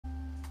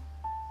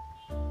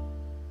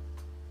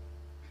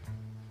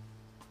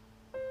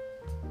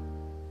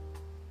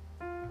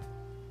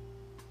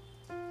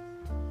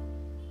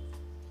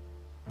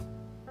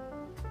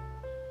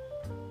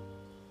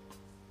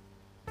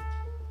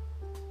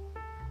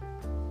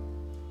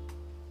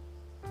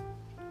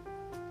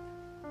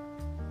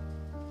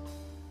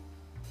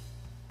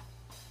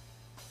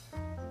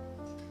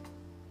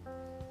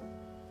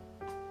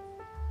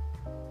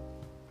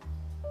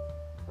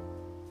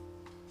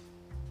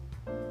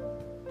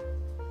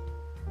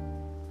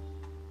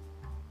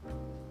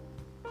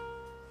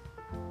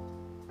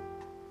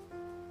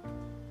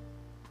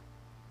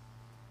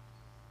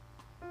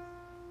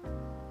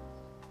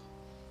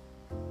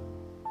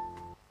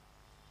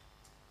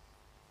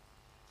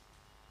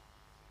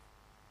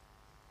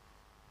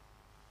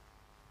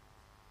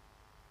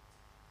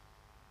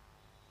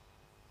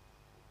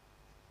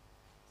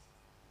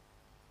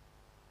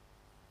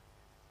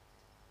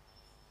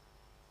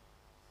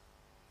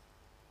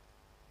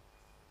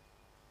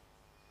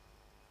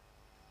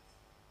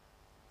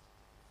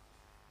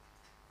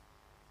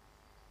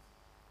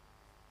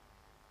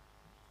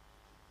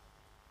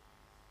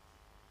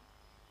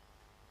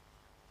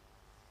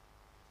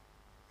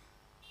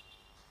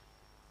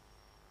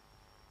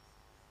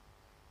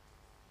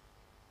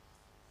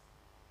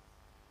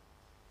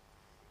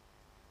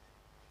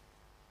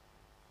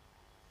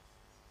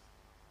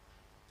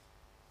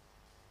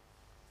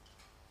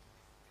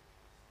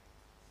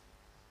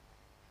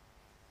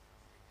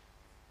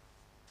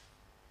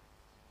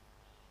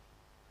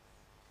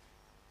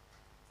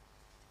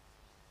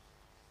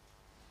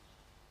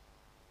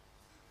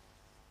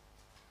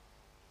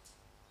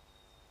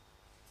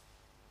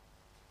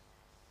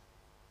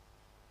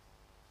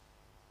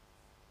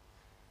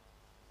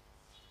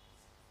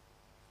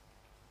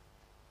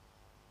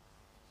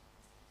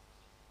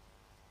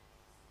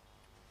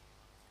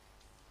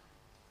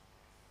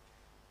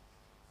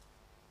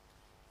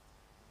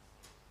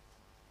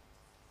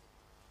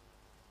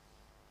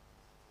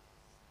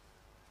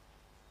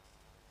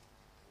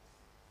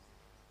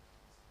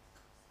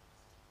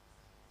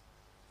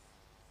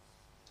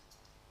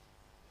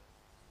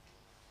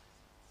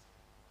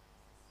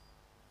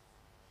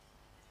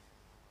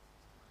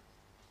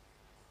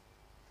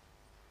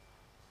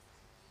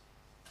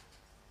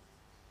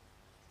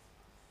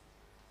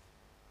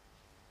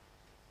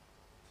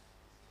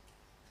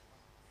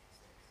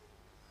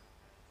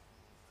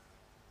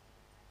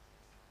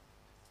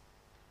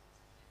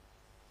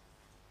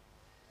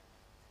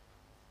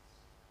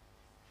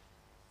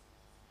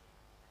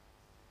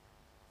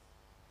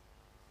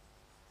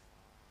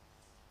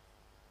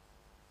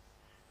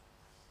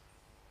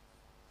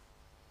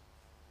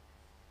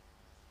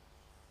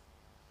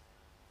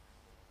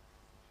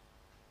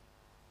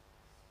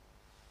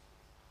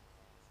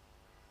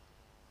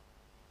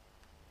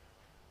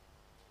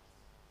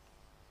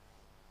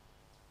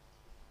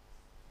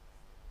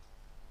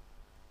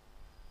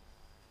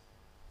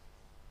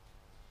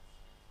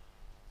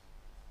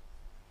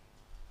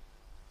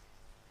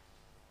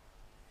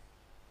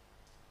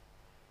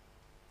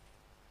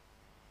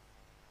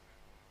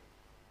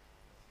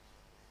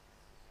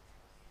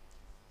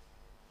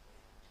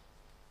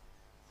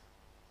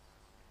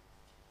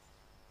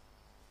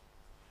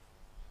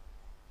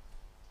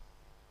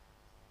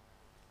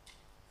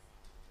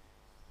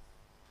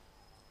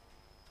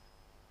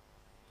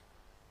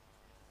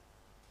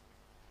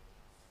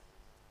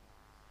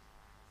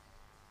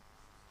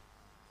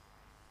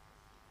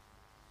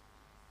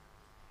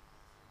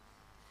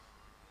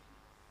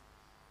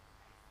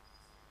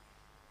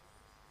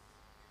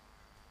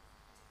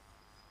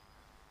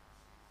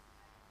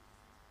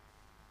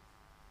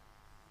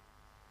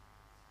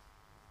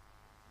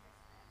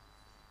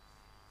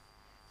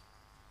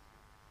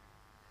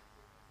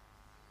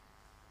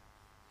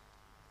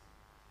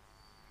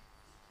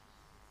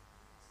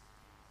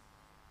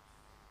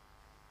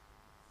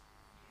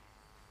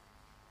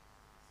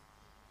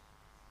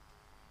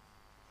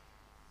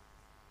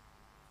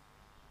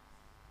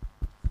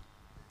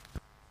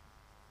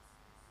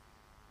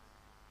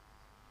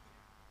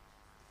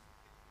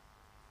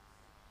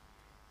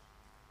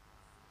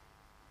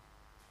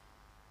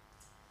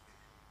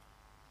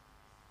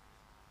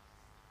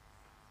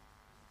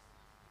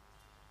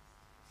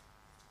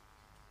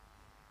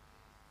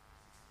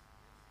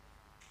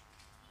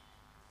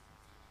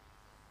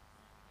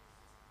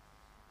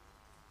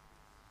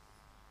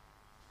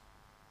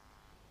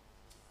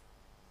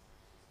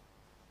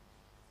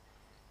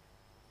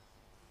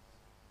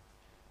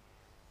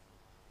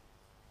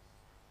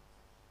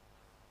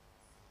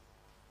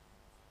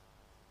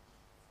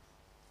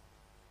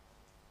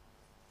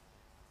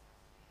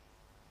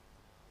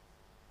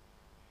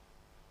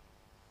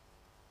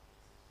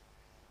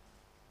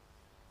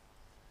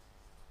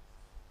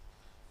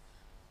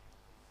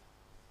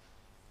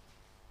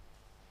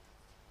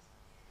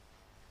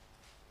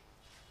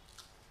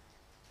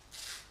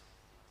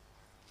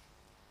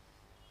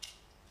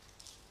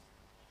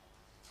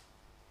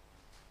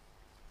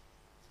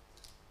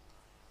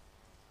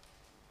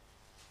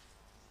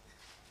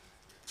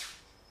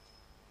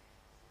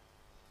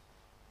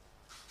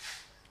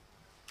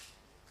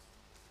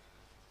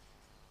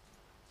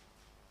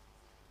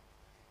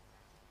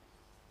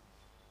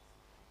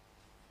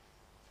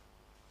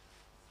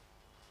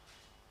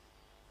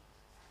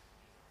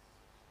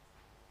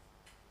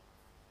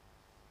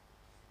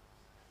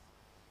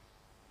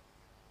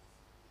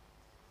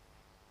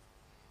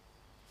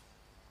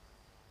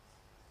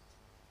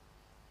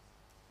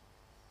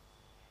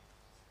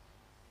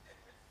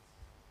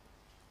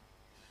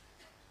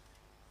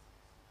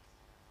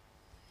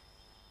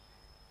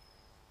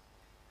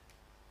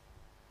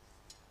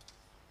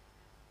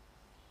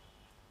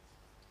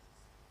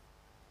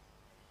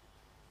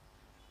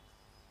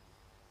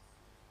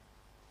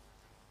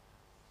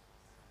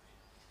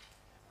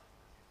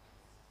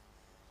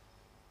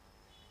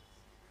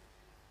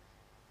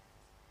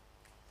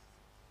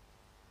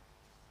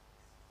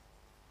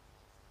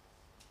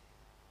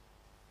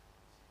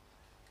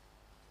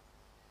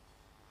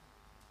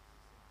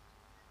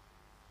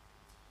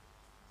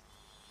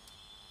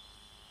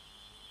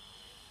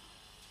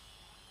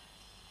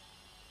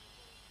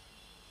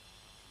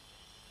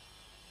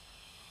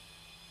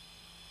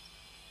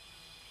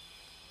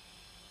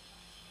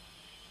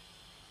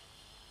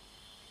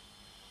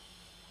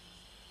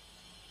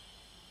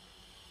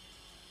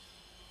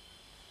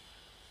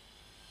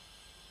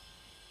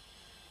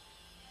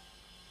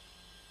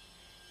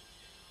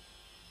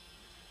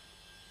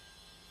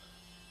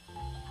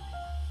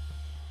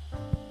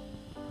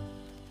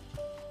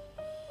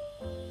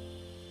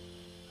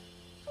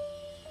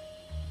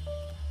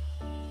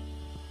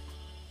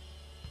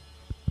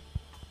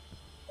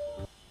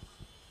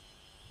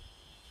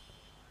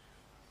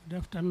Good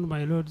afternoon,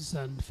 my lords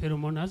and fellow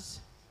mourners.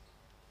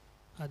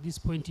 At this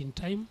point in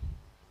time,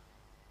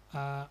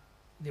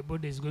 the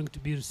body is going to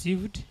be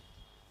received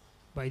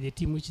by the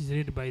team which is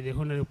led by the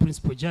Honorable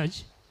Principal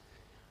Judge,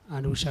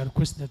 and we shall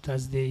request that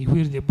as they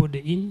wheel the body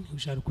in, we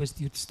shall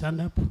request you to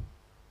stand up,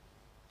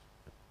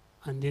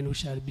 and then we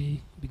shall be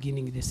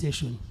beginning the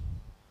session.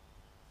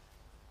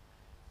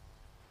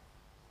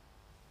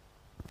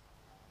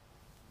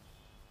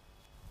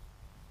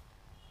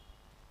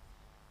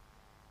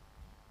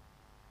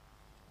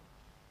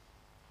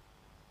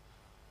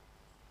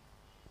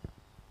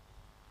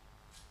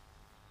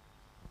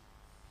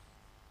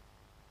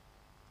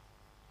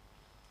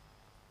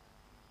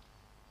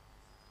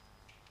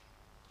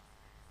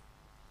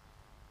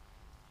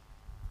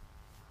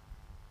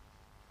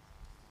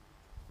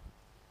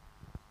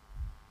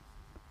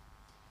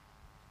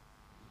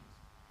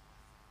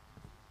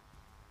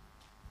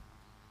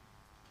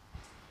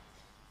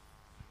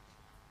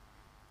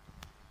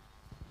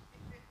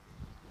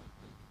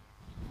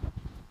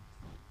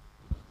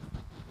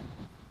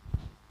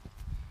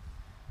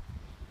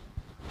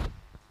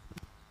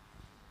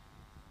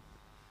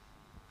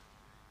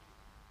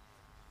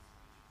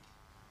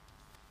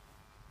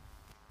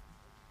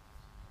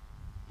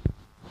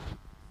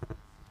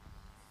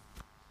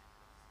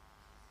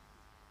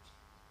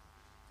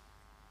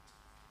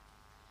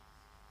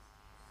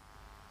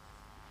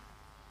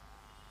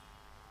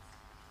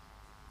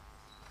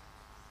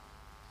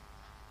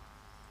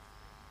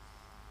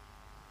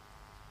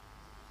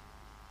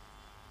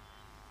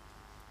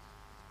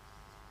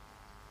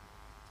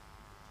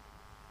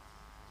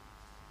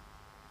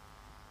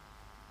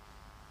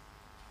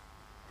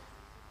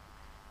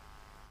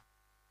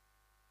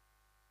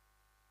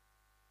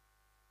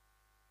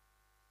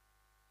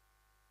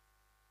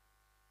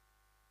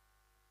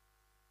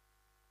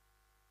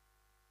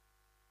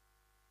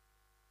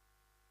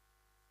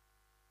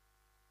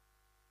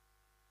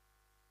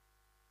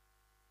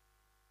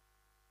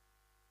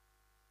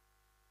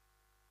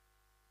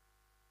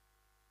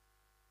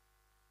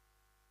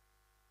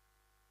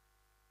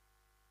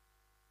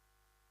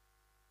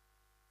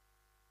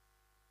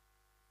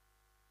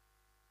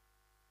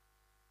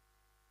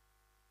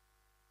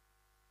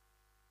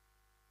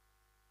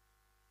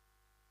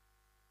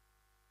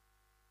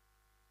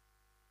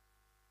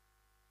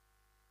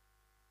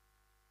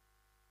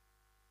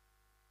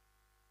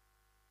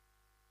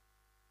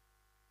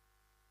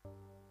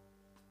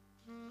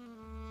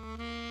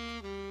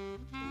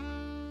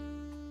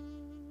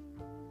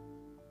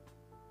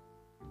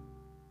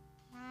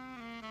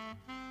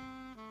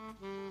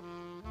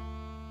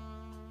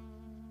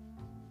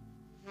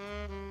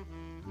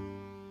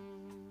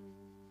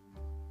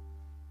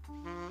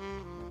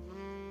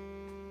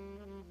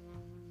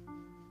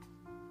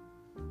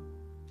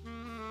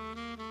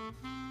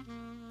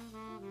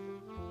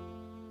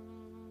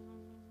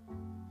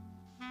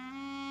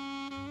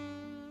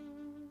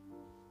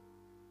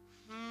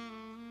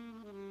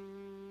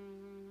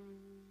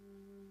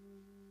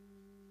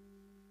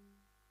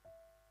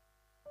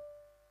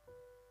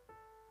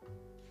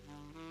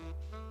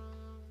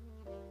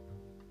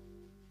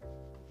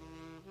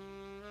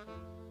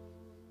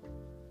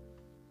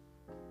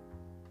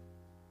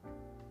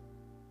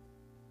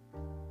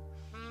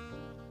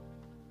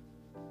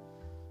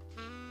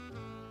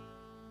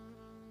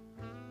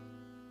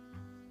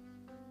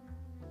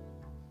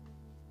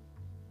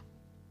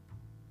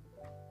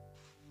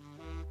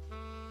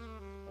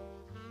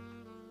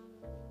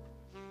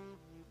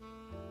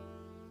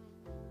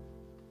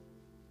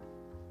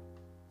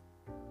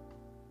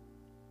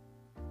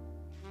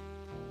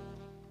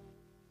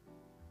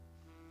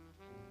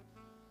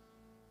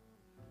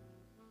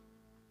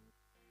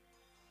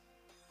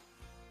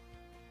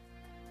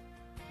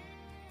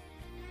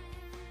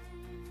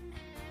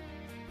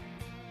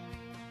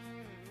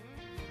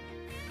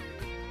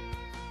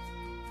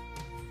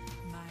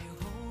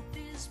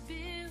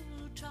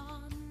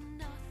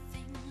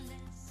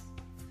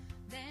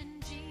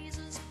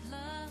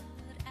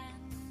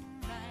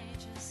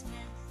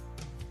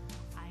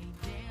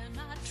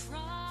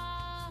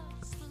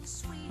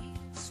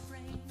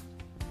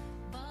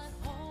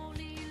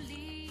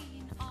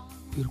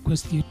 We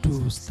request you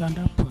to stand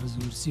up as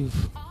we receive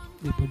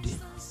the body.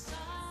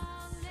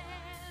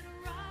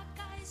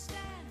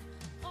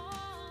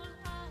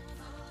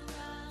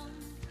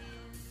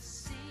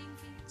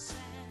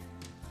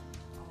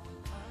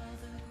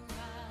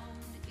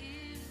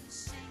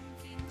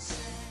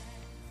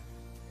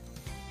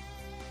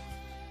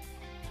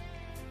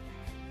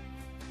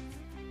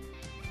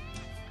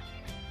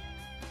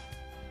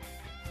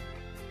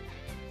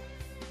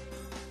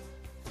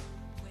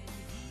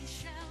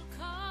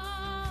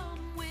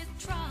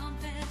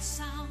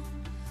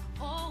 Sound,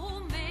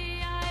 oh,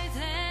 may I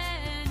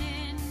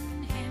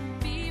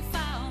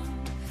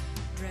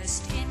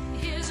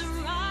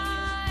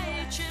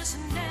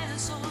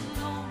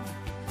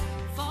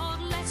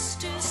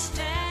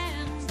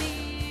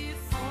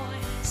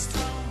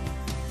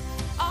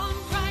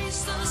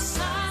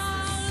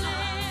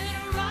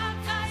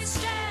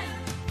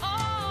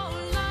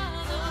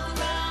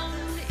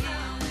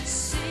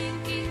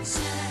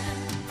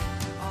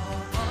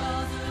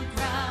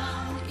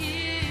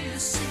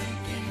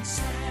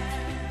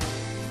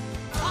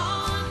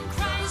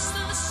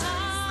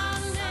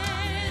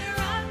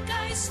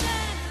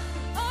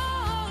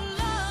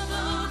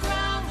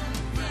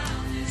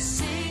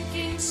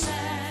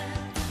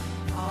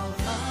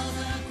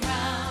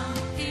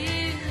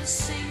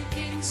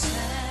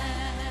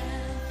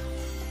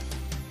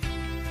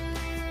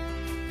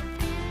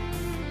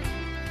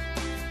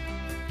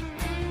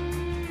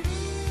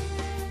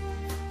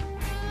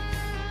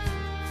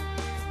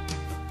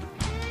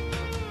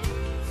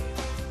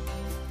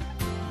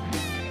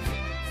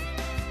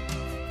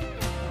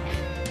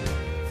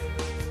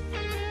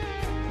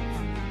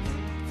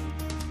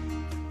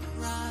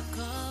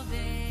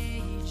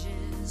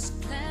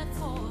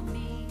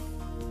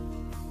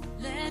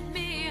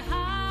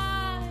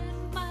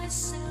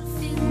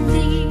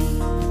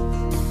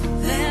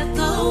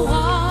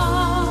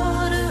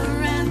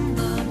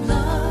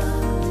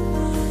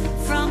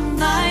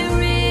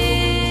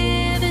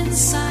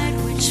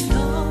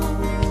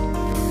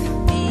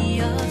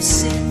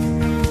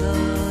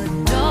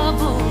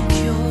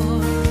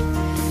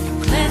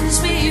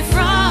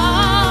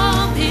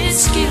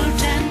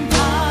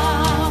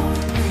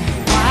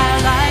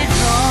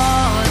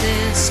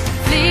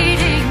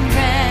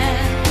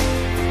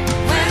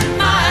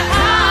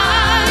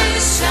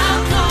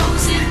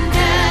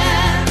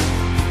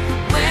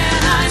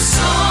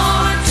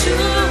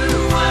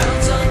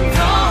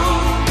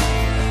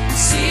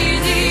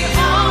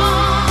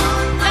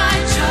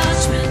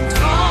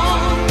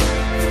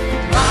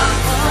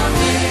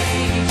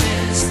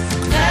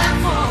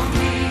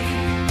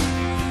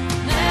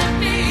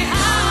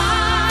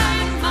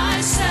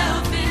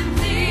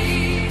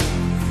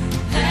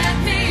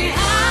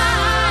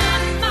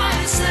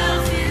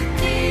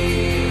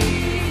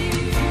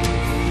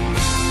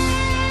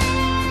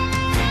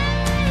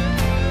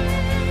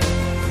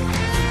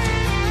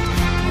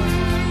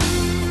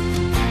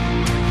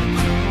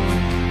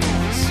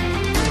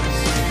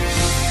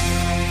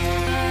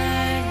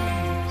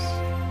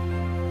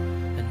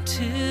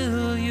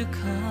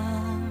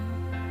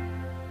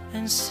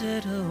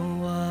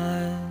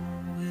while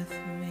with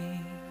me.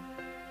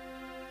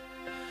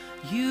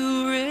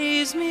 You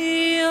raise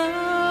me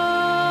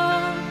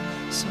up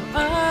so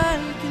I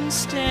can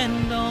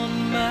stand on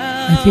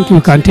mountains. I think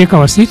we can take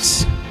our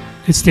seats.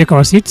 Let's take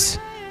our seats.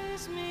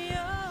 Raise me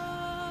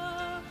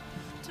up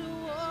to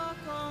walk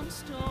on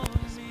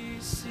stormy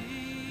seas.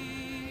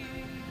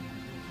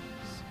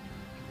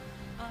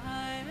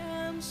 I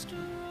am strong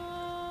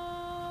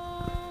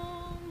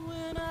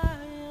when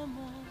I am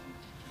on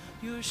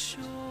your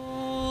shoulders.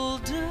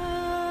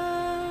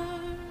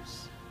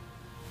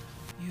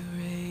 You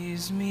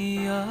raise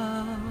me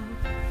up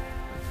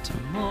to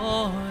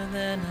more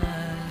than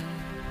I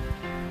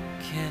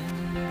can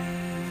be.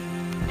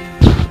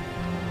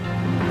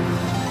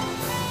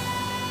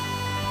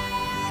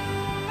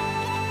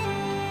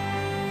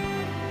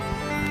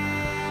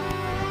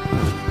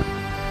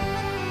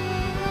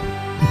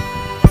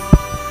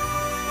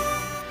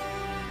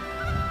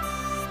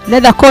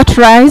 Let the court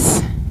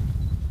rise.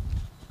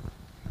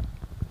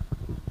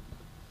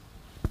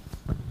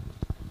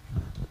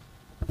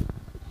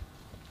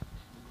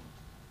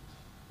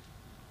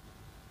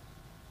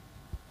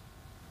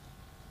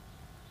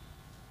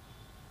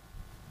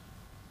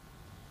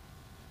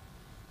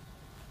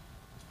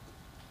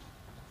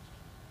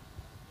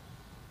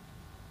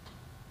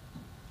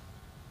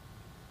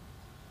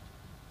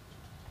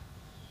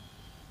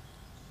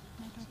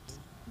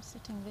 I'm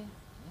sitting there.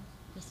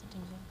 You're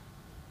sitting there.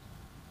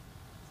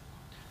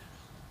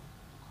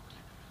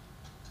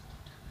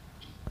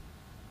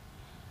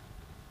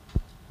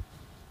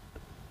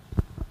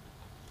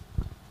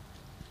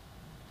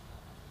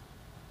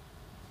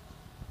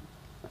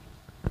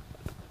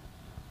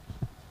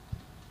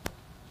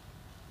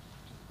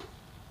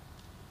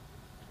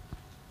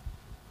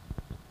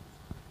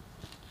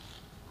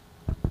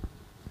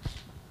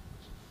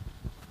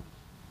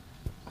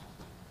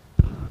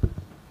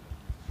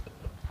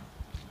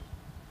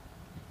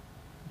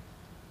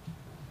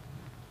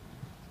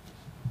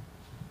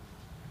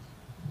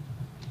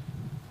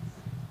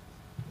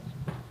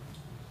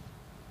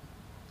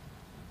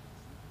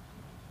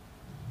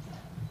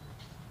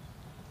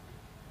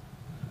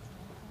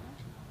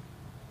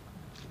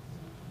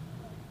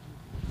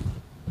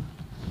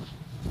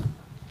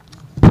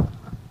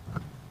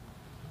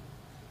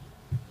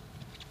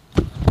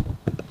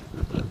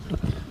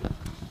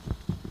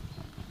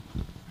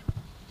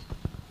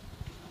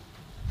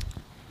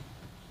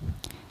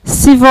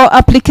 Civil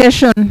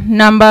application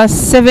number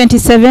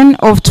 77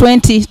 of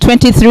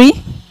 2023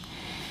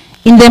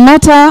 in the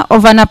matter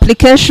of an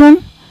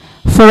application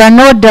for an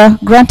order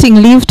granting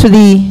leave to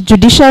the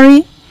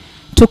judiciary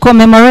to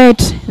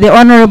commemorate the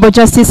Honorable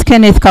Justice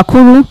Kenneth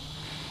Kakuru,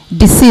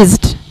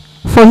 deceased,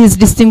 for his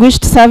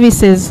distinguished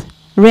services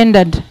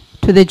rendered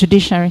to the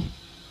judiciary.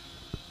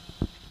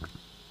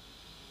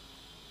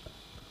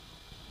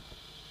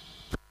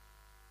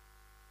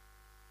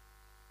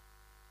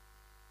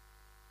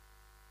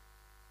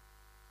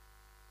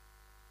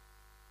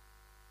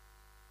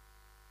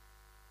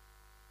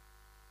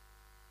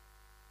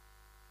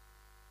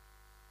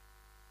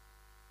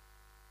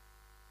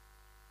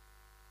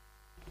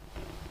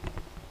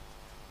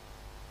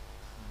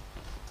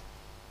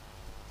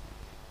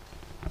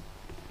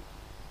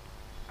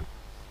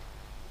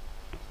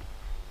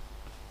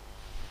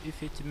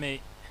 If it may,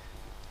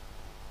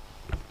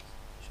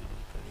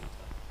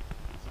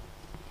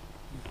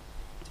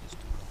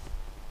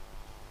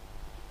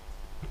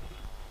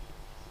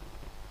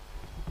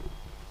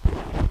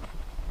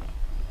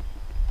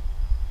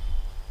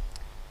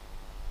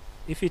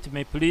 if it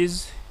may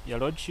please your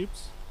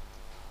lordships,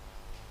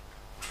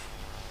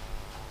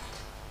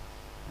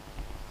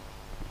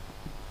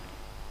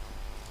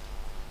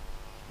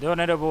 the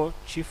Honorable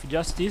Chief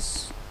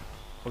Justice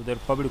of the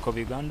Republic of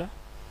Uganda,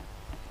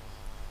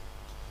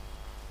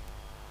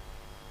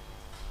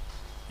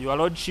 your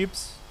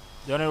lordships,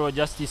 the Honorable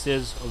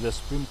Justices of the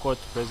Supreme Court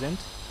present,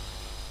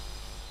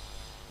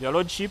 your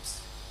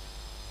lordships,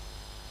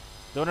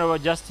 the Honorable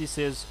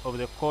Justices of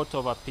the Court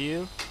of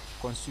Appeal,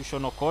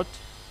 Constitutional Court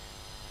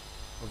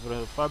of the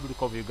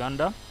Republic of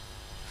Uganda,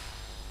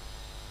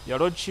 your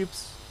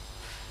lordships,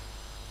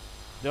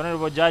 the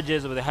Honorable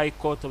Judges of the High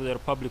Court of the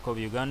Republic of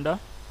Uganda,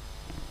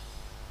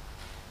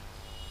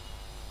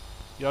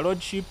 your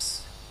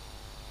lordships,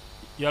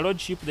 your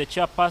lordship, the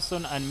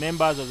chairperson and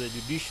members of the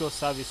Judicial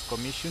Service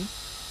Commission,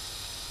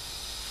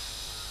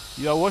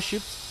 your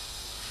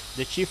worships,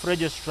 the chief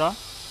registrar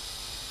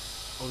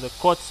of the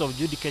Courts of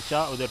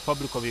Judicature of the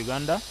Republic of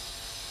Uganda,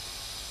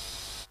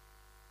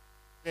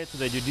 to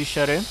the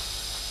judiciary,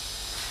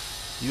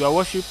 your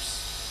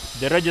worships,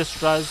 the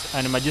registrars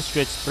and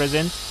magistrates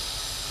present,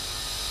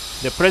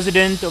 the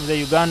president of the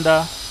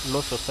Uganda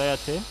Law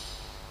Society,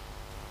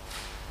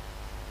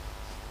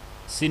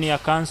 senior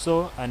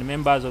counsel and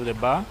members of the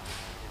bar,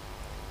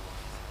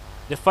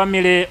 the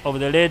family of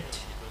the late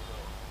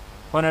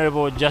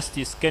Honorable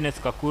Justice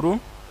Kenneth Kakuru,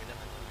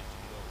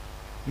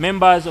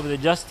 members of the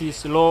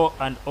Justice, Law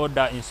and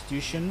Order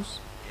institutions,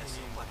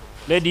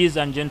 ladies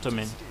and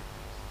gentlemen,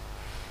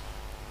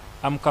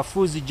 I'm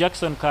Kafuzi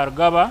Jackson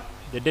Kargaba,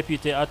 the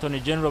Deputy Attorney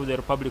General of the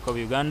Republic of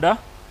Uganda,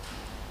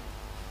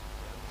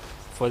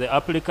 for the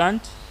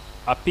applicant,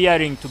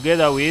 appearing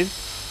together with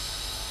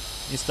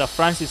Mr.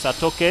 Francis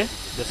Atoke,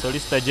 the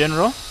Solicitor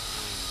General,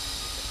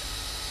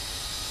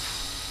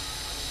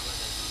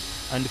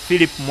 and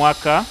Philip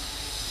Mwaka,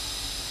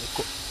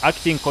 the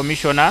Acting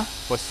Commissioner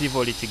for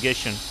Civil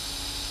Litigation.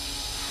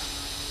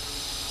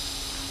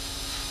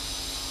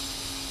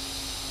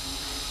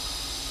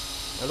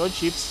 Your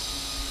Lordships,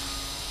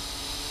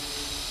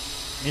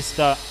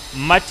 Mr.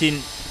 Martin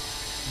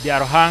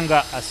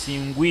Diarhanga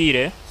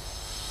Asingwire,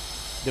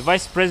 the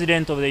Vice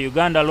President of the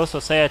Uganda Law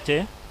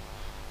Society,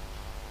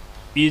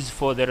 is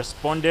for the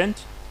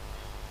respondent,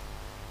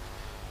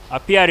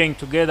 appearing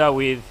together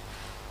with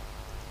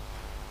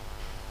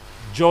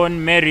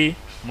John Mary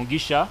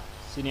Mugisha,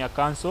 Senior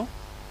Counsel,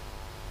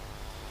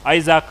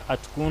 Isaac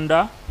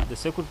Atkunda, the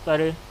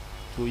Secretary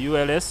to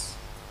ULS,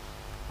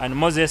 and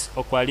Moses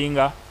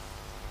Okwalinga,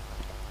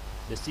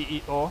 the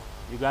CEO,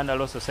 Uganda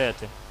Law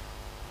Society.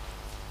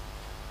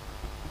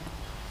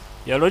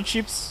 Your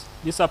Lordships,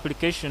 this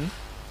application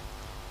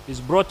is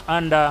brought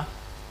under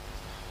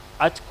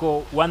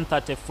Article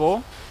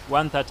 134,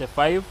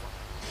 135,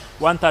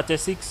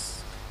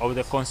 136 of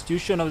the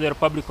Constitution of the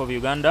Republic of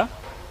Uganda,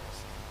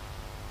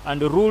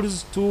 and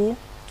Rules 2,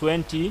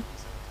 20,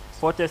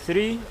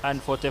 43,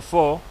 and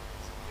 44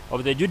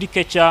 of the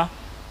Judicature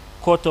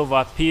Court of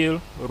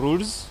Appeal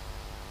Rules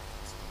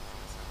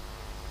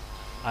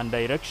and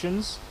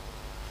Directions,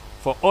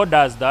 for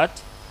orders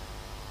that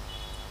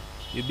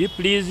you be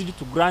pleased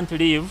to grant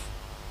leave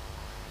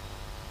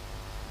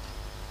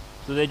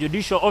to the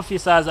judicial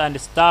officers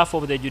and staff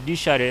of the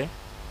judiciary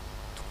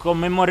to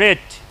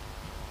commemorate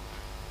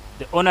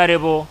the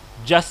Honorable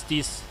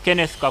Justice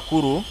Kenneth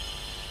Kakuru,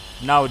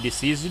 now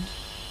deceased,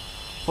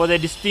 for the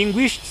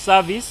distinguished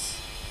service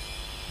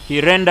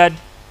he rendered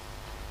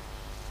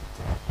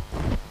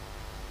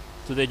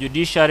to the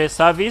judiciary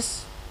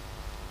service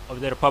of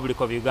the Republic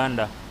of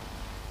Uganda.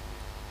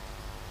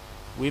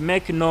 We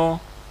make no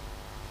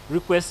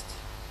request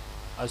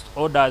as to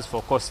orders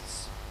for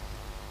costs.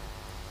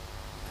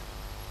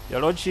 Your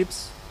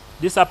Lordships,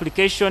 this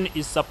application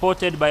is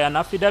supported by an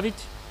affidavit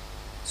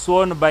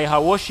sworn by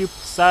Her Worship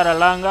Sarah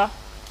Langa,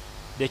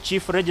 the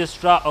Chief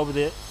Registrar of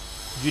the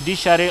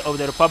Judiciary of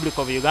the Republic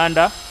of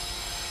Uganda,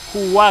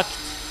 who worked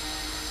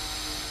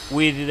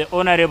with the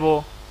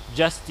Honorable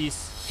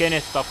Justice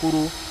Kenneth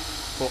Kakuru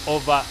for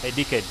over a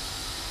decade.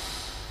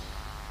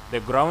 The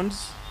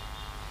grounds: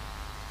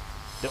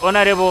 the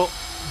Honorable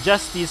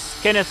Justice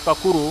Kenneth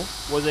Kakuru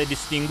was a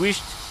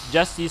distinguished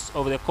Justice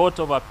of the Court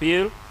of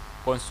Appeal,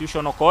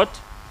 Constitutional Court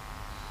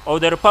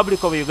of the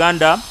Republic of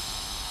Uganda,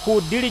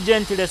 who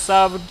diligently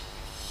served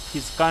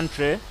his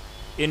country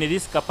in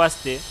this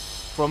capacity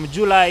from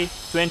July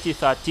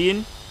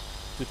 2013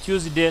 to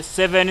Tuesday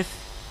 7th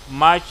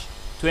March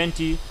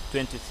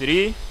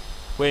 2023,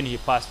 when he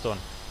passed on.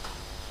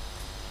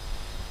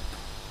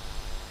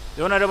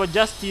 The Honorable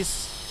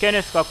Justice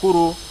Kenneth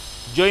Kakuru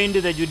joined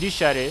the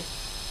judiciary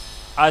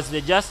as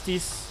a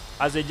justice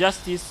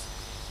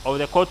of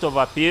the Court of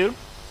Appeal,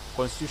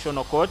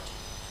 Constitutional Court,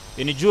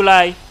 in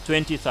July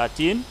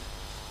 2013,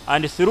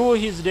 and through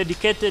his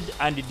dedicated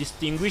and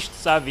distinguished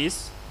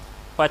service,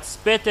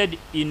 participated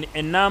in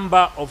a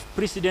number of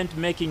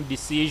precedent-making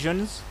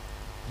decisions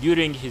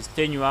during his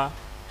tenure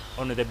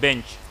on the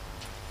bench.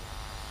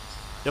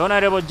 The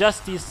Honorable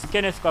Justice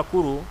Kenneth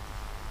Kakuru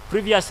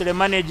previously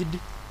managed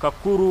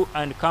Kakuru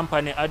and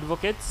Company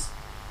Advocates,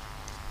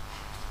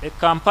 a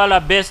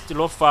Kampala-based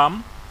law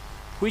firm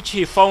which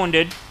he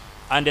founded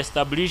and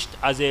established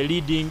as a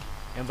leading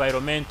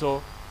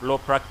environmental law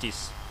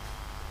practice.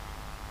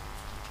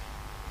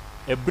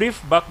 A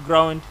brief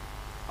background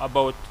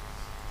about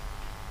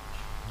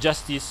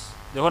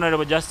the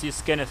Honorable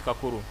Justice Kenneth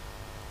Kakuru.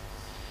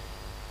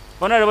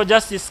 Honorable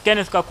Justice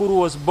Kenneth Kakuru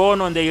was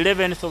born on the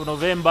 11th of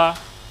November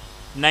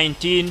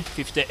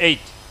 1958.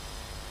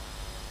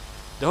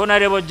 The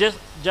Honorable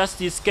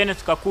Justice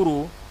Kenneth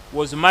Kakuru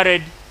was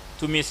married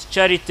to Miss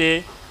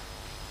Charity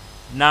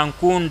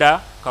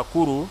Nankunda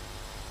Kakuru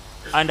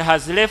and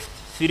has left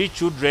 3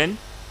 children,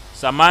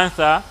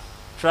 Samantha,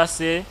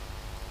 Tracy,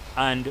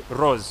 and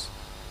Rose.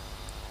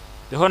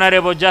 The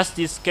Honorable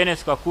Justice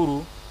Kenneth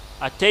Kakuru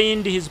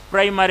attained his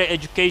primary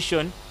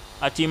education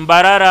at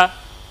Imbarara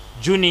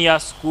Junior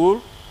School,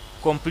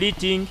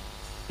 completing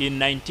in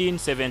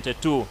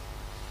 1972.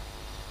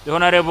 The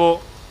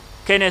Honorable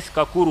Kenneth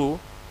Kakuru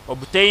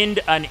obtained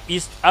an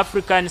East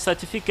African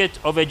Certificate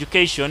of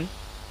Education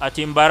at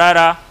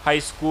Imbarara High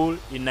School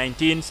in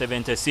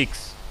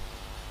 1976.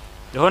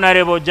 The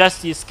Honorable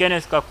Justice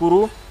Kenneth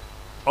Kakuru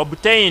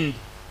obtained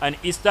an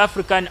East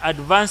African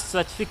Advanced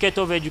Certificate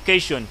of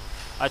Education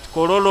at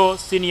Kololo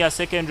Senior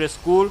Secondary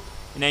School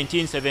in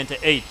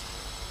 1978.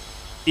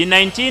 In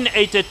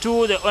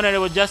 1982, the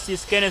Honorable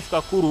Justice Kenneth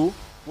Kakuru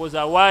was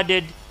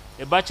awarded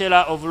a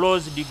Bachelor of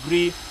Laws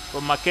degree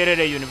from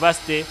Makerere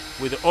University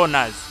with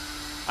honors,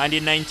 and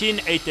in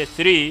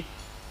 1983,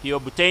 he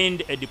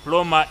obtained a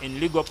diploma in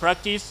legal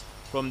practice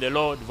from the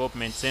Law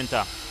Development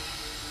Center.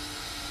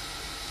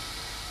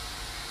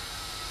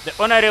 The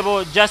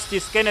Honorable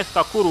Justice Kenneth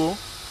Kakuru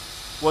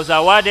was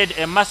awarded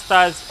a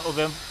Masters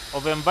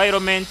of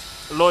Environment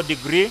Law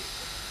degree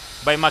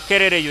by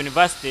Makerere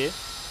University,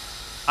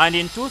 and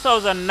in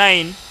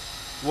 2009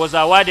 was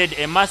awarded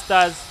a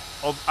Masters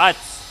of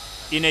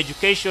Arts in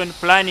Education,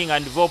 Planning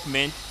and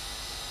Development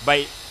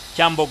by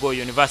Kyambogo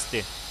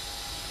University.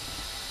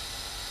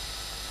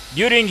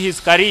 During his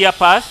career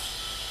path,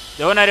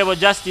 the Honorable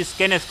Justice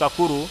Kenneth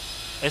Kakuru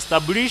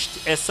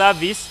established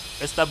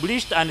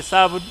and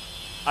served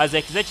as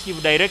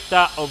Executive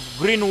Director of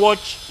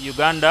Greenwatch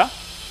Uganda,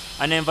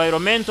 an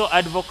environmental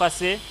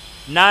advocacy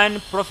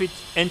non-profit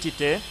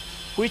entity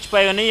which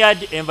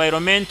pioneered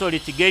environmental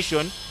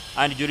litigation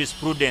and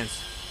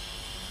jurisprudence.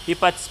 He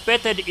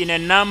participated in a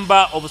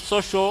number of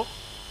social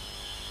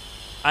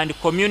and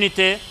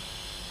community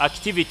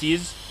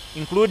activities,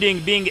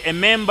 including being a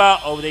member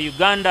of the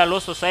Uganda Law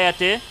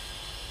Society,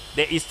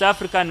 the East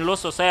African Law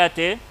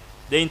Society,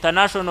 the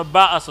International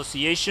Bar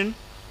Association,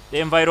 the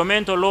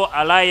Environmental Law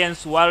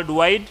Alliance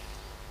Worldwide,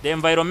 the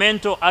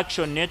Environmental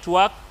Action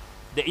Network,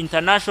 the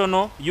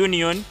International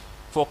Union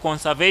for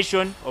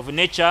Conservation of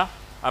Nature,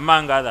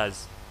 among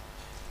others.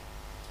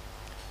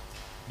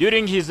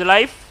 During his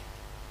life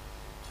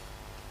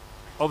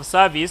of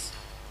service,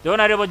 the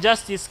Honorable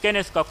Justice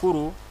Kenneth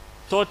Kakuru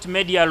taught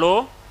media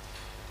law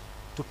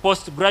to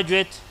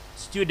postgraduate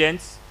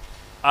students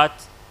at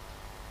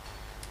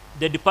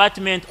the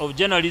Department of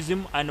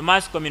Journalism and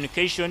Mass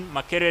Communication,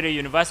 Makerere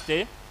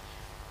University.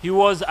 He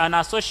was an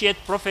associate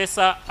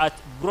professor at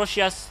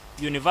Grotius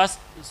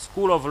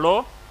School of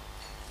Law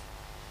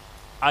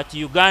at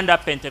Uganda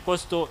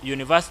Pentecostal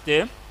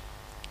University.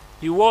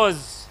 He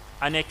was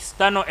an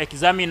external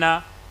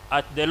examiner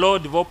at the Law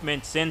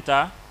Development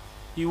Center.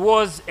 He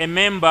was a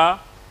member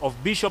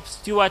of Bishop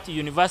Stewart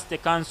University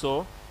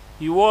Council.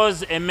 He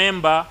was a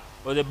member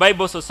of the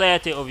Bible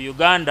Society of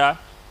Uganda.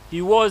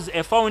 He was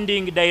a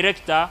founding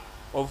director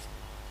of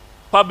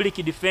Public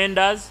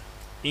Defenders,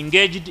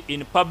 engaged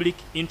in public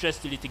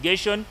interest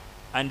litigation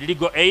and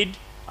legal aid,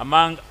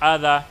 among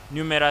other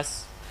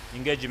numerous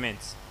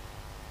engagements.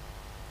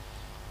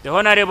 The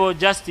Honorable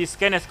Justice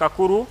Kenneth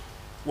Kakuru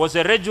was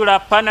a regular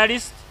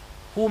panelist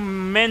who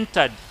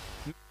mentored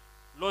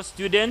law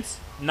students,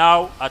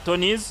 now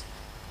attorneys,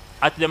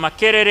 at the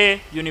Makerere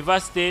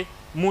University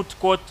Moot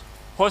Court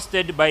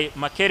hosted by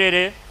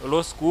Makerere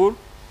Law School,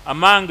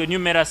 among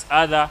numerous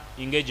other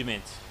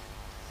engagements.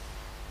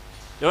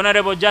 The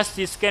Honorable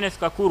Justice Kenneth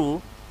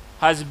Kakuru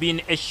has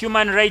been a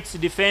human rights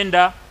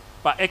defender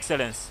par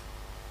excellence,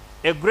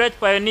 a great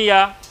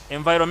pioneer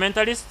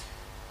environmentalist,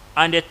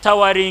 and a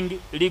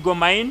towering legal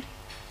mind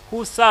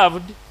who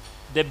served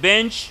the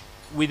bench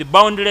with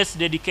boundless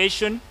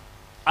dedication,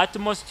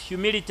 utmost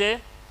humility,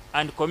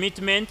 and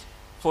commitment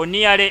for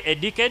nearly a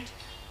decade,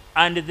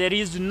 and there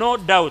is no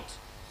doubt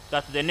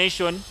that the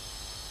nation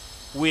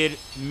will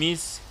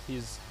miss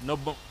his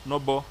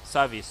noble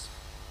service.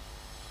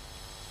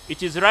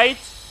 It is right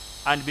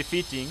and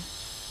befitting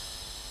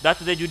that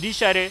the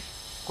judiciary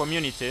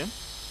community,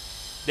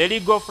 the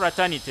legal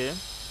fraternity,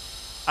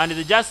 and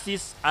the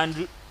justice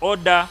and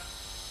order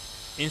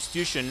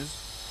institutions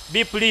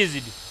be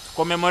pleased to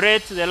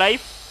commemorate the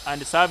life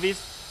and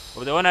service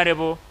of the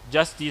Honorable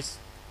Justice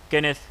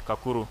Kenneth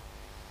Kakuru.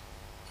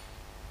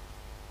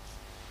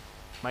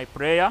 My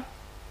prayer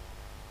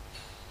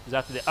is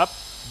that the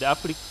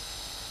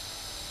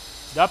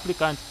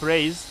applicant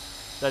prays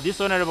that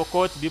this honorable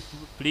court be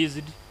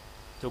pleased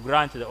to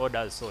grant the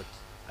orders sought.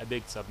 I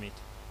beg to submit.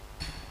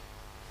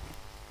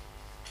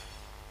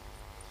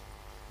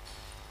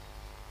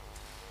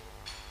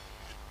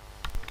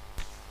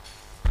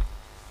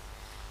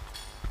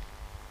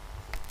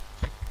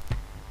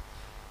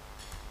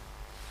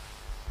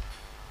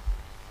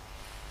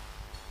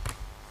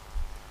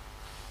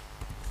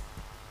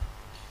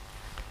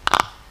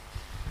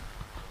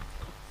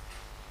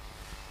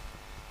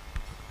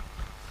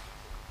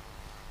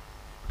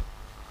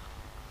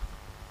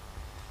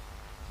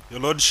 Your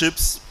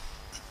Lordships,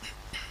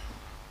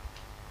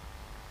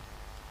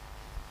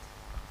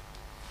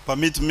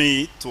 permit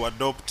me to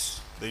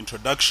adopt the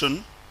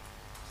introduction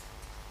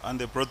and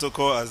the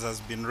protocol as has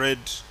been read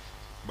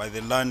by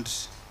the Land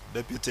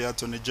Deputy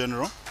Attorney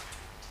General.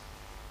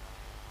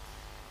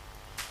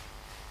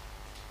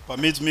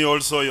 Permit me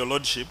also, Your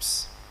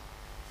Lordships,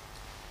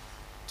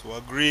 to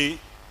agree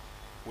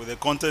with the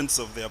contents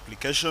of the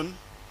application,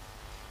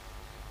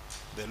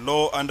 the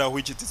law under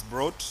which it is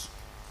brought,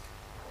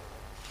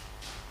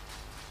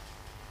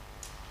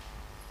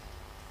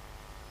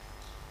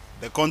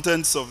 the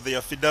contents of the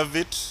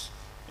affidavit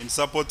in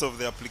support of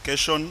the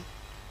application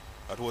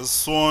that was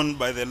sworn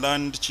by the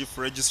Land Chief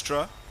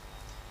Registrar,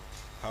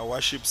 Her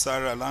Worship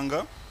Sarah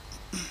Langa.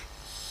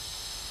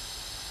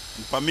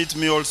 And permit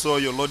me also,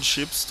 Your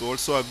Lordships, to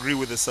also agree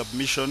with the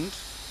submission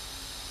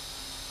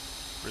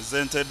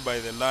presented by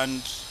the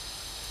Land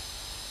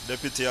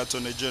Deputy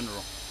Attorney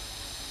General.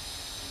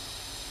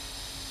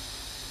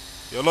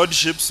 Your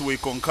Lordships, we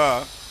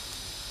concur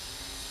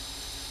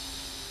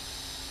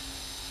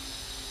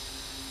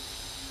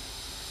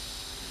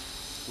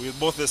with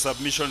both the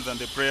submissions and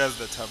the prayers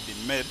that have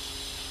been made.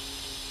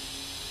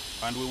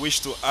 and we wish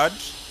to add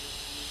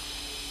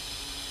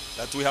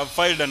that we have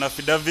filed an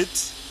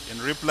affidavit in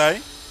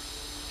reply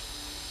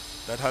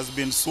that has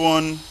been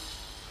sworn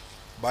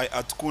by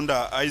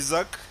Atkunda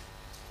Isaac,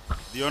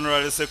 the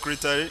Honorary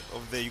Secretary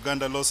of the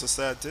Uganda Law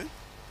Society,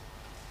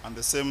 and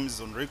the same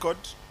is on record.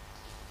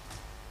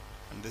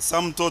 And the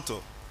sum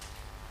total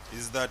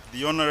is that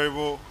the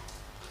Honorable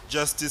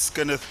Justice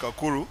Kenneth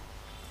Kakuru,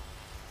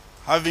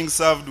 having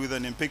served with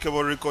an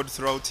impeccable record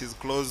throughout his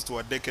close to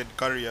a decade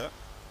career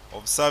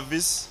of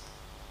service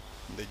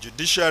in the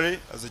judiciary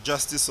as a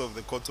Justice of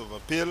the Court of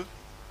Appeal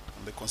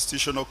and the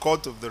Constitutional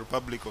Court of the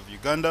Republic of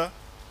Uganda,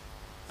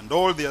 and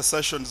all the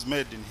assertions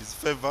made in his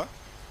favor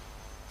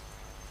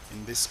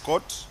in this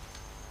court,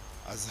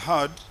 as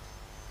heard,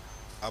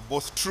 are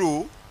both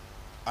true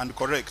and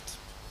correct.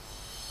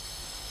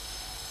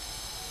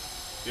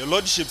 Your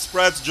Lordships,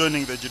 prior to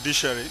joining the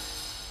judiciary,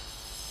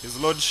 His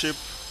Lordship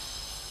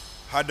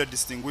had a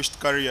distinguished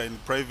career in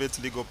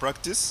private legal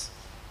practice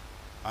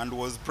and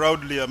was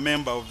proudly a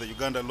member of the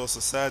Uganda Law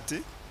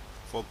Society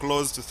for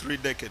close to 3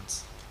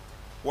 decades,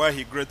 where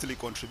he greatly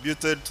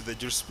contributed to the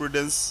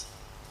jurisprudence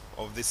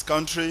of this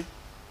country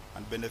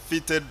and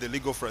benefited the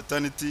legal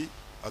fraternity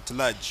at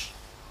large.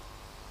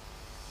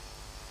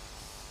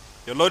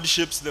 Your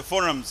Lordships, the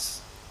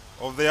forums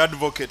of the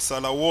advocates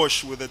are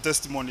awash with the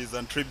testimonies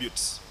and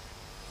tributes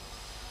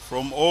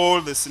from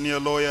all the senior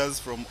lawyers,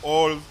 from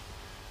all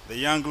the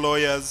young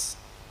lawyers,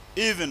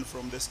 even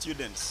from the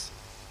students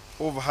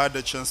who've had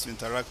a chance to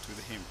interact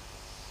with him.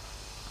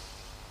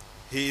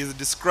 He is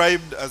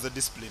described as a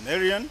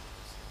disciplinarian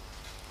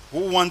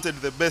who wanted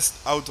the best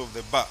out of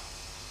the bar.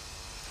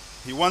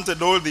 He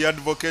wanted all the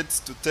advocates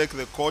to take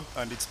the court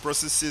and its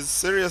processes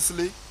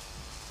seriously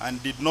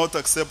and did not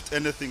accept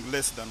anything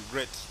less than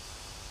great.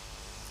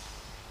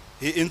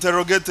 He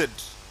interrogated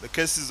the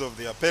cases of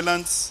the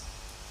appellants,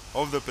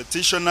 of the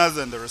petitioners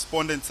and the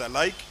respondents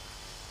alike,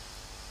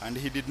 and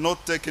he did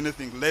not take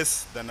anything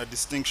less than a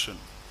distinction.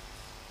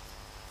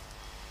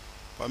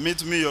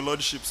 Permit me, Your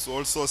Lordships, to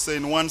also say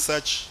in one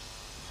such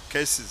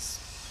cases,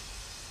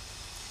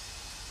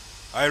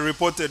 I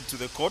reported to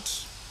the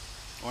court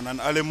on an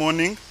early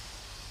morning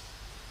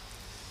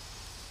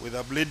with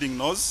a bleeding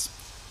nose,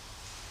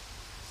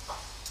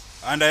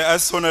 and I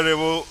asked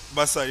Honorable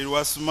Basari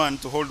Wasman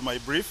to hold my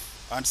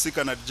brief and seek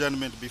an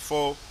adjournment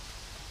before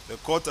the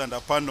court and a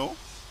panel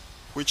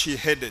which he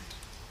headed.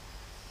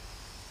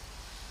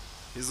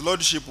 His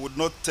Lordship would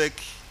not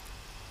take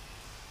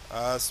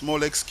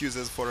small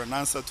excuses for an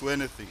answer to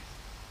anything.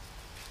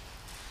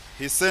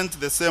 He sent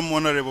the same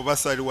Honorable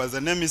Basari, who was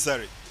an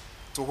emissary,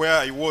 to where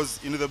I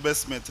was in the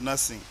basement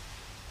nursing,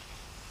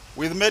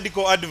 with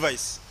medical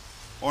advice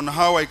on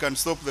how I can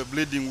stop the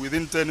bleeding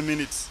within 10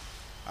 minutes,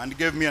 and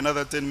gave me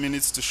another 10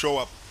 minutes to show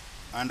up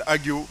and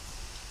argue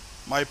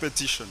my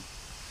petition.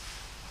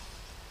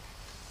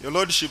 Your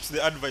Lordships,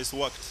 the advice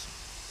worked.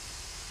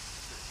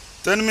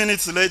 10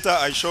 minutes later,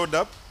 I showed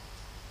up,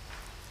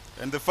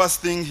 and the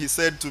first thing he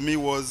said to me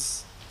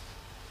was,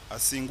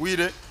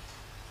 Asingwire,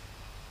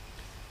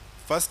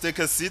 first take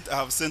a seat, I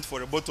have sent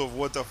for a bottle of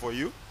water for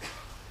you.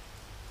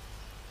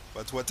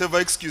 But whatever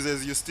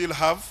excuses you still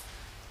have,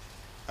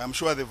 I'm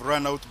sure they've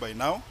run out by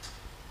now.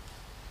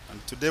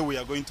 And today we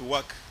are going to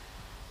work.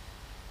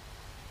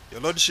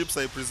 Your Lordships,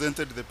 I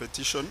presented the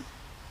petition.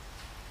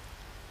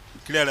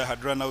 Clearly I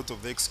had run out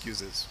of the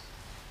excuses.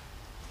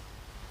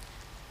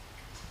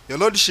 Your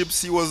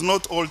Lordships, he was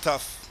not all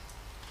tough,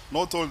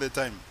 not all the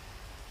time.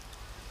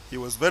 He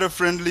was very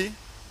friendly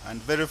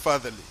and very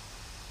fatherly.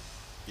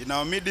 In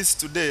our midst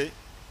today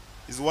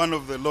is one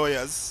of the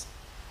lawyers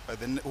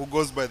who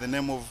goes by the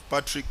name of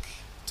Patrick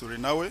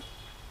Turinawe,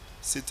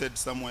 seated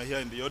somewhere here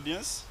in the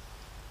audience.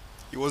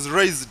 He was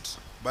raised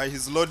by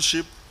His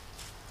Lordship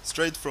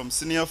straight from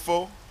Senior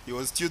 4. He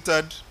was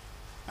tutored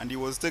and he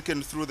was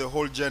taken through the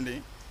whole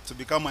journey to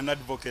become an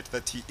advocate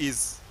that he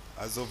is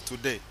as of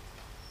today.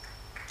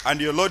 And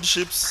Your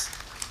Lordships,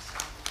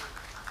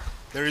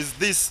 there is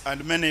this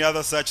and many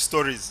other such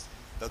stories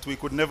that we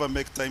could never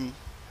make time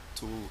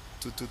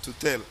to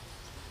tell.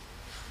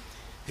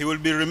 He will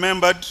be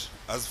remembered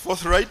as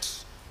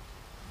forthright,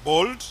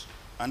 bold,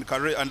 and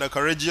a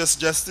courageous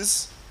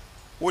justice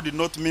who did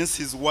not mince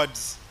his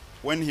words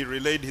when he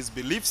relayed his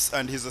beliefs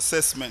and his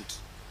assessment.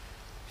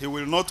 He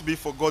will not be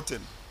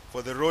forgotten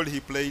for the role he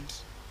played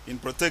in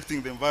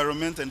protecting the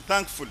environment, and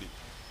thankfully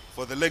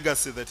for the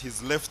legacy that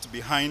he's left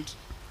behind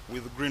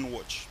with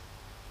Greenwatch.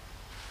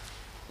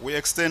 We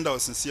extend our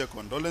sincere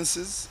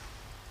condolences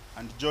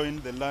and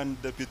join the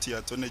Land Deputy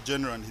Attorney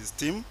General and his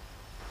team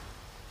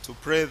to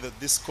pray that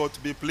this court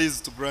be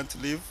pleased to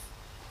grant leave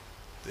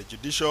the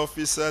judicial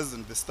officers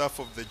and the staff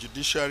of the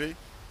judiciary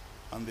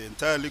and the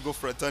entire legal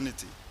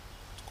fraternity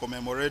to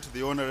commemorate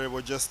the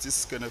Honorable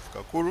Justice Kenneth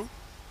Kakuru,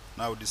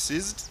 now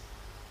deceased,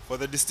 for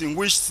the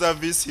distinguished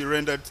service he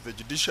rendered to the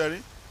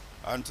judiciary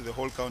and to the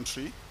whole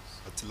country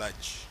at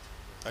large.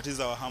 That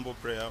is our humble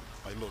prayer,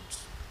 my Lord.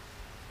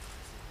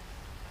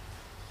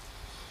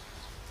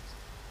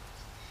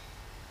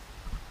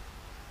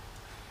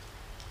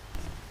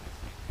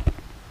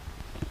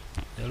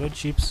 Your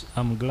Lordships,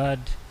 I'm glad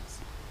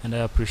and I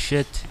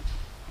appreciate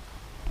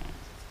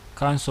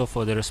counsel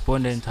for the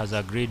respondent has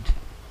agreed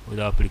with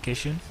our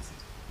application.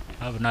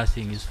 I have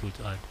nothing useful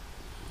to add.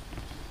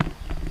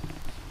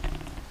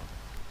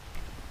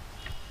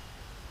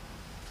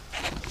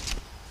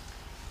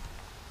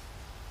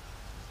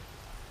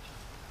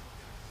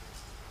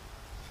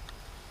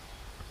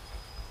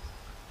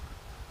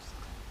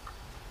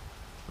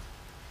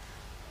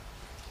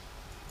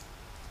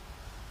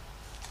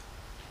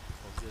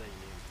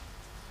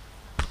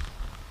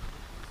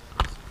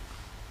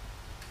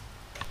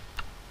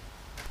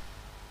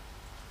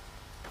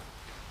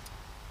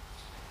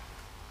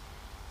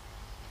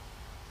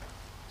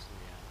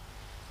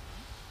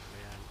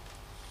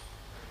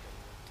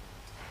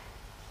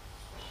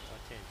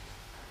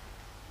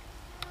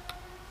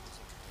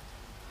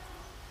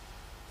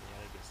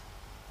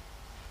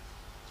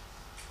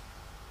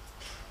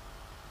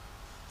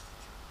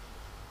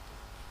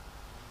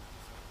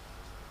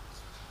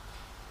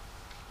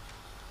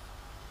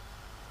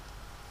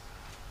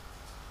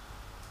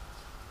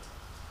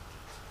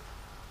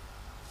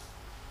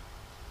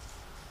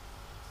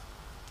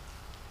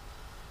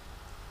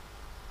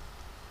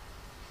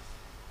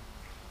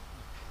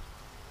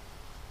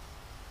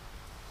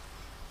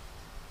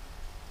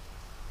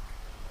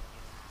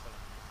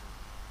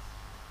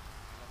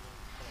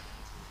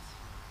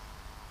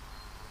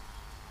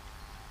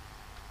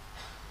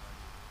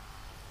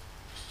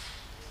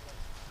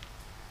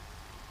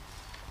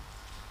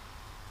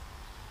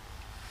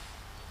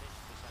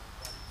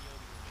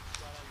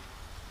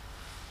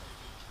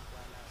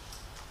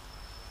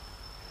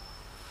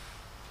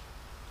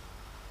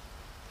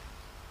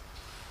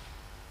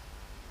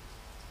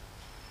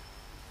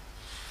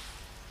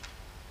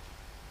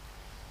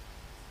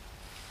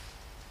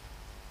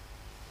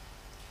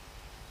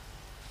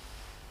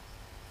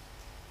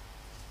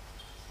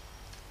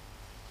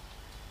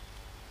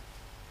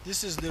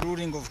 This is the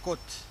ruling of court.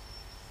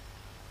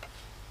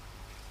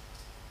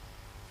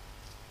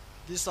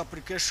 This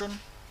application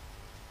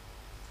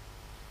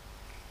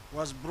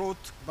was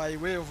brought by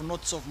way of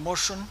notes of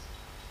motion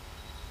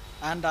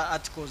under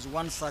Articles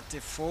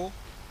 134,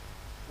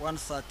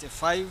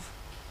 135,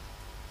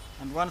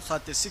 and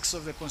 136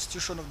 of the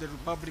Constitution of the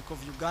Republic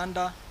of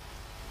Uganda,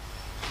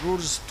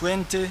 Rules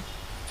 20,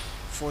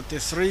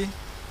 43,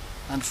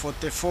 and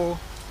 44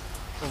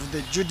 of the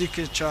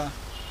Judicature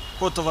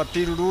Court of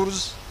Appeal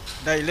Rules,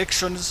 the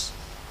elections,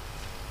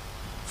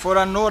 for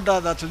an order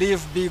that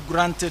leave be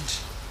granted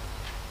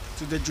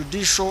to the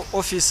judicial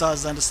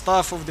officers and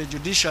staff of the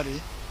judiciary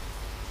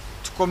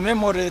to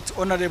commemorate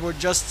Honorable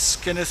Justice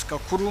Kenneth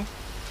Kakuru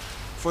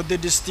for the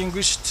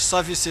distinguished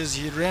services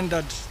he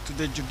rendered to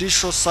the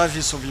judicial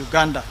service of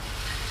Uganda.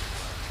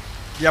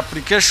 The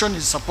application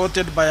is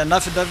supported by an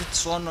affidavit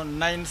sworn on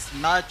 9th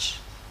March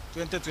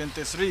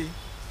 2023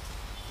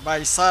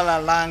 by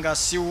Sarah Langa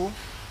Siwu,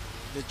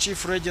 the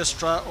Chief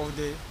Registrar of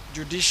the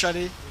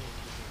Judiciary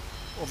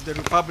of the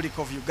Republic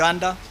of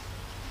Uganda,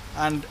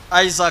 and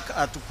Isaac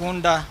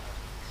Atukunda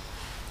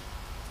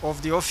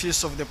of the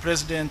Office of the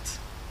President,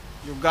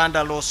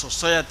 Uganda Law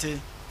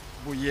Society,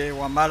 Buye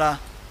Wamala,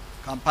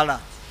 Kampala,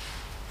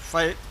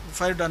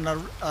 filed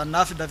an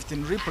affidavit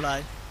in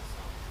reply,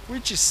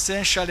 which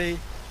essentially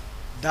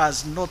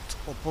does not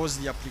oppose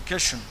the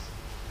application.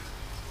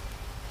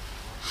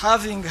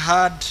 Having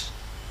heard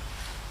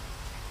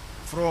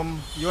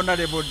from the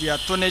Honorable the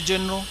Attorney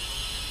General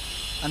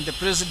and the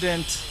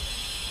President,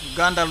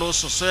 Uganda Law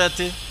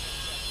Society,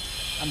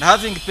 and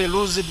having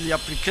perused the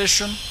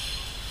application,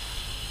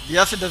 the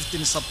affidavit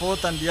in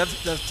support and the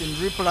affidavit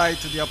in reply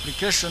to the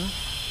application,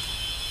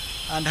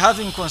 and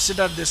having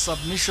considered the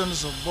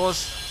submissions of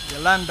both the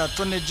Land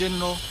Attorney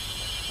General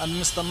and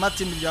Mr.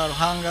 Martin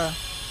Byaruhanga,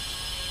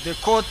 the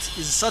court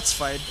is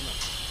satisfied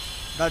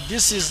that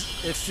this is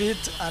a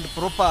fit and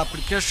proper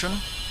application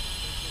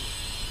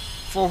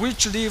for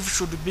which leave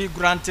should be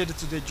granted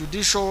to the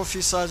judicial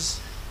officers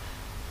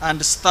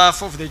and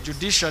staff of the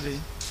judiciary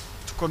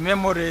to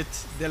commemorate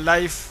the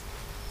life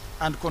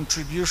and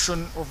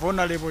contribution of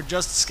Honorable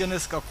Justice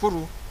Kenneth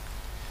Kakuru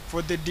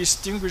for the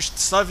distinguished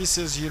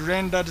services he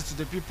rendered to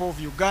the people of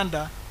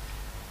Uganda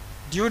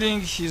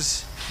during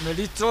his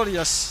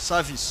meritorious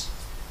service.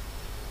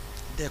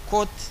 The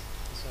court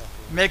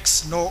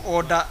makes no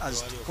order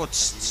as to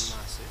costs.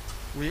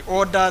 We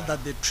order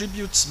that the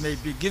tributes may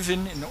be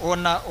given in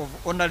honor of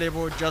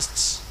Honorable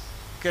Justice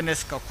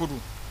Kenneth Kakuru.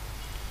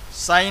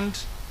 Signed,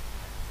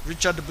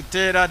 Richard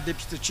Butera,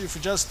 Deputy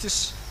Chief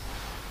Justice,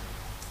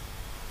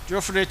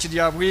 Geoffrey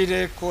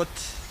Chidiabwire,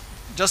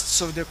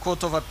 Justice of the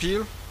Court of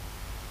Appeal,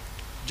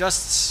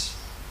 Justice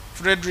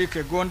Frederick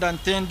Egonda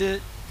Ntende,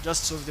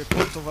 Justice of the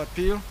Court of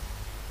Appeal,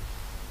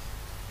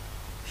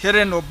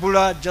 Helen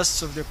Obula,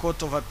 Justice of the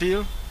Court of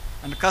Appeal,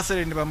 and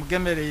Catherine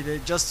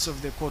Bamugemerere, Justice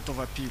of the Court of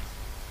Appeal.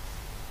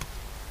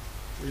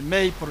 We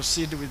may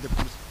proceed with the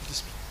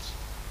dispute.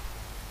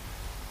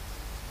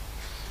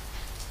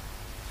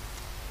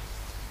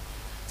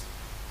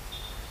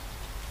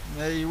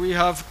 May we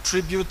have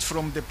tribute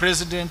from the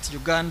President,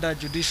 Uganda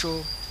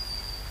Judicial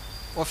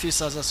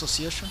Officers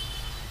Association.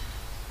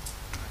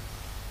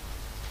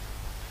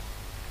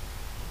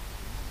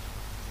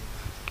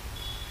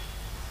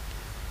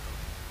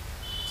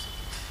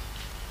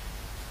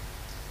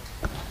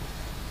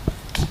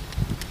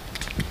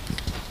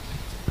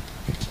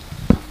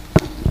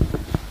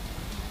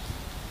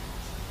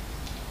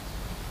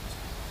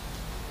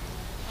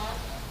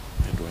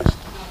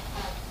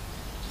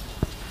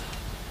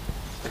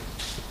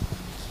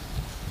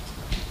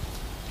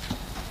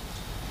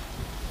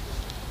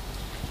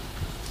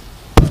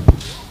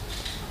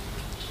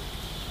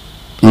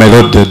 my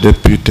Lord the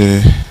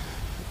Deputy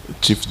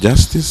Chief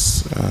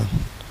Justice,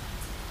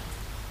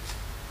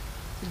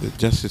 the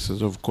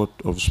Justices of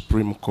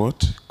Supreme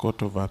Court,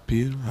 Court of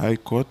Appeal, High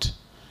Court,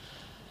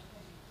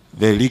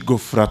 the legal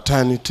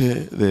fraternity,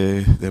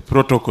 the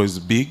protocol is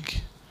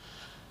big.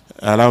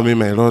 Allow me,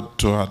 my Lord,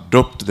 to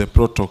adopt the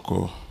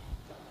protocol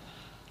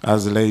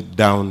as laid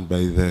down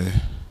by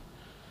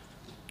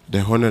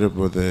the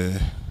Honorable the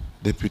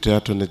Deputy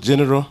Attorney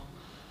General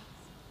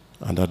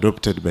and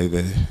adopted by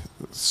the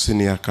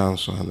Senior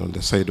Counsel and on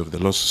the side of the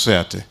Law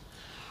Society.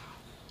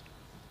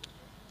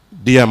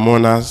 Dear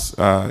mourners,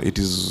 it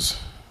is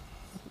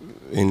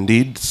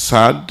indeed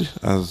sad,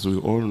 as we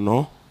all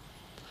know.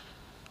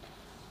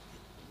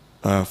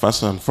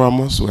 First and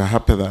foremost, we are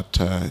happy that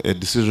a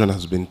decision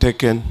has been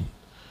taken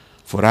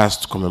for us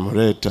to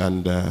commemorate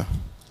and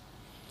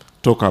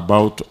talk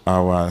about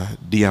our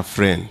dear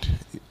friend.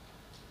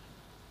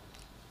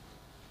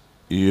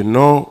 You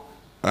know,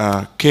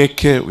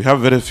 KK, we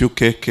have very few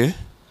KK.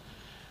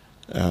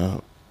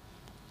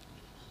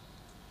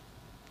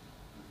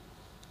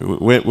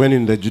 When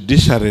in the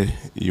judiciary,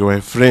 you're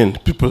a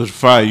friend, people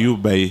refer you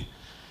by,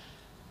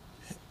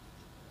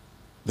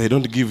 they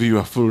don't give you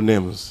your full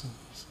names.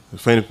 You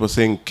find people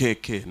saying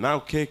KK. Now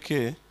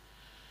KK,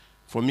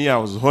 for me, I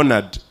was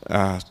honored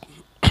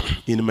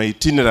in my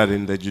itinerary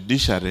in the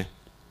judiciary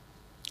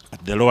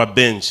at the lower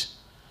bench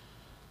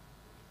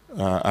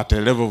at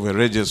a level of a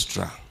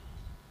registrar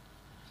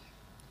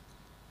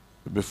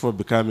before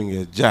becoming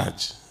a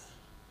judge.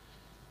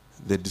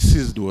 The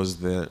deceased was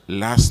the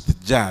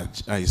last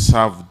judge I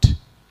served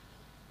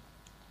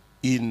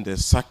in the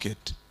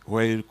circuit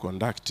while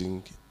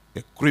conducting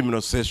a criminal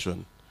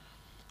session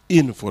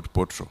in Fort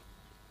Potro.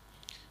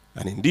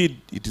 And indeed,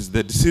 it is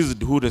the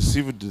deceased who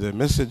received the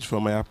message for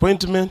my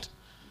appointment,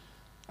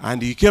 and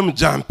he came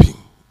jumping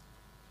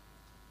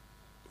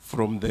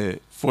from the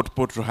Fort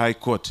Potro High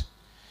Court.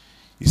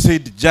 He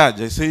said,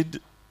 "Judge," I said,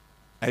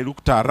 I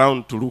looked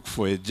around to look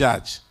for a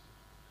judge.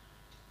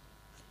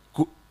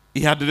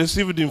 He had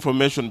received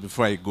information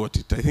before I got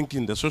it, I think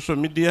in the social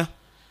media.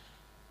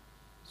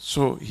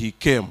 So he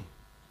came.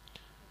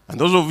 And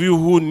those of you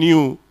who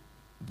knew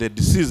the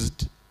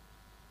deceased,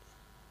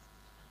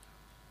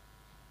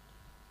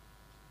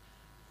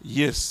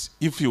 yes,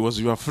 if he was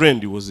your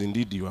friend, he was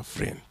indeed your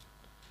friend.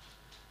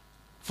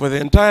 For the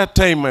entire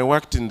time I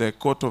worked in the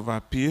Court of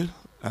Appeal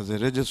as a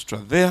registrar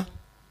there,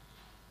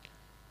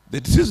 the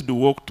deceased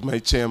walked to my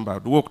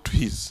chamber, walked to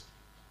his.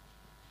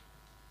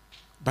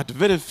 But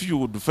very few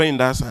would find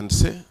us and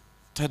say,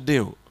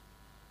 "Tadeo,"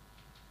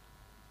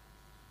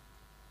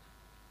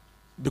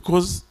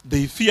 because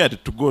they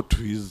feared to go to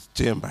his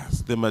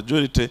chambers. The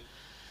majority,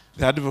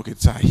 the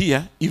advocates are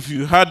here. If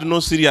you had no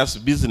serious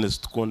business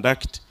to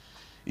conduct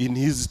in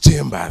his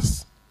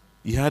chambers,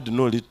 he had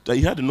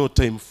no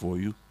time for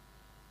you.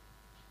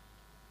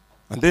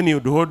 And then he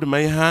would hold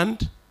my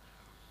hand.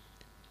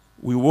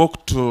 We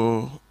walked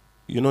to,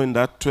 you know, in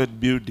that trade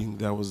building,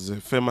 there was a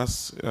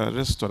famous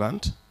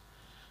restaurant.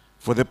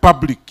 For the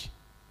public,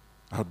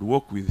 I would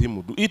walk with him,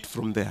 would eat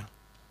from there,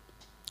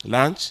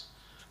 lunch,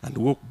 and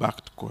walk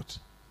back to court.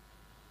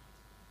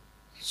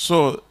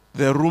 So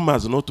the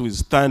rumors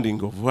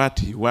notwithstanding of what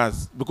he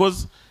was,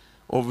 because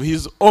of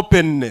his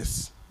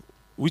openness,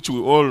 which we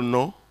all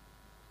know,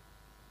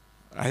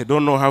 I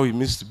don't know how he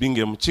missed being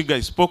a Muchiga.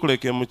 He spoke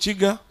like a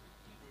Muchiga.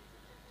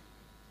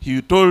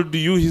 He told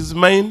you his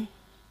mind,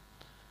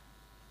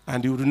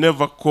 and he would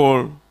never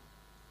call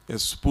a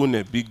spoon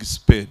a big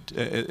spade,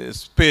 a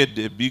spade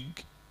a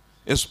big,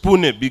 a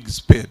spoon a big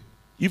spade.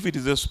 If it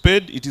is a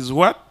spade, it is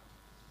what?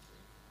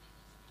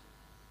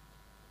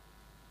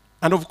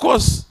 And of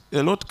course,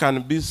 a lot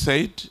can be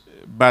said,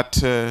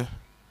 but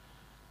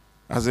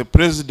as a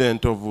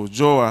president of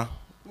UJOA,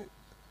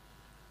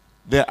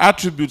 the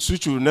attributes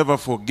which we'll never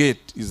forget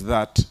is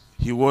that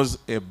he was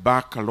a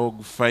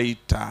backlog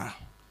fighter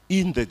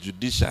in the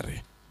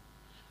judiciary.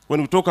 When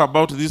we talk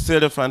about this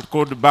elephant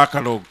called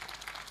backlog,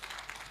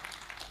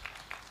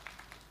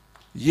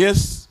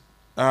 yes,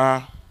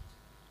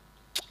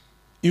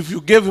 if you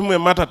gave him a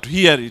matter to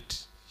hear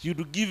it, he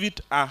would give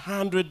it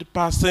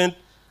 100%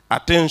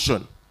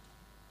 attention.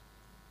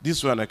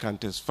 This one I can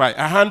testify.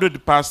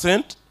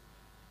 100%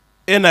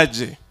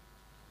 energy.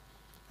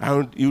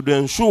 And he would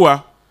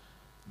ensure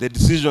the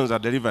decisions are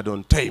delivered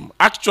on time.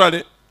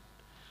 Actually,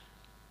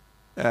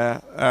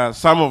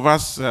 some of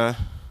us at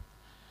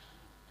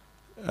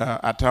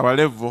our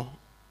level,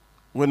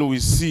 when we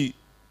see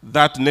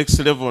that next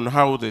level on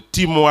how the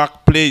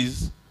teamwork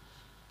plays,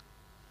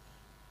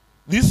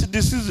 this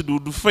deceased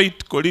would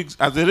fight colleagues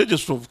as a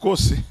registrar, of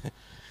course.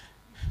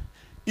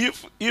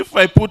 If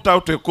I put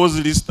out a cause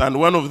list and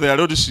one of their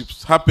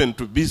lordships happened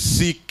to be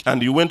sick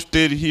and you went to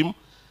tell him,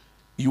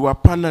 your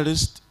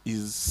panelist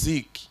is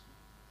sick,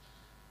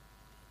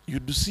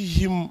 you'd see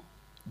him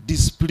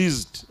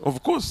displeased.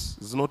 Of course,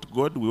 it's not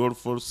God, we all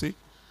fall sick.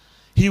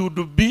 He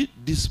would be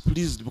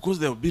displeased because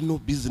there would be no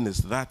business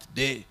that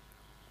day.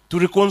 To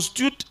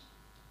reconstitute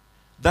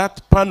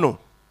that panel,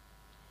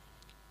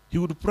 he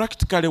would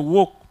practically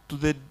walk to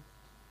the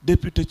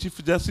Deputy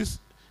Chief Justice,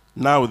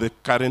 now the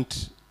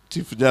current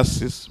Chief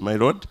Justice, my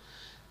Lord,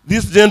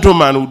 this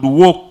gentleman would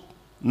walk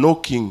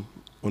knocking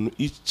on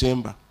each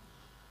chamber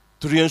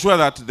to ensure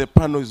that the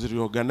panel is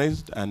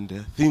reorganized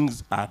and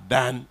things are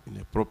done in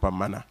a proper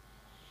manner.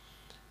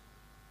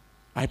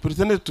 I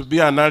pretended to be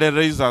an early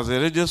raiser as a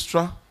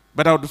registrar,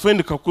 but I would find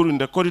Kakuru in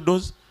the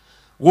corridors,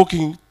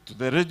 walking to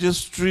the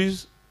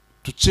registries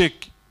to check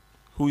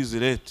who is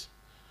late.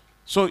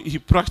 So he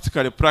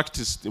practically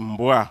practiced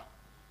Mboa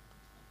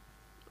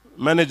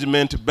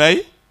management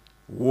by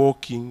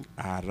walking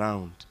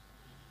around.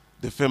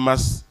 The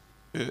famous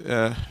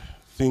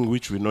thing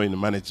which we know in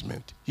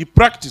management. He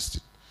practiced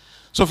it.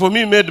 So for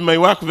me, made my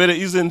work very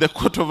easy in the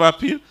Court of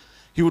Appeal.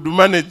 He would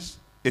manage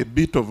a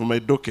bit of my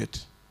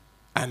docket.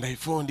 And I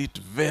found it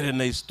very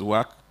nice to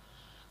work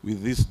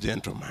with this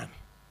gentleman.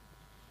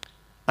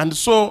 And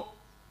so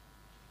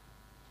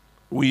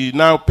we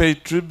now pay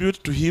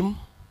tribute to him.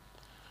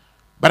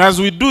 But as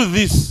we do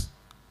this,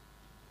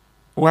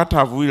 what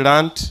have we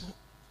learned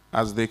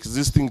as the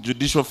existing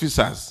judicial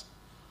officers?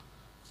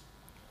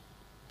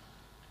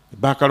 A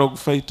backlog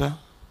fighter,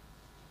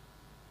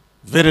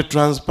 very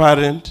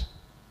transparent.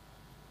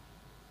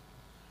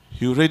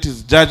 He will write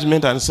his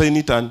judgment and sign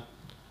it, and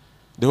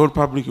the whole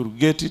public will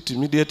get it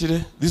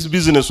immediately. This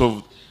business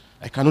of,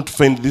 I cannot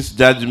find this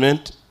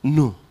judgment,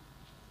 no.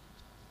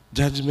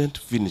 Judgment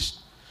finished.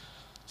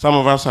 Some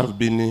of us have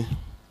been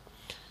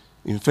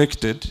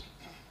infected,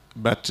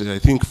 but I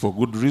think for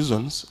good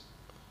reasons.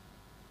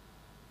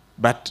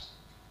 But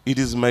it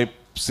is my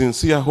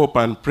sincere hope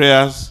and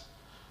prayers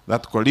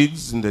that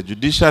colleagues in the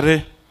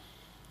judiciary,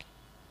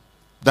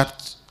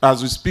 that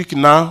as we speak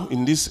now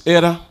in this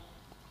era,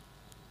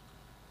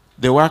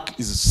 the work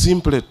is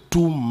simply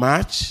too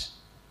much.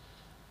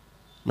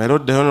 My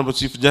Lord, the Honorable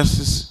Chief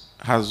Justice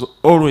has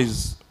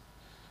always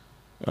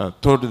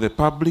told the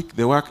public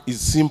the work is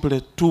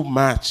simply too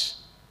much.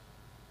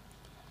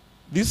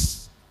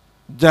 This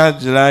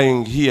judge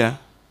lying here,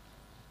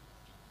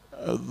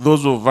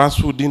 those of us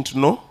who didn't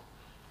know,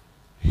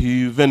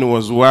 he even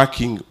was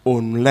working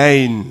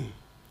online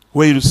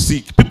while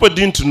sick. People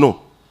didn't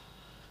know.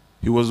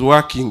 He was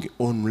working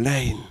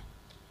online.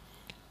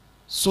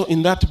 So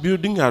in that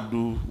building, I had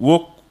to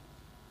walk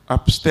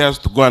upstairs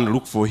to go and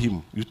look for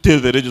him. You tell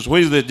the registrar,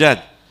 where is the judge?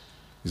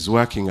 He's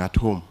working at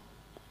home.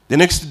 The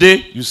next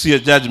day, you see a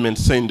judgment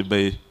signed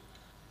by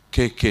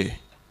KK.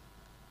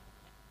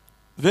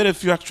 Very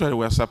few actually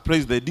were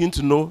surprised. They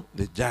didn't know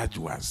the judge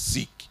was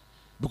sick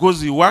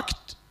because he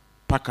worked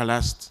paka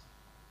last.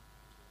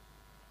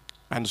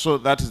 And so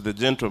that is the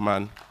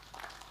gentleman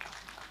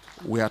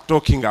we are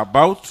talking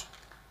about.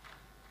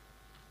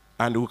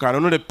 And we can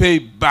only pay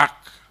back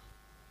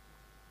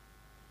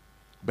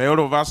by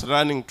all of us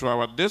running to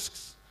our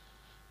desks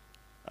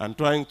and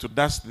trying to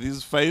dust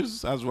these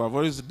files, as we have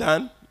always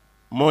done,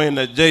 more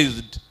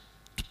energized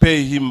to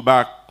pay him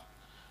back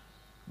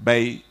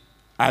by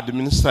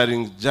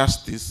administering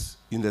justice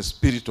in the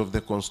spirit of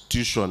the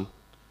Constitution.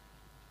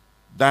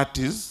 That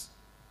is,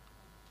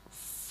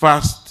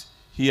 first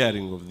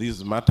hearing of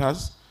these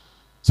matters,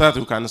 so that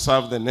we can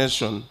serve the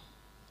nation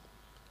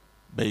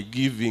by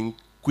giving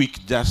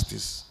quick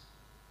justice,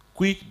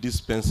 quick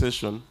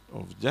dispensation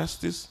of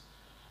justice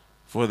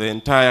for the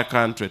entire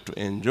country to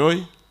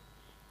enjoy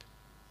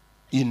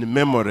in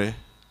memory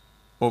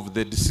of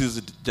the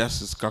deceased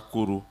Justice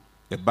Kakuru,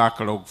 a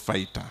backlog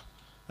fighter.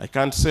 I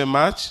can't say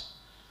much.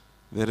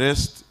 The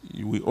rest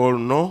we all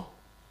know.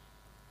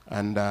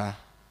 And I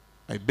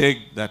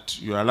beg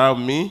that you allow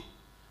me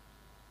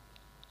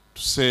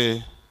to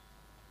say,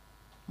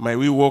 may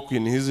we walk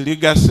in his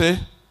legacy,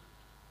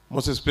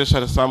 most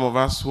especially some of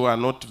us who are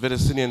not very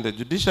senior in the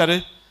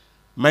judiciary,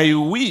 may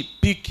we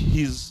pick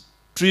his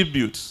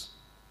tributes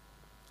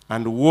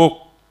and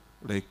walk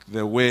like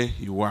the way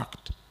he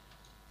worked.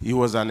 He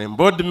was an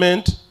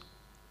embodiment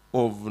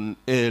of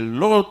a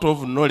lot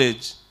of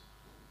knowledge.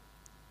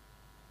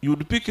 You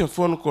would pick a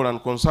phone call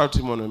and consult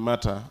him on a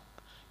matter.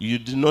 You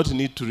did not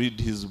need to read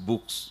his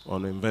books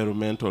on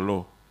environmental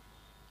law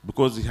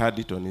because he had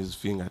it on his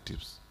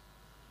fingertips.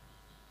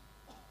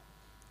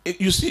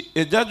 You see,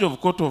 a judge of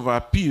Court of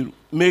Appeal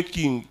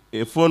making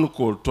a phone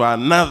call to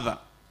another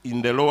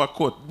in the lower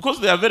court, because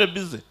they are very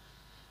busy,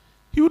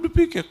 he would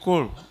pick a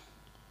call.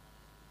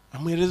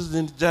 I'm a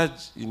resident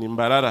judge in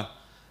Imbarara,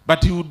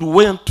 but he would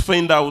want to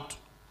find out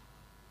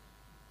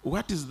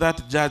what is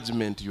that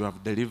judgment you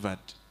have delivered,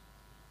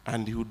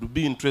 and he would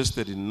be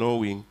interested in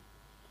knowing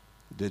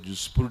the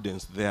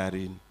jurisprudence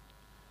therein.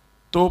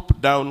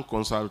 Top-down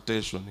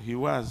consultation. He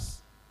was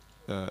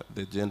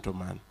the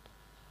gentleman.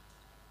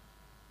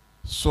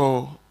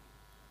 So,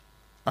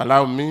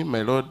 allow me,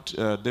 my Lord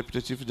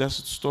Deputy Chief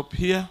Justice, to stop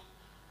here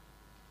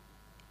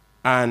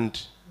and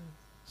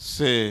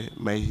say,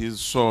 may his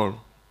soul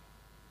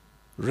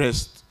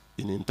rest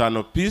in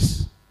eternal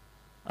peace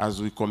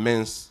as we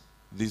commence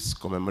this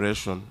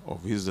commemoration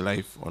of his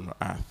life on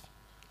earth.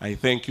 I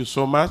thank you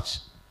so much.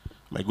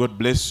 May God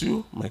bless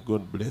you. May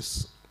God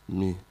bless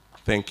me.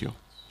 Thank you.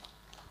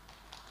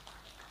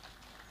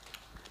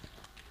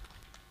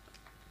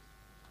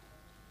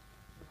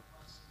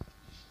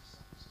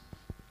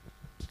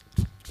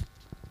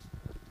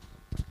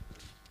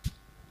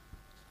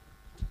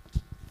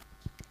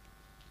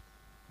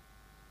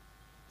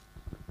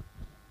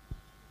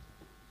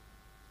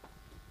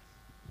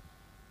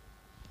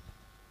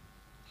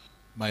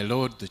 my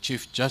Lord the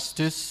Chief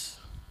Justice,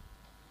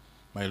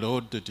 my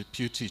Lord the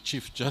Deputy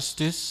Chief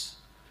Justice,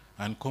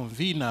 and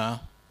convener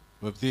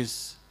of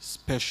this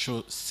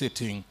special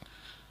sitting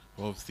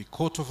of the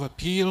Court of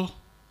Appeal,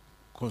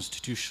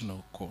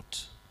 Constitutional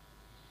Court.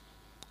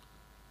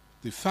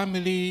 The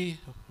family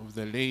of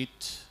the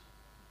late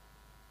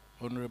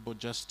Honorable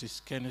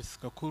Justice Kenneth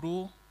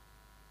Kakuru,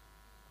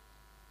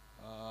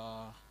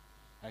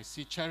 I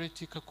see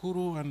Charity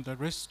Kakuru and the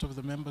rest of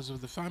the members of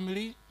the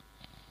family.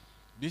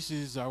 This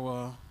is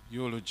our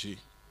eulogy.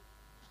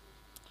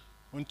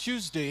 On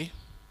Tuesday,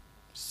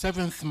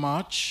 7th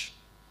March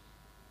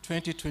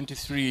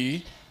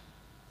 2023,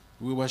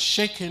 we were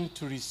shaken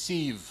to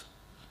receive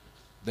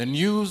the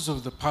news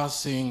of the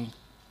passing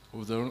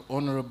of the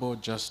Honorable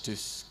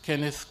Justice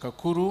Kenneth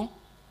Kakuru,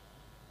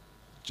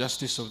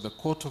 Justice of the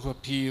Court of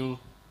Appeal,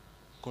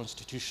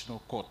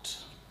 Constitutional Court.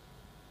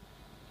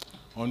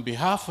 On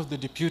behalf of the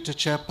Deputy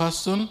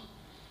Chairperson,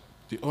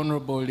 the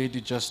Honorable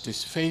Lady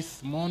Justice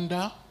Faith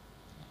Monda,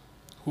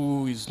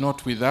 who is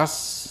not with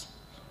us,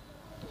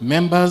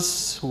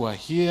 members who are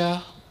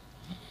here,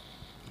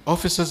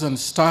 officers and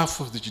staff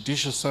of the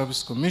Judicial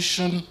Service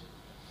Commission,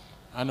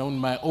 and on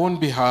my own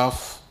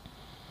behalf,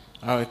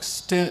 I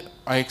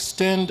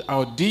extend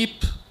our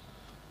deep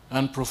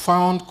and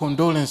profound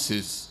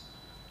condolences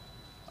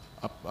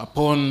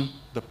upon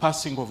the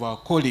passing of our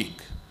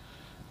colleague,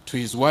 to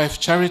his wife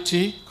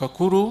Charity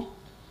Kakuru,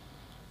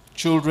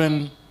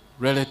 children,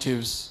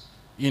 relatives,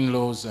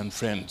 in-laws, and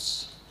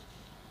friends.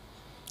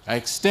 I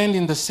extend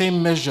in the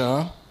same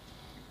measure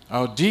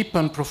our deep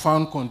and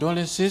profound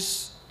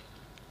condolences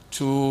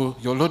to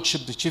Your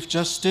Lordship the Chief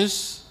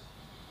Justice,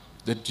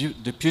 the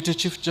Deputy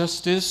Chief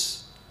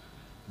Justice,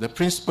 the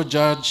Principal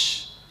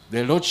Judge,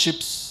 their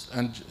Lordships,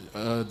 and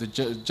the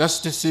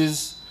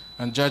Justices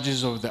and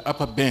Judges of the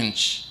upper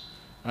bench,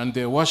 and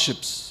their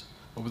worships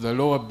of the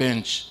lower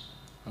bench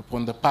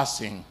upon the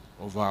passing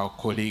of our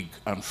colleague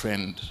and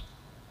friend.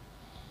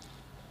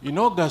 In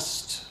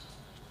August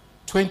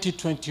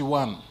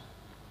 2021,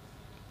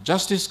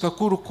 Justice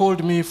Kakuru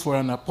called me for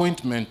an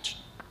appointment,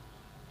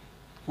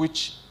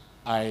 which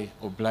I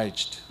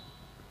obliged.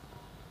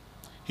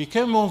 He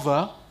came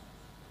over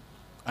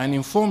and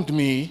informed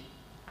me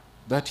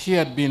that he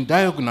had been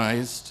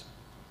diagnosed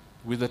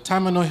with a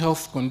terminal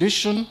health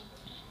condition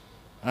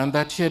and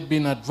that he had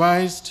been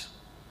advised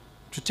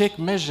to take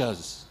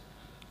measures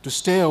to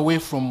stay away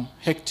from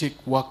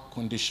hectic work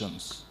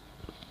conditions.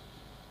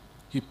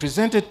 He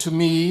presented to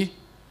me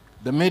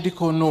the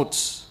medical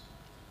notes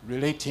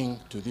relating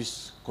to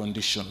this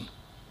condition.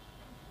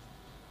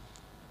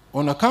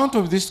 On account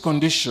of this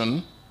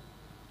condition,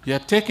 he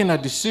had taken a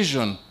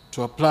decision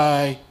to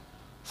apply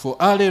for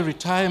early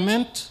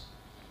retirement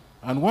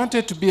and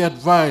wanted to be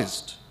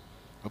advised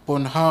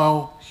upon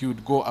how he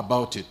would go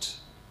about it.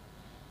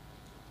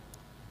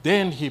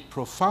 Then he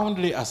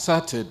profoundly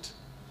asserted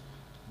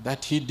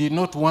that he did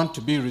not want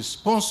to be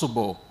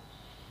responsible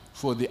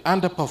for the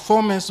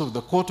underperformance of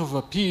the Court of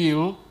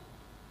Appeal,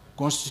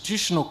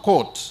 Constitutional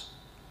Court,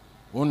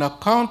 on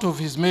account of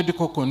his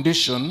medical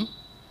condition,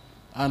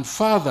 and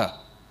further,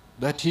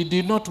 that he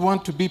did not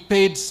want to be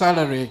paid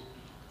salary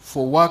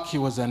for work he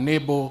was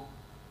unable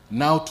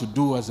now to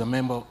do as a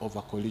member of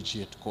a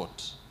collegiate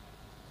court.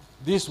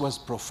 This was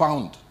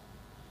profound.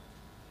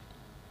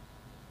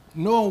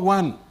 No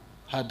one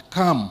had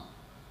come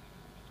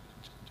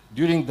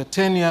during the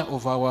tenure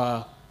of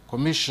our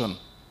commission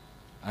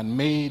and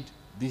made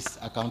this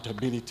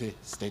accountability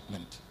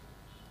statement.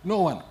 No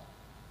one.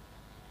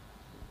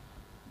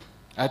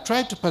 I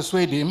tried to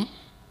persuade him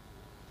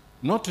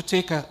not to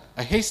take a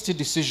hasty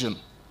decision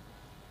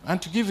and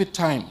to give it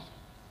time.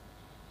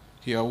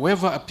 He,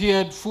 however,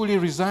 appeared fully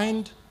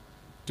resigned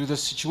to the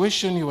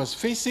situation he was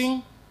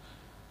facing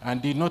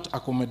and did not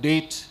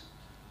accommodate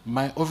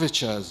my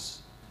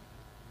overtures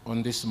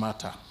on this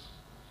matter.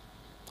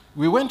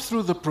 We went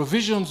through the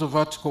provisions of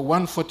Article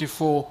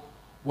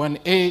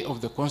 144(1)(a) of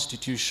the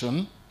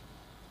Constitution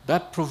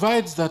that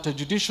provides that a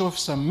judicial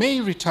officer may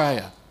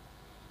retire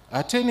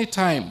at any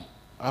time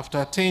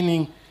after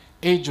attaining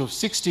age of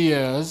 60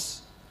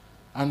 years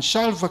and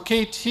shall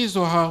vacate his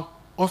or her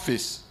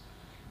office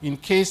in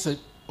case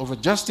of a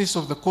justice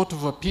of the Court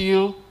of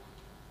Appeal,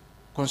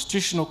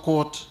 Constitutional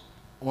Court,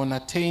 on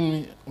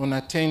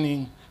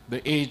attaining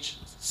the age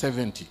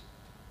 70.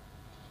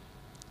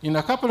 In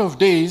a couple of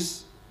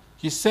days,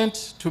 he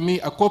sent to me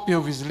a copy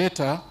of his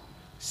letter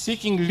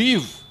seeking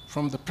leave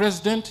from the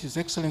President, His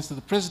Excellency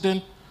the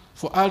President,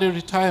 for early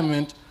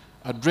retirement,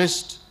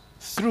 addressed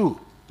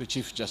through the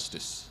Chief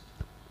Justice.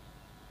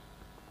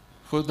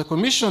 For the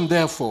Commission,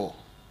 therefore,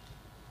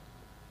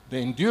 the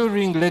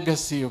enduring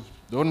legacy of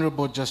the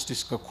Honorable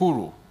Justice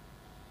Kakuru,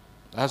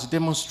 as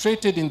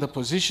demonstrated in the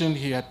position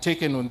he had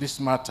taken on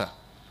this matter,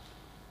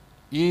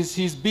 is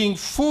his being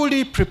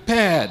fully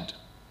prepared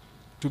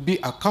to be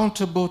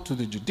accountable to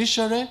the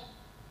judiciary,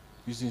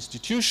 his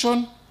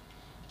institution,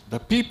 the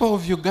people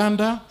of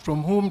Uganda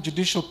from whom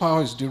judicial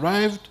power is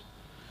derived,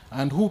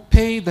 and who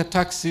pay the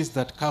taxes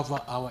that cover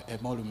our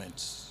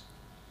emoluments.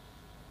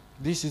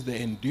 This is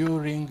the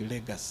enduring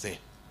legacy.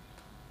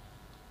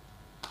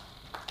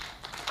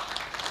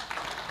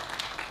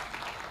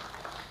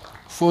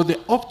 for the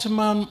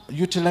optimum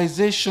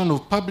utilization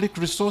of public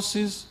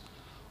resources,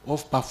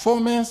 of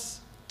performance,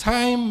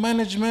 time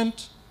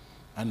management,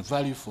 and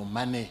value for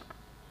money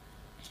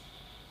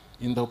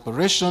in the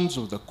operations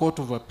of the Court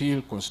of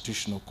Appeal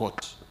Constitutional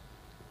Court.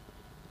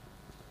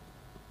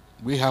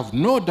 We have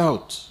no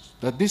doubt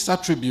that this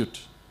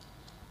attribute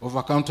of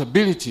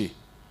accountability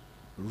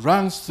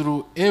runs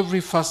through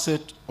every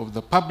facet of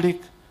the public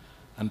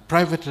and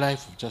private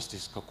life of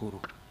Justice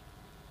Kakuru.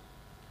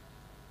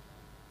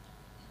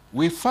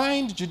 We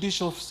find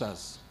judicial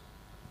officers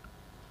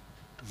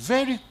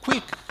very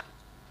quick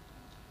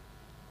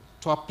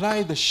to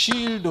apply the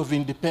shield of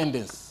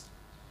independence,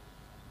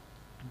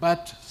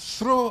 but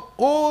throw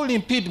all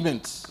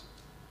impediments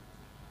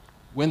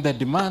when the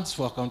demands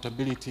for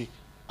accountability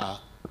are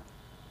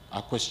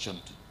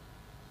questioned.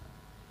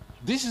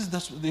 This is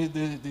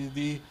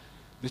the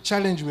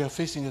challenge we are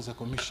facing as a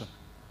commission.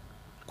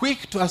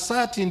 Quick to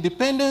assert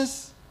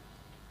independence,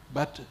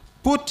 but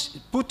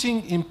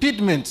putting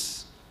impediments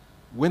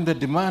when the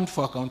demand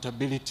for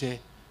accountability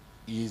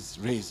is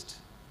raised.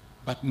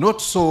 But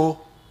not so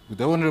with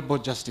the Honorable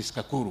Justice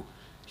Kakuru.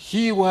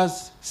 He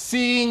was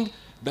seeing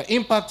the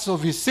impacts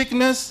of his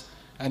sickness,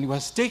 and he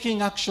was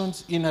taking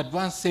actions in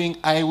advance, saying,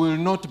 I will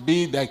not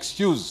be the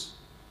excuse.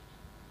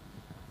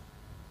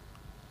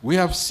 We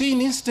have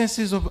seen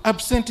instances of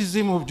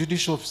absenteeism of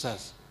judicial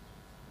officers.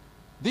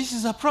 This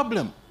is a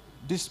problem,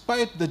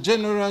 despite the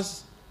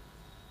generous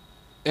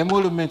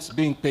emoluments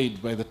being paid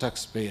by the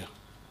taxpayer.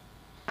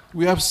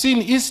 We have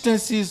seen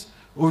instances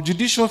of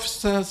judicial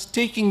officers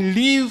taking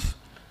leave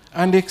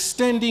and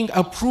extending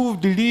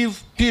approved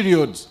leave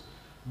periods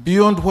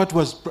beyond what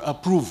was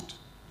approved.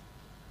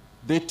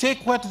 They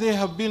take what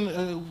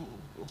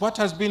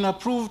has been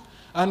approved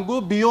and go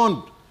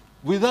beyond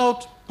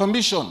without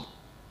permission.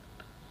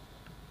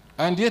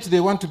 And yet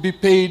they want to be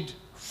paid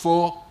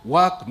for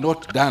work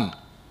not done.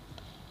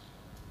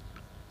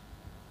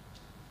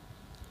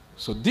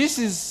 So this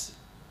is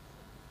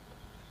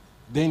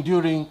the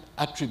enduring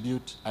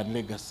attribute and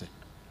legacy.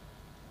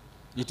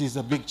 It is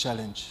a big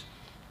challenge.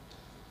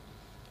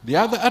 The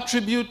other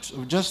attribute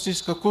of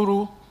Justice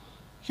Kakuru,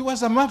 he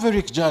was a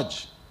maverick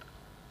judge.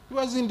 He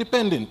was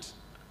independent,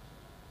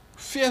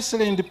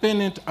 fiercely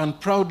independent and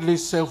proudly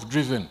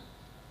self-driven.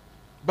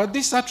 But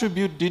this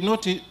attribute did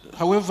not,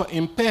 however,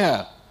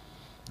 impair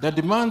the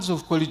demands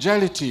of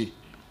collegiality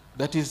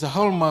that is the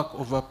hallmark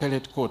of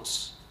appellate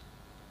courts.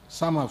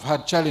 Some have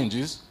had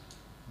challenges,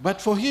 but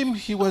for him,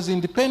 he was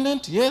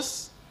independent,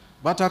 yes,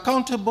 but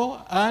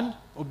accountable and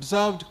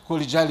observed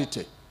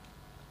collegiality.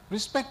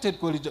 Respected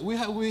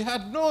collegiality. We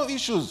had no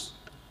issues.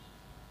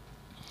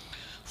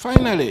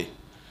 Finally,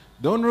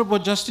 the Honorable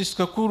Justice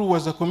Kakuru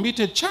was a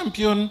committed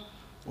champion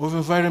of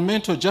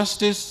environmental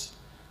justice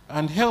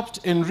and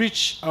helped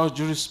enrich our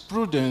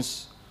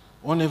jurisprudence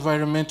on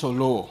environmental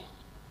law.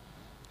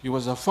 He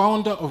was a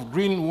founder of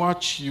Green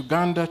Watch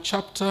Uganda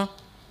chapter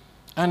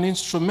and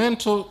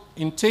instrumental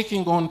in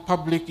taking on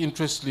public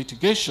interest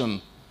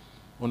litigation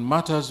on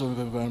matters of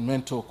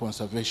environmental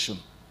conservation.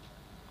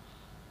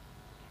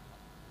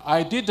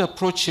 I did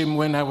approach him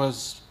when I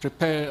was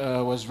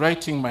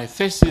writing my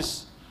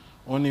thesis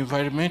on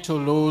environmental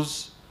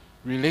laws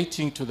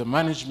relating to the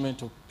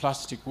management of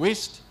plastic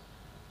waste,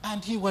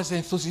 and he was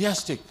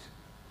enthusiastic.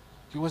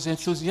 He was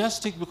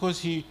enthusiastic because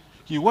he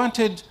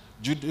wanted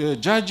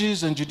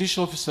judges and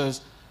judicial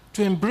officers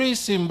to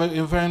embrace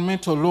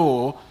environmental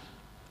law,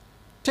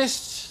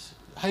 test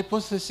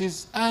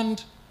hypotheses,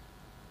 and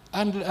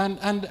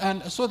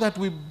so that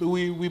we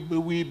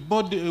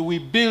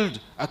build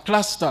a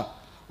cluster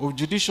of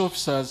judicial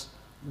officers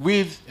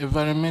with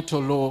environmental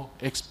law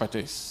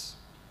expertise.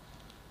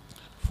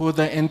 For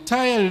the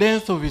entire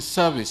length of his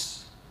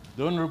service,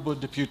 the Honorable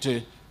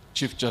Deputy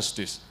Chief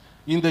Justice,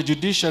 in the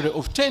judiciary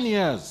of 10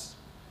 years,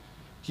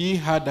 he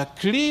had a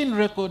clean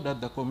record at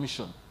the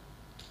commission.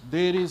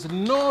 There is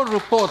no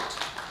report,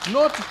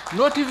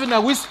 not even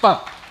a whisper.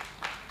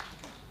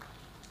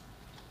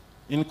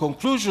 In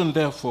conclusion,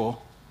 therefore,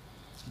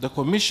 the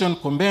commission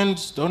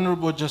commends the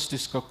Honorable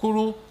Justice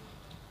Kakuru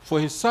for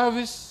his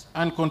service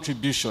and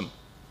contribution.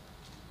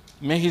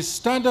 May his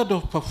standard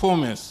of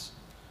performance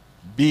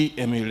be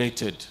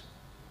emulated,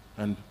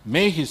 and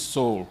may his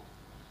soul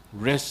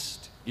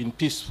rest in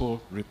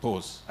peaceful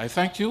repose. I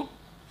thank you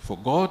for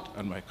God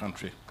and my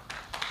country.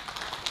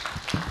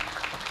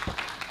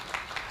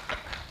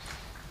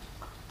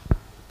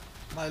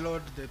 My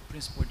Lord, the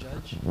Principal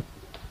Judge.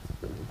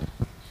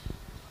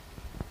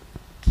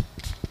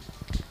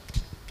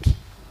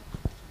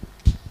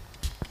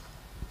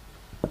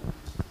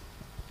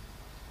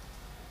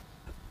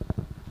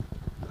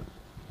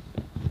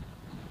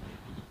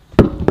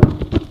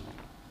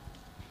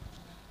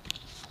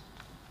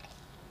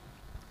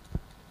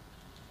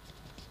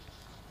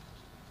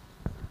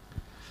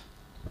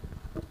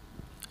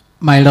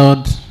 My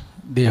Lord,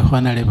 the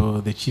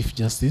Honorable the Chief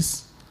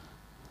Justice,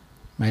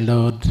 my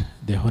Lord,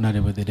 the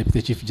Honorable the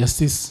Deputy Chief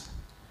Justice,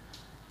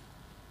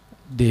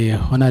 the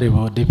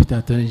Honorable Deputy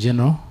Attorney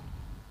General,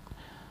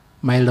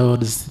 my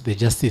Lords, the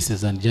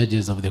Justices and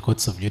Judges of the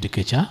Courts of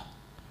Judicature,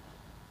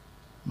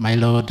 my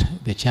Lord,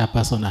 the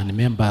Chairperson and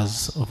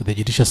members of the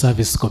Judicial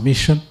Service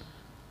Commission,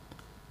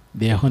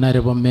 the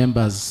honorable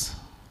members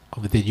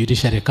of the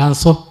Judiciary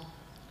Council,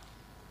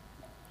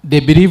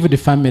 the bereaved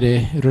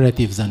family,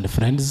 relatives, and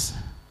friends,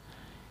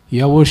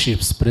 your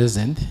worships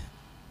present,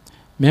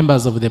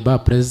 members of the bar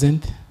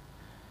present,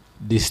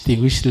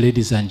 distinguished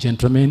ladies and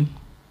gentlemen,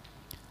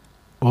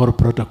 all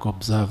protocol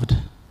observed.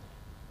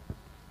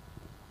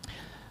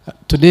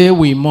 Today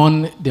we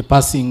mourn the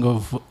passing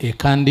of a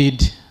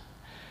candid,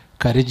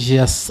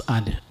 courageous,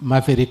 and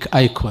maverick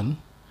icon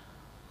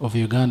of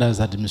Uganda's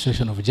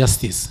administration of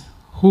justice,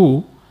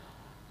 who,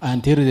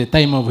 until the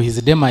time of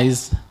his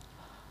demise,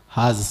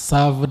 has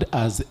served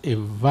as a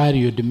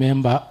valued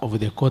member of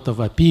the Court of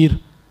Appeal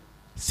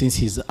since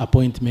his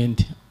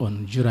appointment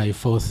on July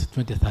 4th,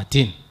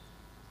 2013.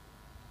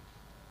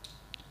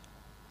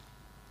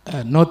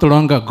 Not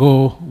long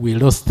ago, we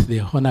lost the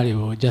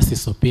Honorable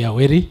Justice Opiah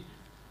Weri,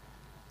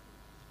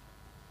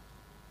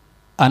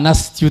 an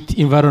astute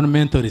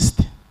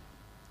environmentalist.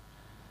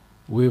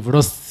 We've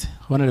lost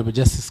Honorable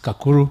Justice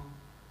Kakuru,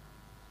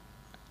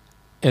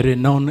 a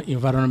renowned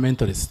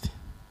environmentalist.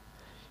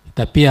 It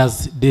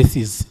appears death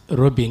is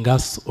robbing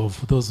us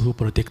of those who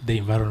protect the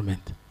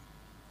environment.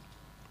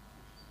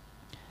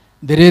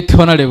 The late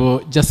Honorable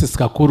Justice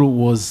Kakuru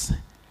was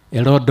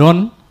a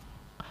law-done,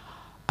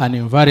 an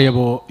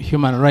invariable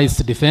human rights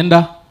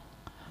defender,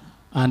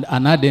 and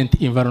an ardent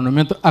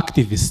environmental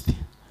activist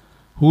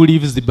who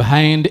leaves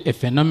behind a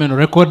phenomenal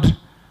record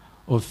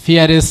of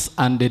fearless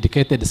and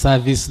dedicated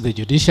service to the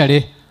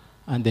judiciary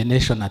and the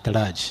nation at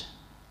large.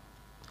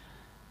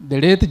 The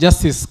late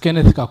Justice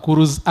Kenneth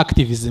Kakuru's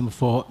activism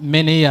for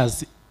many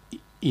years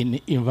in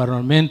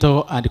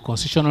environmental and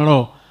constitutional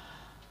law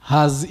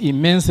has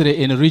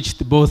immensely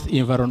enriched both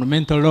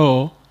environmental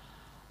law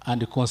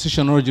and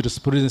constitutional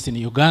jurisprudence in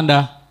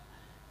Uganda,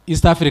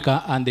 East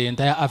Africa, and the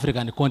entire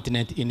African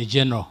continent in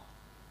general.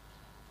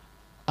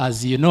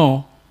 As you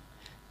know,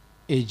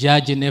 a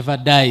judge never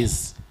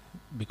dies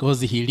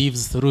because he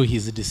lives through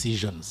his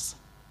decisions.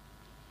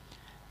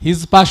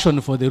 His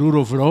passion for the rule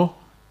of law,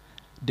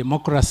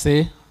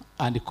 democracy,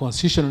 and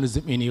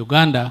constitutionalism in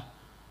Uganda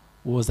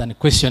was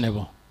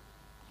unquestionable.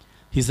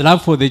 His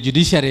love for the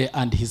judiciary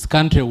and his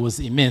country was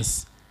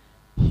immense.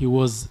 He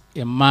was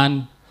a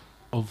man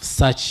of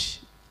such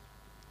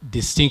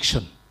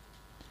distinction.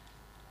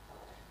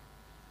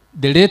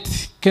 The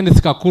late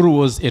Kenneth Kakuru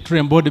was a true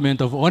embodiment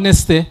of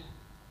honesty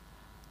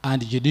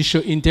and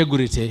judicial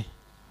integrity,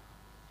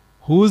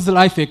 whose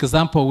life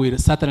example will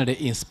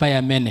certainly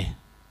inspire many.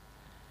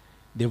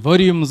 The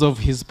volumes of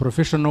his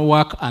professional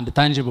work and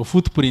tangible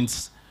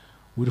footprints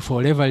will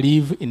forever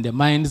live in the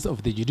minds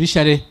of the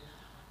judiciary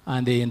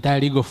and the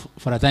entire legal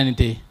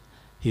fraternity.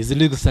 His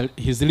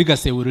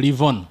legacy will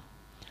live on.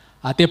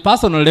 At a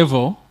personal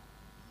level,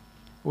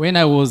 when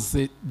I was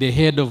the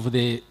head of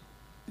the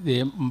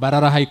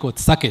Mbarara High Court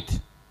circuit,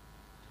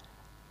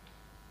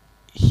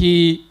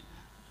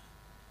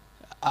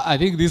 I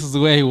think this is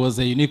where he was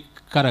a unique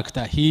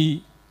character.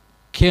 He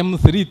came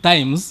 3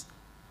 times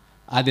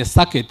at the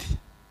circuit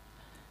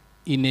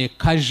in a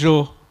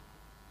casual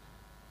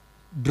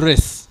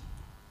dress,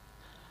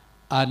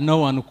 and no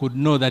one could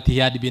know that he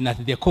had been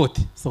at the court.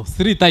 So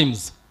 3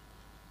 times.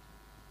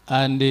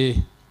 And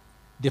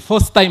the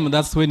first time,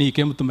 that's when he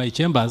came to my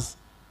chambers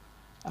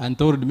and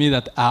told me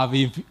that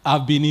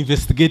I've been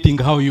investigating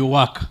how you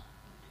work.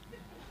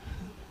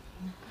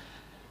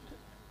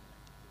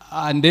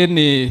 And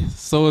then,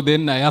 so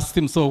then I asked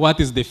him, so what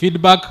is the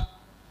feedback?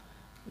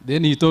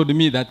 Then he told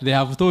me that they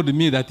have told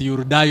me that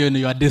you'll die on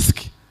your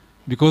desk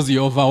because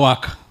you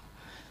overwork.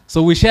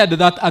 So we shared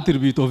that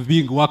attribute of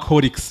being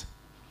workaholics.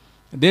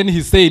 Then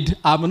he said,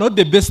 I'm not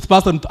the best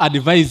person to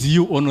advise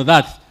you on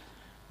that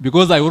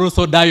because I will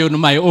also die on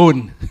my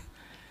own.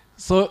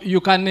 So you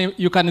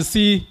can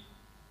see,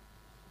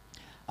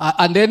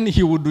 and then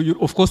he would,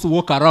 of course,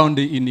 walk around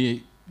in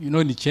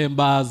the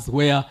chambers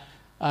where,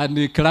 and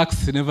the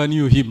clerks never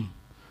knew him.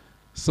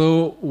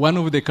 So one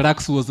of the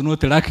clerks was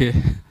not lucky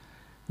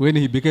when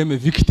he became a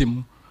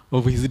victim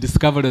of his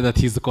discovery that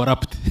he's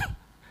corrupt.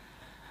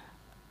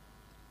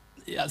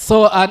 Yeah,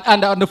 so,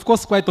 and of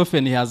course, quite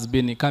often he has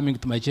been coming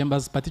to my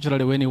chambers,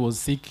 particularly when he was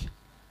sick.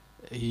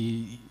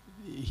 He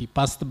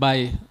passed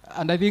by,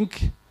 and I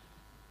think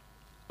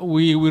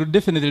we will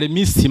definitely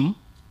miss him.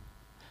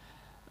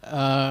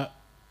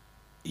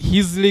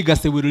 His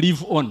legacy will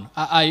live on.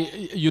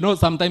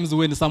 Sometimes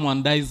when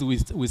someone dies,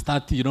 we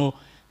start,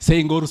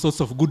 saying all sorts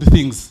of good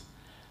things.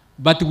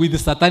 But with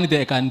certainty,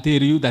 I can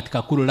tell you that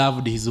Kakuru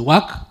loved his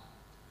work,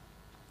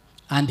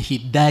 and he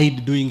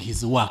died doing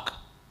his work.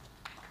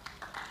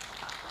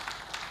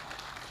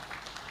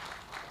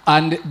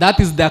 And that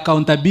is the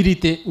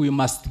accountability we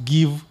must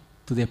give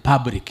to the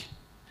public.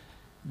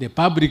 The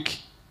public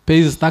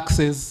pays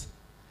taxes,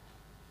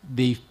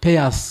 they pay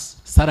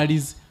us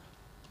salaries.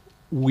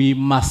 We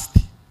must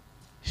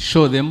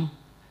show them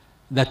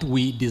that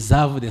we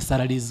deserve the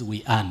salaries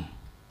we earn.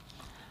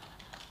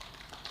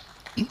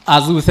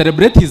 As we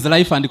celebrate his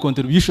life and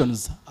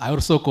contributions, I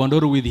also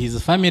condole with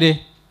his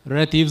family,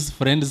 relatives,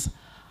 friends,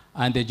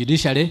 and the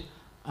judiciary,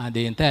 and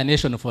the entire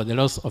nation for the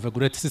loss of a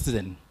great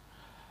citizen.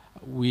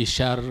 We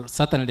shall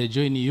certainly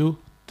join you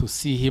to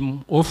see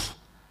him off.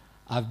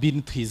 I've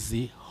been to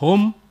his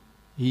home.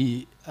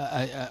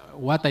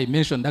 What I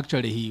mentioned,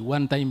 actually, he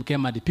one time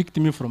came and picked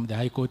me from the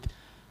High Court,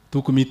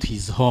 took me to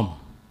his home,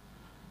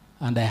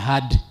 and I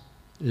had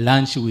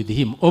lunch with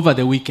him over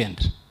the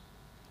weekend.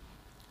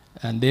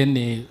 And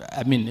then,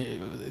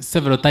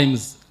 several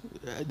times,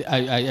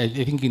 I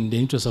think in the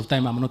interest of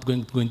time, I'm not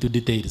going to go into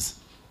details.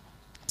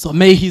 So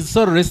may his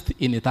soul rest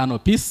in eternal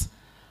peace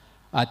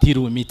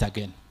until we meet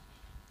again.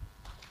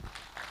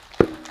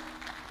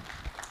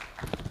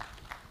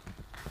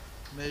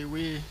 May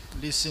we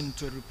listen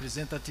to a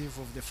representative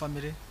of the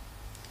family?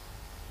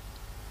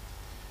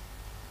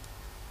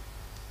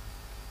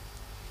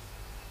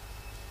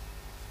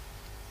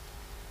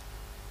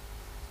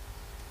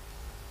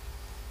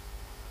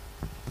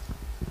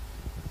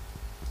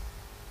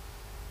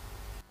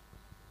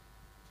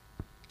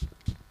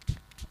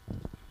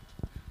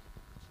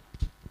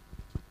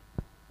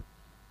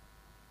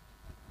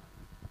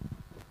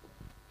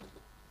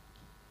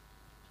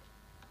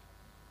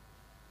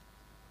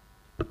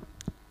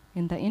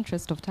 In the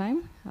interest of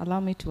time,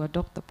 allow me to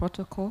adopt the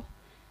protocol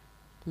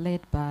led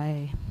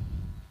by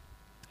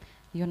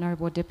the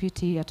Honorable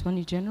Deputy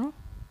Attorney General.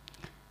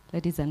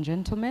 Ladies and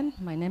gentlemen,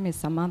 my name is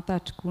Samantha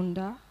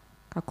Kenneth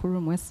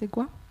Kakuru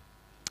Mwesigwa.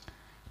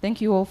 Thank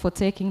you all for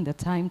taking the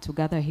time to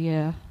gather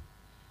here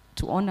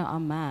to honor a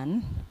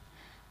man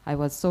I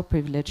was so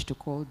privileged to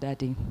call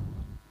Daddy.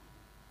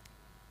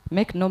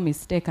 Make no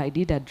mistake, I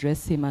did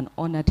address him and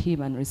honored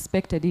him and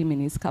respected him in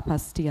his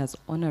capacity as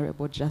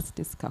Honorable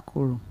Justice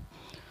Kakuru.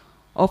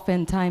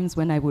 Oftentimes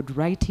when I would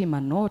write him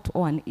a note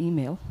or an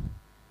email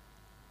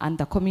and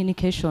the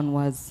communication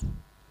was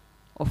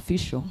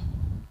official,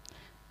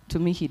 to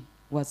me he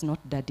was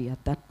not Daddy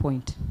at that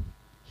point.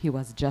 He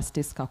was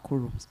Justice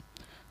Kakuru.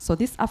 So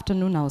this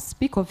afternoon I'll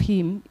speak of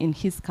him in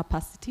his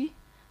capacity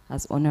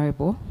as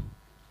Honorable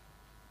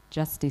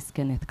Justice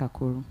Kenneth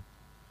Kakuru.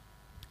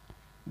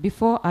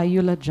 Before I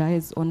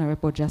eulogize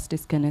Honorable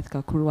Justice Kenneth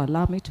Kakuru,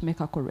 allow me to make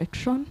a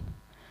correction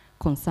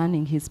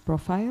concerning his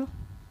profile.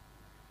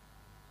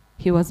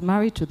 He was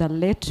married to the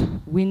late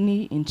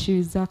Winnie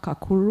Inchiza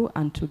Kakuru,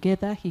 and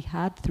together he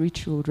had 3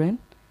 children,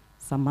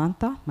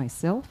 Samantha,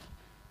 myself,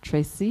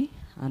 Tracy,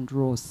 and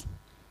Rose.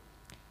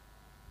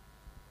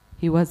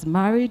 He was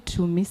married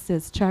to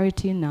Mrs.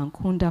 Charity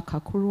Nankunda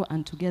Kakuru,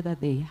 and together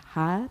they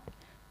have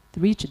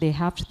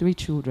 3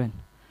 children,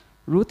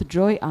 Ruth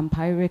Joy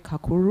Ampire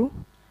Kakuru,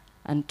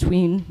 and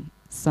twin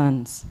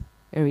sons,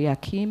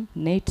 Eriakim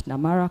Nate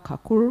Namara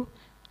Kakuru,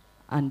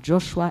 and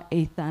Joshua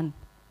Ethan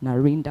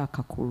Narinda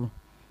Kakuru.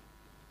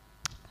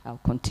 I'll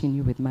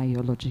continue with my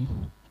eulogy.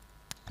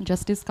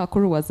 Justice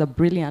Kakuru was a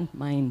brilliant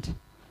mind.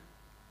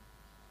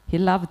 He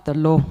loved the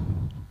law,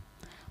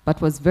 but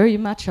was very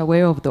much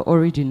aware of the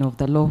origin of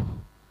the law.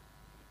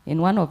 In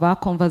one of our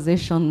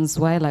conversations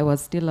while I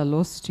was still a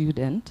law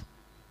student,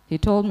 he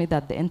told me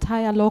that the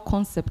entire law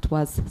concept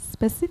was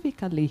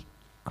specifically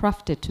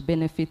crafted to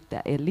benefit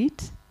the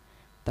elite,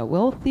 the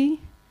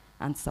wealthy,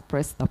 and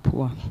suppress the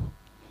poor,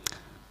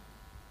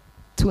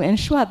 to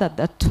ensure that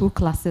the 2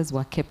 classes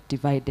were kept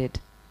divided.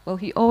 Well,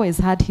 he always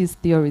had his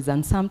theories,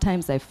 and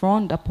sometimes I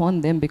frowned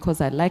upon them because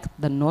I liked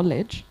the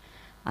knowledge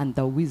and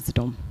the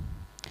wisdom.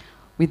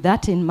 With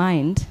that in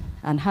mind,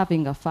 and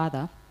having a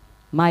father,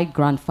 my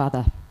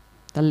grandfather,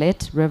 the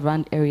late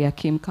Reverend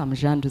Eriakim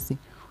Kamjanduzi,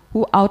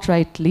 who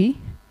outrightly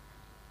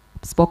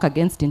spoke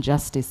against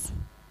injustice,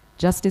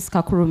 Justice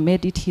Kakuru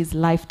made it his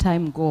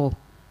lifetime goal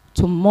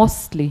to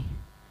mostly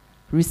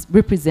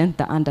represent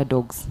the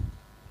underdogs.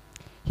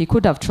 He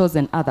could have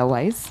chosen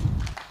otherwise.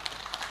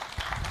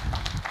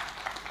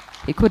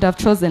 He could have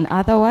chosen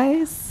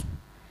otherwise,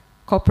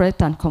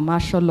 corporate and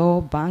commercial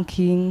law,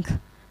 banking,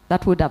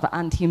 that would have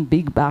earned him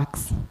big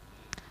bucks.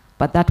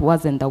 But that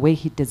wasn't the way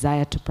he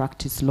desired to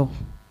practice law.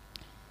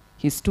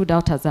 He stood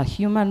out as a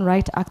human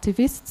rights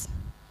activist,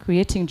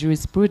 creating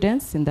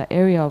jurisprudence in the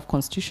area of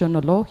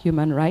constitutional law,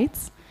 human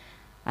rights,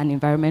 and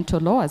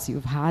environmental law, as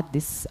you've heard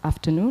this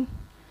afternoon.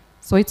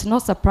 So it's no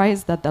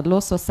surprise that the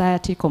Law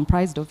Society,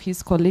 comprised of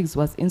his colleagues,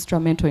 was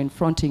instrumental in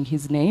fronting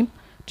his name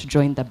to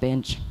join the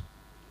bench.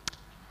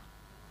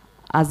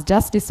 As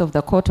Justice of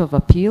the Court of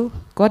Appeal,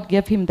 God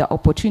gave him the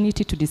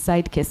opportunity to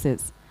decide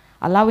cases,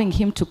 allowing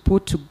him to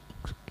put to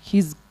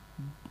his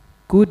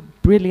good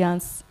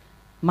brilliance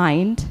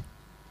mind,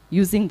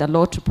 using the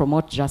law to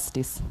promote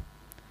justice.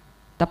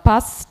 The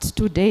past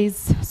 2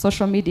 days,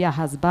 social media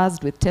has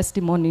buzzed with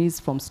testimonies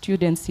from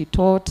students he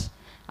taught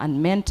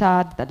and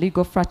mentored, the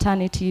legal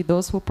fraternity,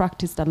 those who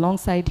practiced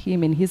alongside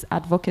him in his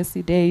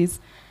advocacy days,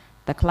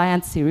 the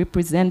clients he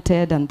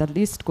represented, and the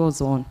list goes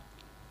on.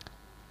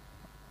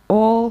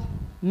 All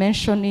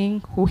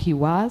mentioning who he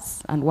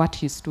was and what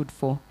he stood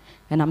for.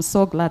 And I'm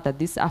so glad that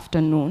this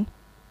afternoon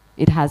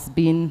it has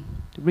been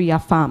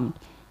reaffirmed.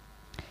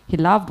 He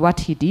loved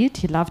what he did.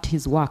 He loved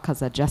his work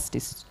as a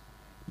justice.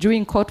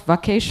 During court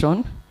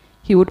vacation,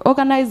 he would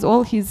organize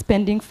all his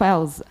pending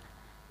files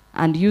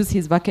and use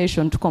his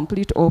vacation to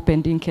complete all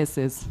pending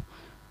cases.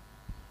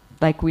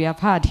 like we have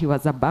heard, he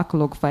was a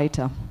backlog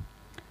fighter.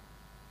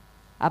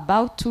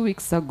 About 2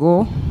 weeks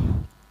ago,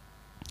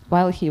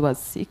 while he was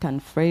sick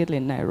and frail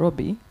in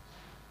Nairobi,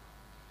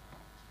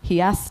 he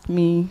asked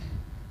me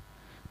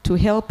to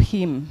help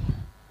him.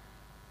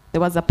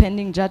 There was a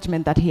pending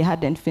judgment that he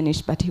hadn't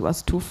finished, but he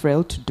was too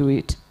frail to do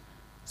it.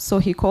 So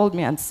he called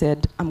me and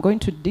said, I'm going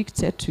to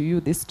dictate to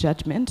you this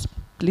judgment.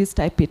 Please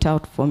type it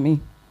out for me.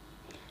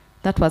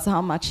 That was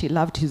how much he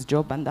loved his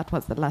job, and that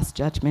was the last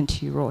judgment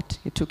he wrote.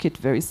 He took it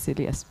very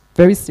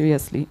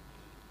seriously.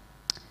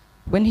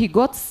 When he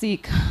got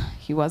sick,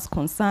 he was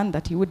concerned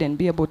that he wouldn't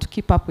be able to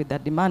keep up with the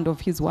demand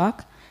of his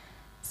work,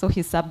 so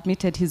he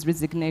submitted his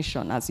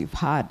resignation, as you've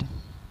heard.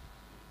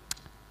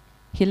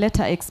 He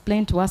later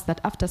explained to us that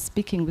after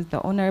speaking with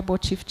the Honorable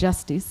Chief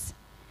Justice,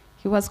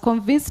 he was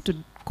convinced to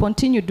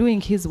continue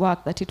doing his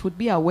work, that it would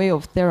be a way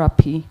of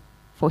therapy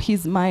for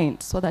his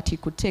mind, so that he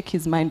could take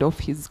his mind off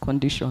his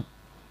condition.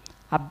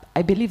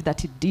 I believe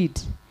that it did.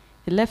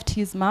 He left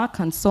his mark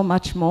and so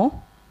much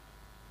more.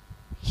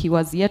 He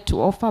was yet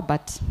to offer,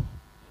 but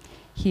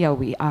here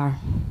we are.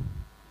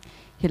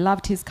 He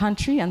loved his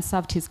country and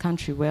served his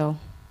country well.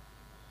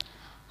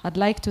 I'd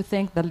like to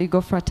thank the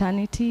legal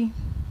fraternity,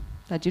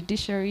 the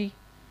judiciary,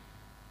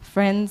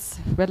 friends,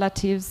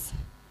 relatives,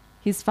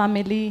 his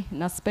family,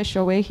 in a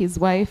special way, his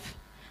wife,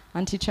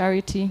 Auntie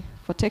Charity,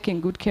 for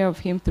taking good care of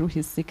him through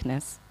his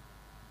sickness.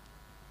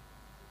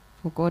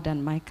 For God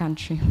and my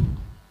country.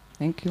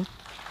 Thank you.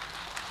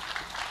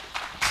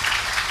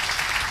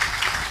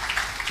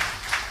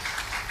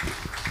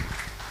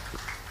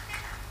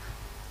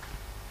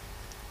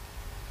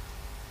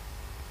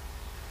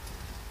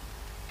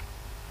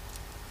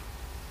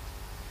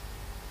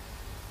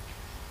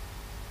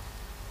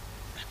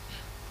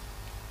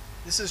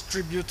 This is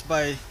tribute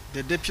by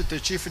the Deputy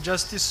Chief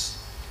Justice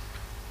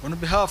on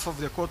behalf of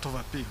the Court of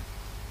Appeal.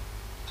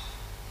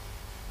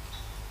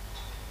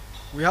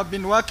 We have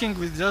been working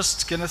with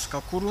Justice Kenneth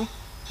Kakuru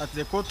at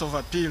the Court of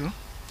Appeal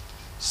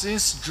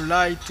since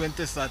July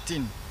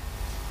 2013.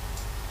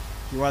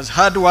 He was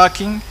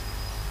hardworking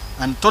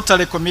and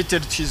totally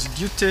committed to his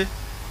duty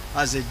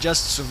as a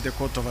Justice of the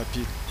Court of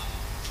Appeal.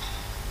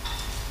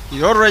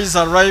 He always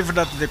arrived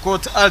at the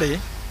court early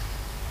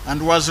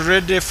and was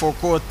ready for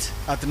court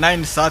at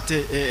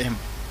 9:30 a.m.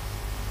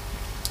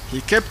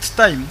 He kept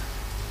time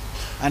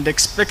and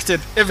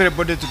expected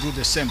everybody to do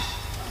the same.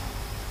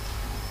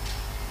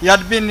 He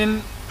had been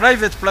in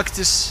private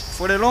practice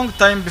for a long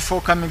time before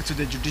coming to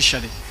the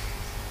judiciary.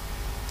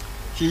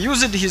 He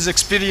used his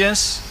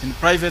experience in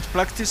private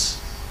practice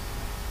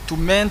to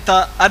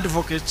mentor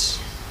advocates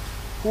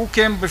who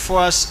came before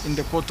us in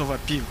the Court of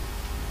Appeal.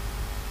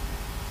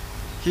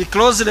 He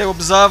closely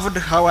observed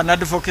how an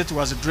advocate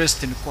was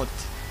dressed in court.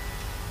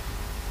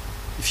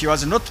 If he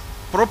was not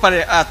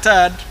properly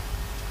attired,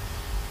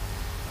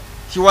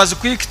 he was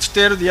quick to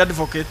tell the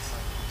advocate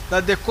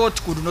that the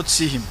court could not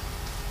see him.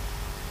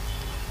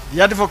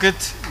 The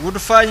advocate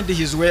would find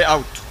his way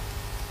out.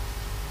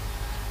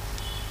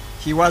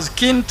 He was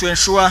keen to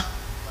ensure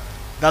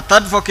that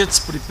advocates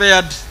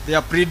prepared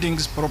their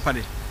pleadings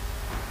properly.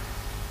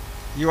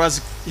 He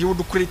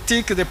would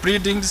critique the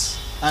pleadings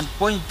and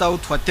point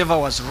out whatever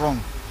was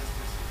wrong.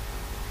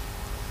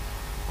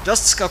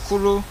 Justice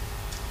Kakuru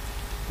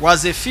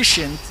was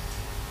efficient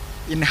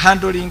in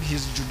handling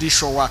his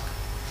judicial work.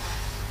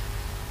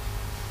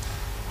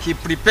 He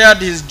prepared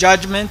his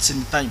judgments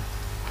in time.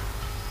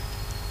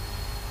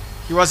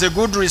 He was a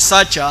good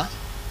researcher,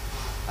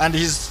 and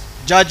his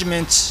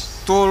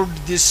judgments told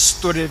this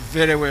story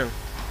very well.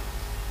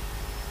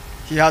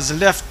 He has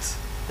left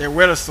a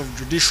wealth of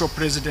judicial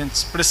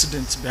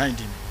precedents behind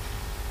him.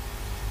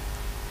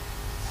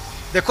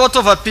 The Court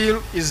of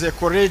Appeal is a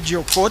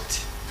collegial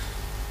court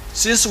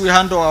since we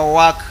handle our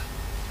work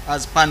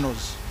as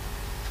panels.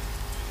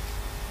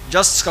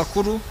 Justice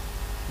Kakuru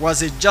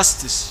was a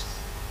justice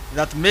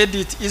that made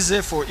it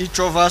easy for each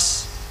of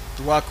us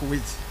to work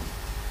with.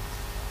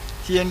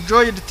 He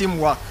enjoyed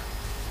teamwork.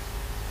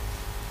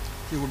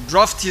 He would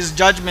draft his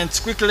judgments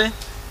quickly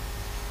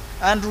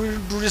and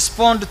would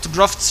respond to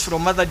drafts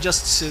from other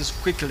justices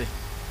quickly.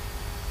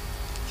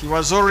 He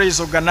was always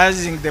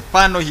organizing the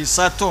panel he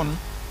sat on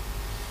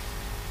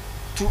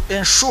to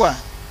ensure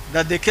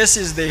that the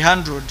cases they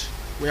handled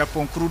were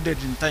concluded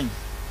in time.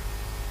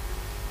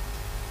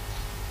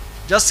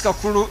 Justice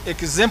Kakuru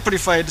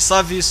exemplified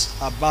service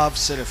above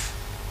self.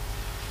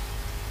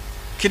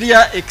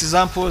 Clear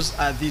examples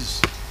are these.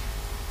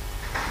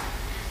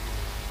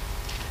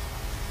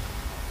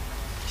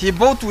 He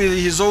bought with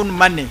his own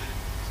money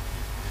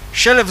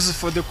shelves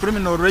for the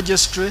criminal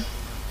registry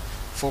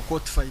for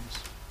court files.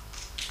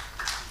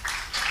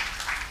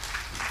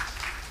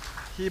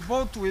 He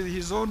bought with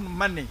his own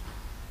money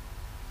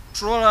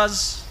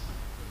trolleys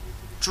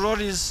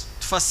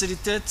to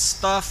facilitate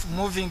staff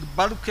moving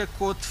bulky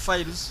court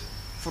files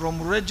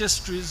from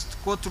registries to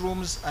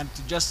courtrooms and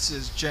to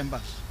justices'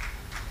 chambers.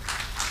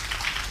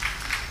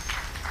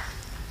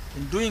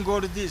 In doing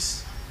all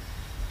this,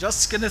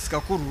 Justice Kenneth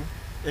Kakuru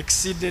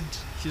exceeded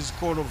his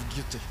call of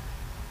duty.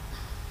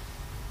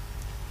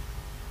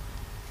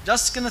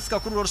 Justice Kenneth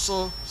Kakuru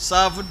also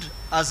served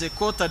as a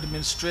court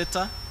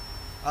administrator,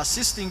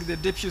 assisting the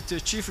Deputy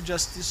Chief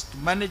Justice to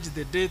manage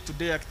the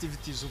day-to-day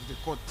activities of the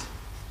court.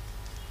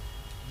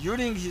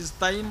 During his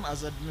time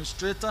as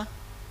administrator,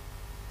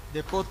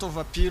 the Court of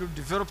Appeal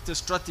developed a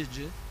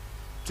strategy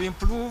to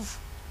improve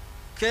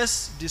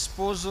case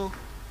disposal,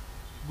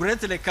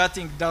 greatly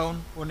cutting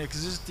down on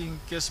existing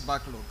case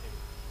backlog.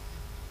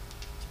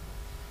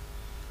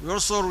 We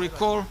also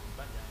recall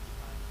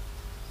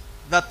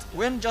that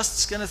when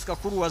Justice Kenneth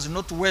Kakuru was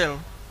not well,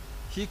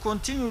 he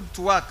continued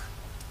to work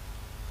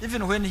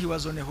even when he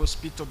was on a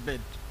hospital bed.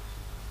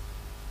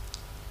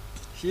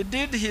 He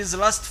did his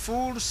last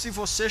full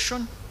civil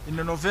session in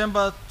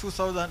November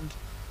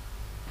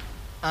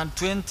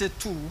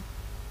 2022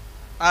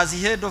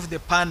 as head of the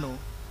panel,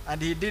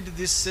 and he did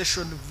this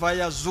session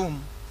via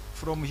Zoom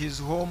from his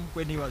home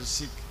when he was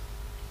sick.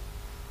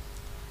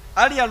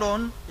 Earlier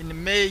on,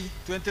 in May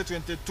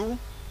 2022,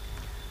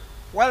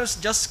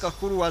 whilst Justice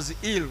Kakuru was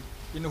ill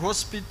in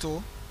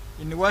hospital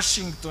in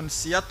Washington,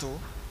 Seattle,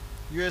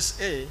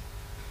 USA,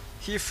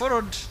 he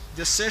followed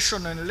the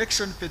session on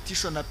election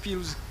petition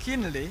appeals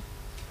keenly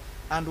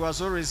and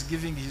was always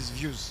giving his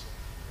views.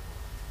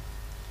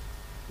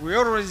 We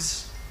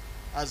always,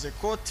 as a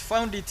court,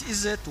 found it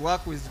easy to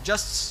work with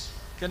Justice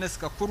Kenneth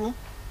Kakuru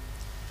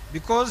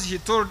because he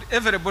told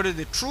everybody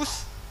the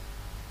truth,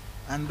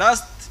 and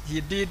that he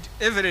did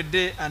every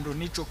day and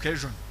on each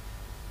occasion.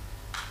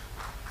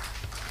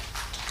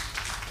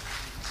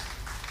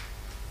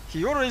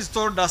 He always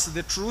told us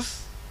the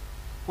truth,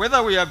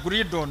 whether we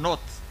agreed or not.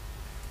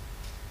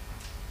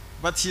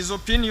 But his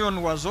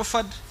opinion was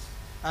offered,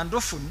 and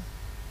often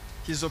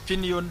his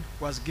opinion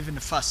was given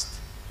first.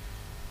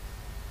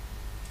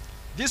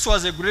 This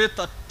was a great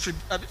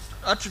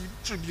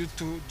attribute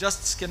to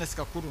Justice Kenneth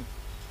Kakuru.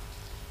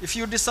 If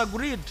you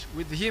disagreed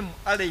with him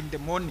early in the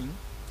morning,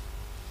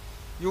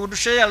 you would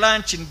share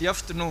lunch in the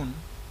afternoon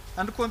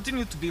and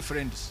continue to be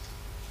friends.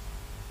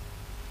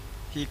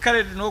 He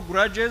carried no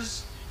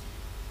grudges,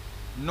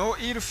 no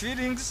ill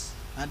feelings,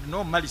 and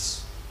no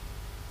malice.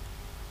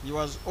 He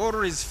was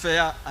always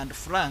fair and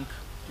frank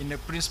in a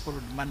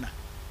principled manner.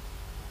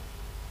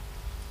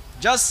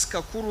 Justice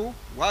Kakuru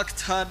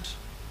worked hard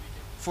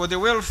for the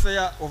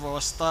welfare of our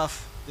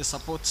staff, the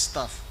support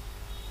staff.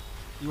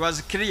 It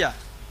was clear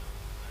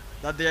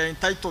that their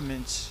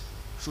entitlements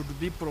should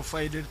be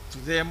provided to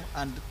them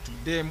and to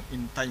them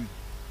in time.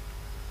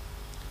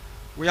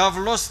 We have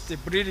lost a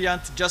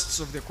brilliant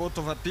justice of the Court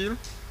of Appeal.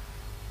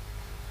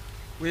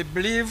 We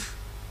believe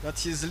that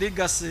his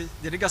legacy,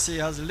 the legacy he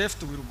has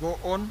left, will go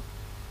on.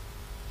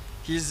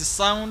 His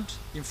sound,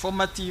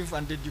 informative,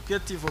 and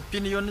educative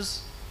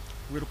opinions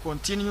will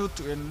continue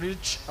to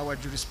enrich our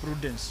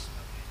jurisprudence.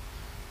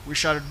 We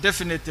shall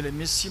definitely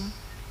miss him.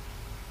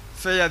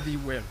 Fare thee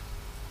well.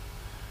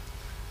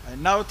 I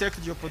now take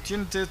the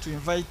opportunity to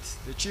invite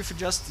the Chief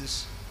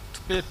Justice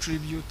to pay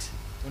tribute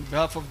on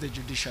behalf of the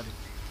judiciary.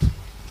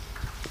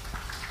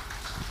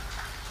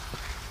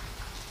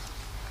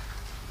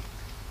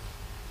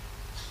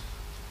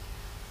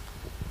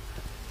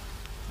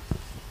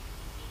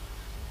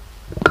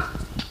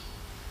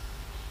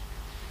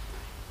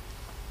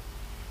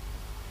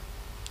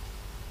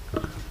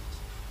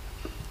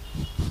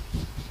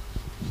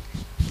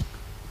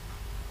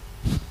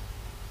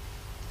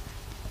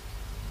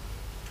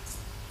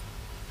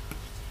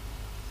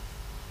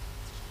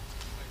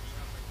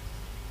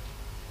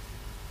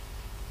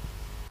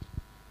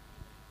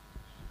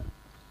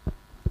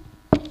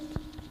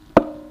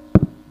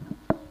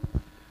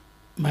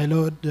 My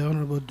Lord, the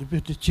Honorable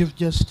Deputy Chief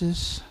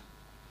Justice,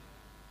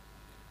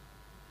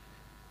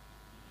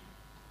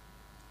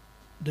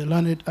 the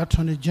learned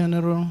Attorney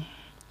General,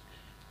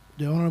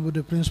 the Honorable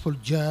the Principal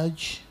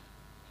Judge,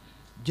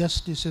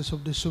 Justices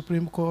of the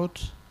Supreme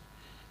Court,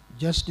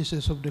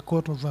 Justices of the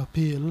Court of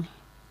Appeal,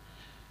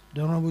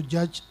 the Honorable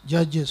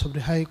Judges of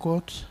the High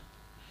Court,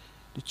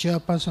 the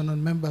Chairperson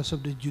and members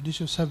of the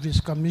Judicial Service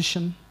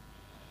Commission,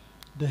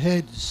 the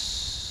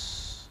heads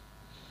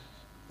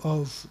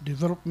of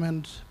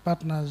Development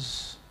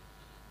Partners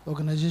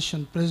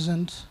Organization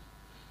present,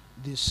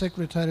 the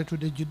Secretary to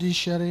the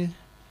Judiciary,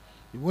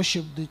 he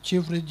worships the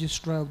Chief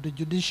Registrar of the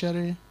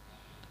Judiciary,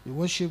 he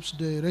worships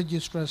the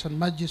registrars and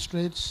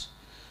magistrates,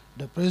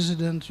 the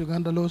President,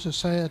 Uganda Law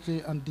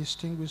Society, and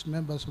distinguished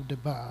members of the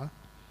bar,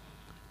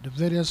 the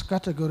various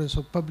categories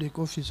of public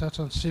officers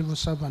and civil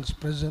servants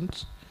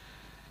present,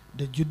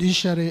 the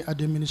judiciary,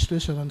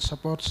 administration, and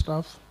support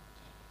staff,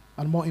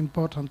 and more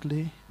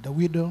importantly, the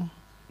widow,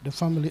 the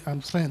family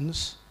and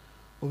friends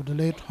of the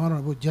late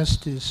Honorable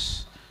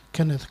Justice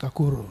Kenneth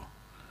Kakuru,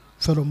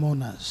 fellow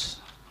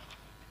mourners.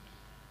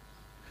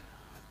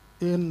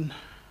 In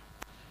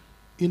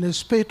a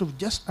spate of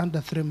just under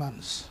 3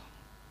 months,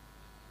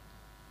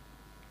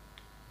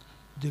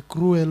 the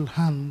cruel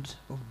hand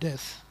of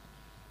death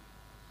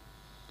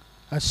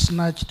has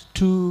snatched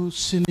 2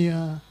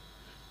 senior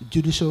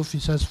judicial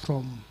officers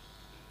from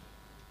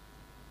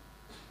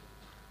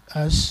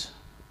us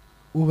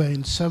who were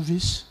in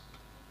service.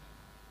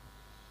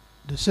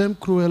 The same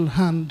cruel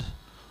hand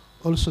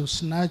also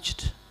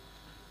snatched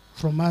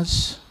from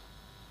us,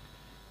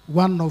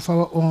 one of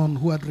our own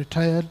who had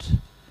retired,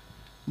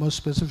 most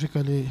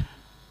specifically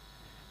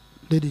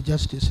Lady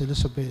Justice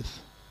Elizabeth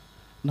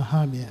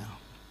Nahamia.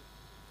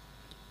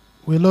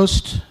 We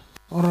lost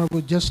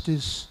Honorable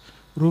Justice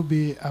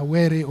Ruby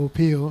Awere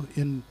Opio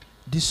in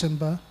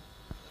December,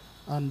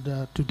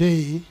 and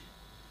today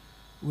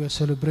we are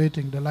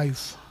celebrating the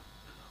life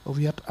of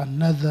yet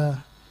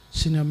another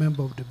senior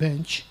member of the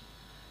bench,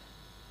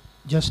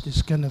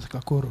 Justice Kenneth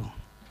Kakuru.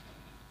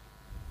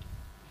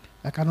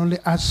 I can only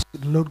ask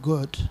the Lord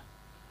God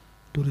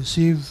to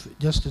receive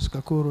Justice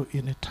Kakuru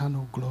in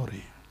eternal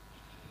glory.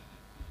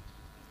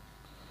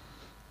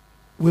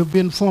 We've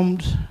been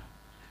informed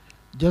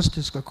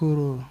Justice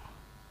Kakuru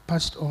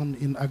passed on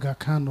in Aga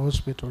Khan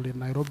Hospital in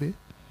Nairobi,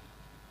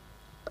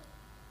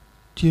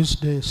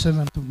 Tuesday,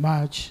 7th of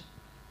March,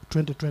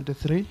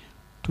 2023,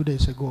 2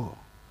 days ago,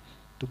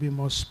 to be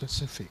more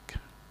specific.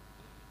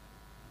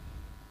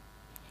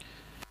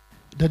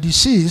 The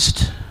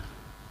deceased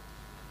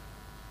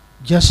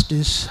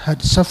Justice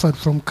had suffered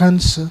from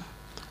cancer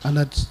and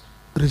had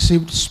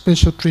received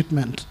special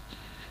treatment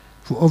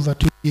for over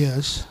 2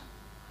 years,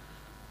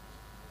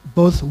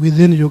 both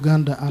within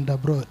Uganda and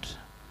abroad.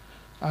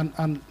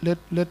 And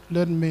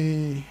let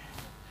me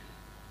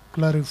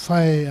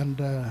clarify and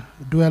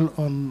dwell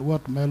on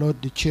what my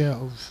Lord, the Chair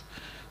of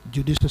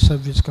Judicial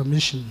Service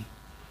Commission,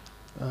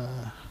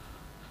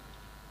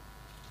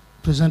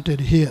 presented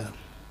here.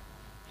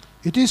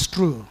 It is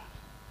true,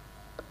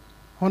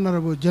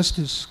 Honorable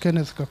Justice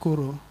Kenneth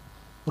Kakuru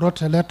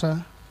wrote a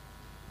letter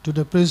to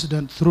the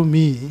President through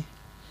me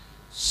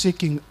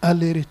seeking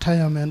early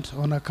retirement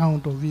on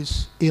account of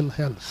his ill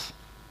health.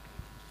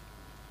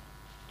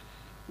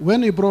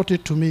 When he brought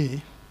it to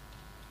me,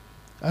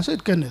 I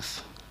said,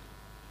 Kenneth,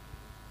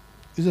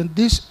 isn't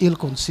this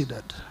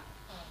ill-considered?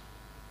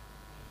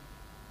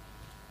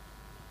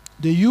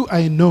 The you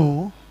I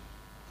know,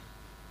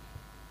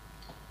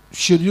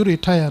 should you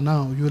retire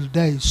now, you will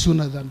die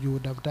sooner than you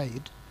would have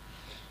died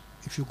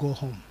if you go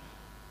home.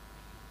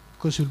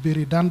 Because you'll be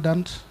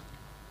redundant,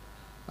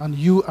 and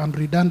you and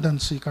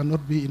redundancy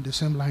cannot be in the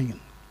same line.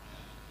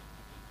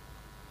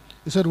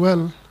 He said,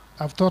 well,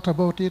 I've thought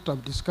about it,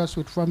 I've discussed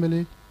with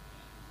family.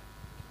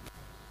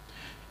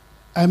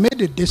 I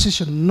made a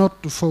decision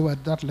not to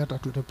forward that letter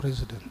to the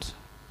President.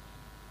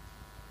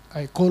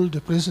 I called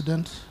the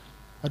President.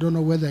 I don't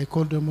know whether I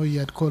called him or he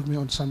had called me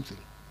on something.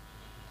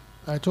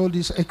 I told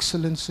His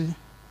Excellency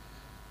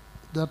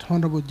that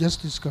Honorable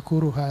Justice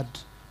Kakuru had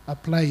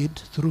applied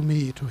through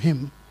me to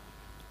him,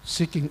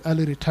 seeking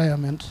early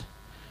retirement,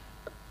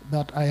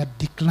 but I had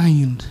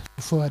declined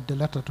to forward the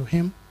letter to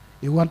him.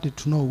 He wanted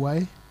to know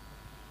why.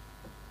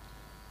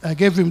 I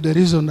gave him the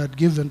reason I'd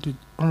given to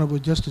Honorable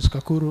Justice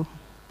Kakuru,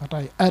 but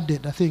I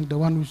added, I think, the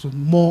one which was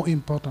more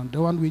important,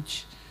 the one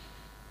which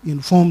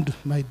informed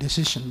my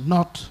decision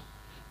not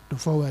to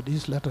forward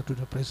his letter to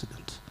the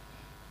President.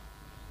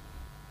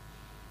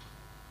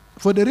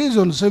 For the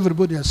reasons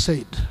everybody has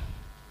said,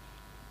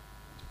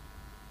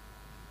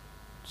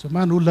 it's a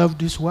man who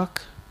loved his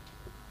work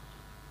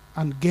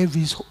and gave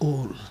his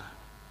all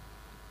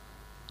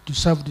to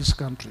serve this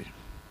country.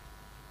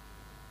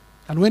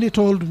 And when he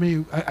told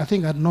me, I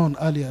think I'd known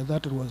earlier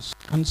that it was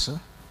cancer,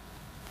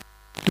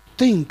 to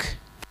think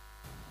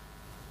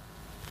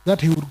that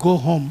he would go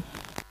home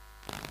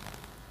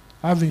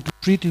having to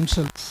treat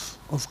himself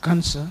of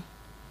cancer,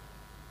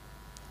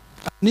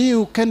 I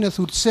knew Kenneth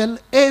would sell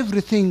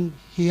everything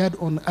he had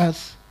on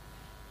earth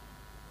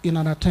in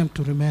an attempt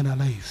to remain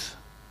alive.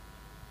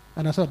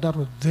 And I thought that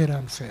was very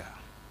unfair.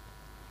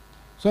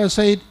 So I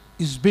said,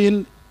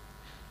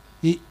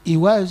 he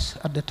was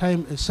at the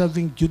time a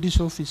serving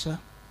judicial officer.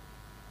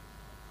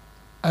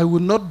 I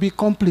would not be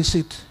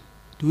complicit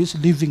to his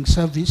leaving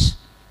service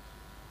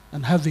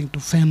and having to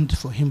fend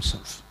for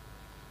himself.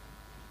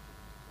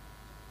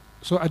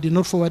 So I did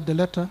not forward the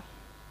letter.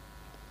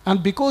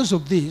 And because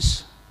of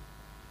this,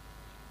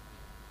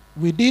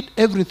 we did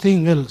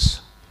everything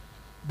else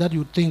that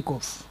you think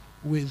of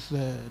with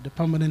the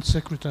permanent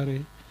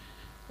secretary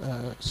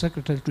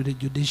to the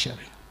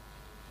judiciary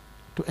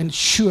to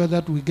ensure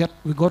that we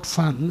got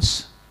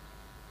funds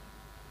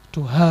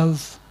to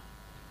have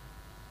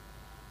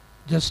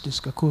Justice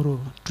Kakuru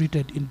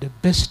treated in the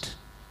best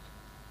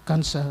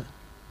cancer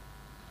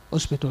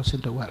hospitals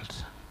in the world.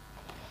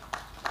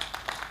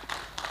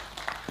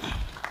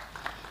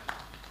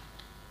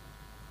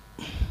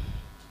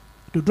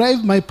 To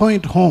drive my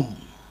point home,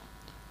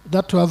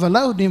 that to have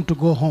allowed him to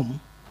go home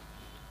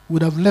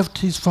would have left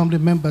his family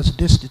members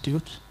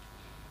destitute.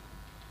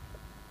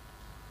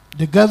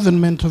 The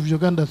government of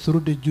Uganda,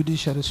 through the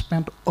judiciary,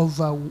 spent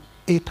over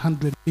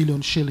 800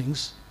 million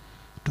shillings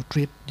to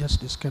treat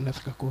Justice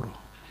Kenneth Kakuru.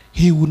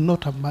 He would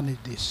not have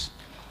managed this.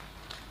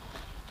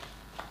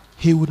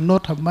 He would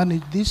not have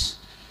managed this.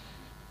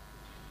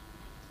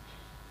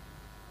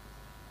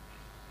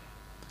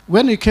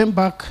 When he came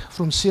back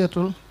from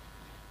Seattle,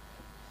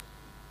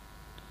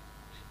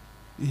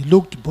 he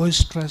looked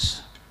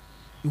boisterous.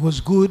 He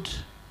was good,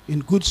 in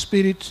good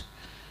spirit.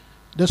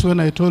 That's when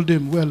I told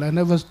him, well, I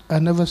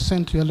never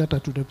sent your letter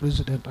to the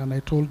president, and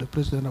I told the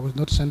president I was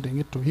not sending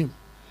it to him.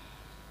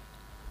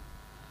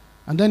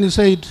 And then he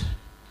said,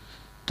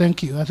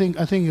 thank you. I think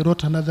he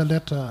wrote another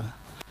letter,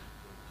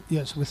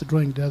 yes,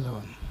 withdrawing the other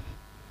one.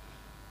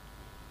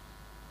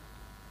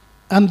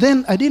 And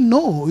then I didn't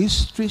know his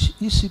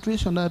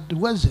situation that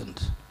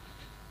wasn't.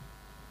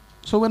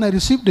 So when I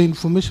received the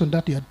information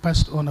that he had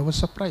passed on, I was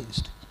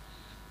surprised.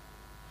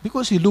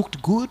 Because he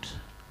looked good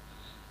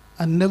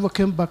and never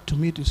came back to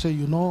me to say,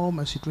 you know,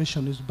 my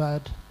situation is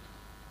bad.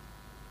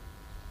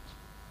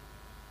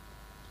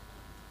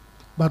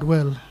 But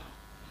well,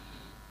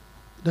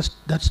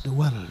 that's the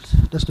world.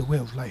 That's the way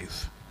of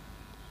life.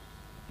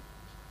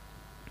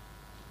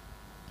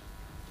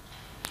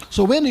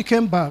 So when he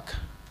came back,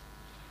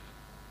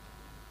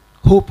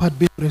 hope had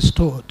been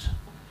restored.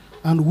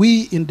 And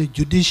we in the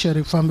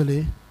judiciary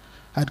family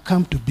had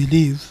come to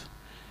believe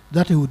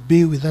that he would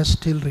be with us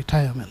till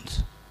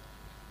retirement.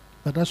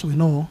 But as we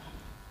know,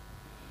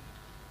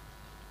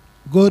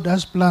 God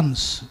has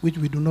plans which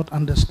we do not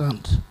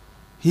understand.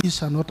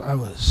 His are not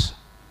ours.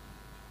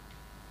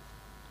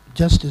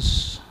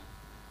 Justice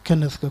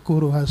Kenneth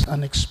Kakuru has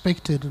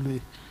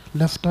unexpectedly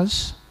left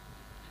us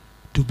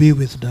to be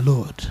with the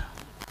Lord.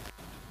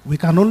 We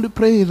can only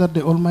pray that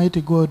the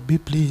Almighty God be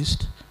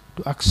pleased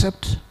to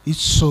accept his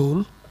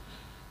soul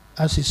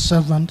as his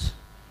servant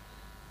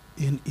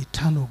in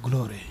eternal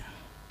glory.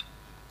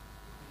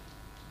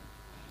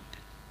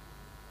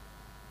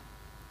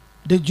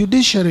 The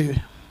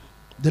judiciary,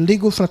 the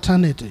legal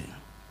fraternity,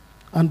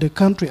 and the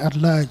country at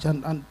large,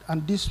 and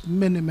this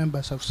many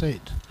members have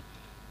said,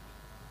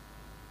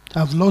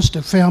 have lost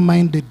a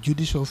fair-minded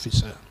judicial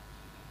officer.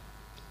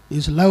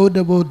 His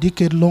laudable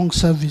decade-long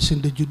service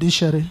in the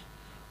judiciary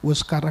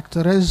was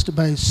characterized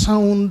by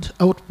sound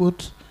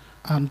output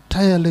and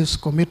tireless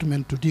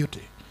commitment to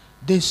duty.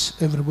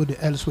 This everybody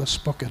else who has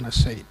spoken has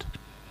said.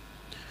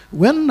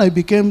 When I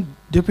became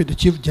Deputy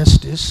Chief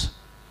Justice,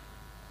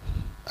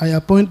 I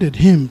appointed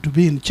him to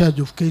be in charge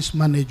of case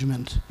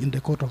management in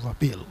the Court of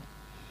Appeal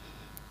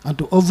and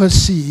to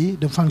oversee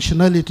the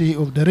functionality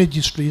of the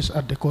registries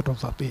at the Court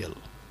of Appeal.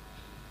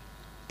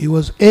 He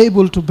was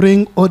able to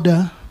bring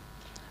order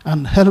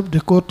and help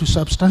the court to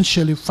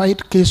substantially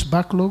fight case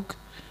backlog,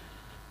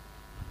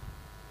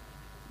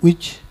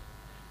 which,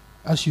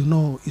 as you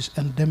know, is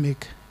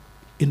endemic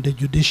in the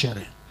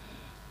judiciary.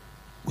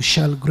 We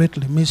shall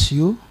greatly miss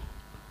you,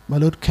 my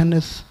Lord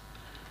Kenneth.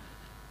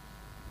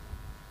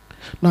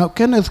 Now,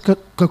 Kenneth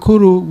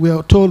Kakuru, we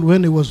are told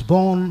when he was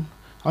born,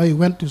 how he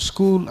went to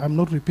school. I'm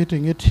not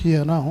repeating it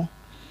here now,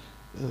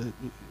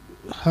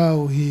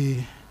 how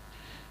he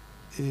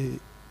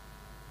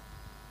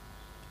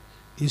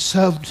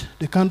served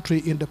the country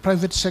in the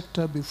private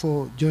sector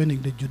before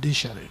joining the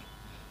judiciary.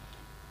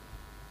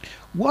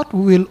 What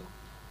we will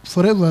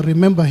forever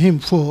remember him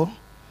for,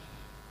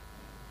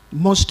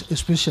 most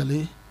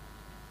especially,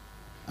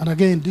 and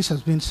again this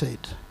has been said,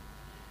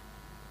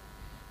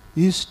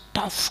 his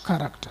tough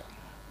character.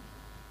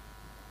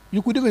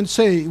 You could even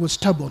say he was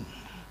stubborn.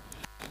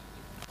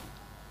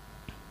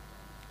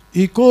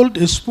 He called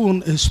a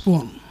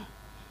spoon,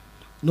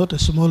 not a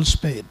small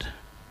spade.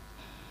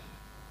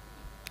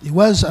 He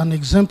was an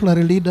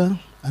exemplary leader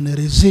and a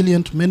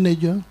resilient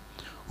manager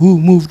who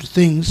moved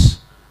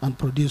things and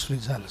produced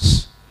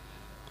results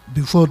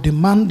before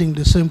demanding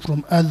the same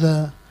from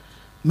other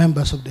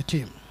members of the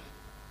team.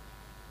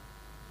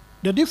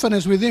 The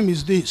difference with him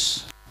is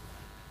this: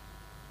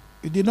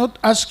 he did not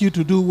ask you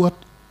to do what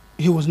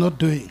he was not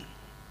doing.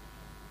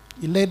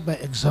 He led by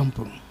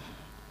example.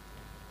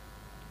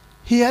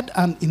 He had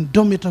an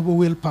indomitable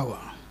willpower,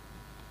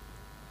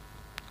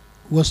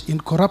 was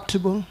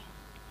incorruptible,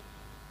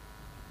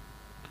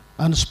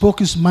 and spoke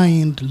his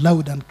mind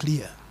loud and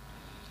clear.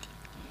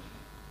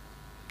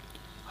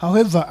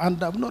 However,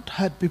 and I've not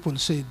heard people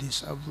say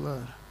this,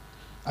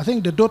 I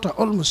think the daughter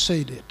almost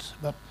said it,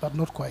 but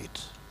not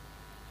quite.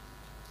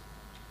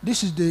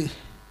 This is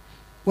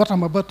what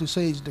I'm about to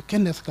say is the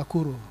Kenneth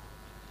Kakuru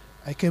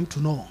I came to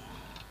know.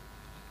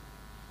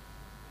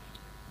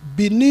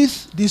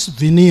 Beneath this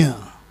veneer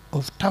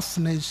of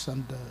toughness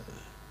and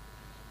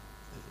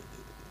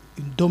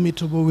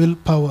indomitable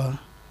willpower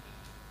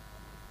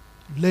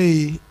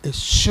lay a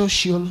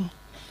social,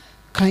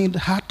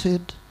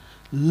 kind-hearted,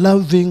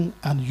 loving,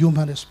 and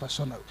humorous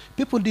persona.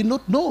 People did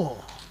not know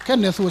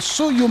Kenneth was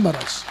so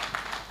humorous.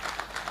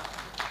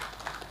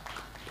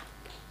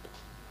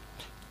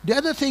 The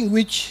other thing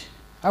which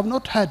I've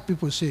not heard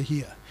people say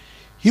here,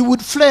 he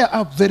would flare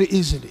up very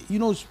easily. You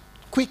know,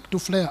 quick to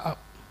flare up.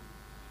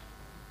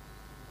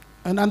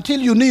 And until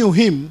you knew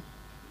him,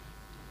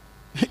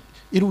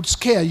 it would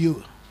scare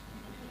you.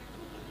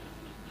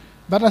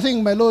 But I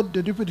think my Lord,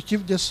 the Deputy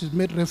Chief Justice,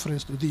 made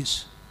reference to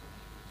this.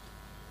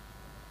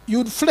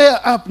 You'd flare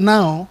up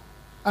now,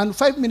 and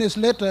 5 minutes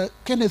later,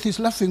 Kenneth is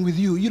laughing with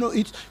you. You know,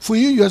 for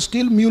you, you are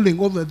still mulling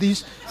over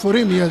this. For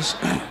him,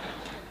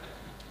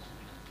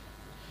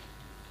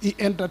 he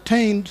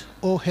entertained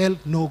or held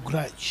no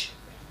grudge.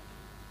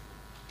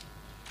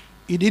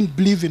 He didn't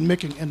believe in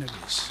making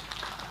enemies.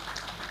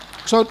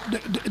 So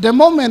the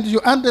moment you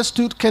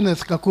understood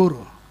Kenneth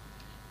Kakuru,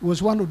 he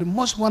was one of the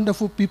most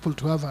wonderful people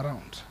to have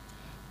around.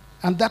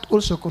 And that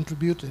also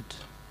contributed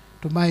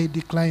to my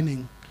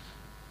declining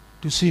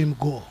to see him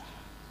go.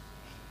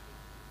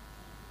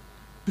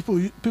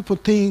 People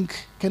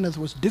think Kenneth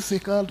was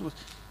difficult.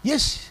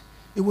 Yes,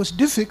 it was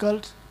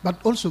difficult, but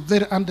also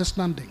very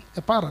understanding,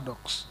 a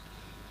paradox.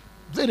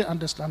 Very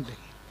understanding.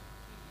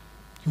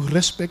 You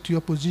respect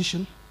your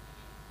position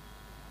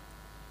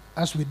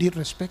as we did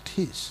respect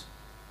his.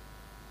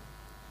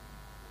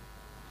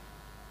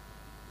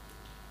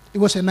 He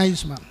was a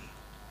nice man.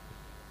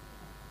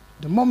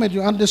 The moment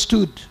you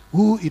understood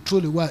who he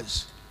truly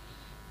was,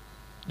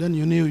 then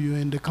you knew you were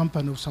in the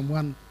company of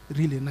someone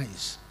really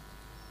nice.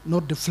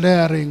 Not the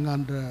flaring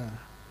and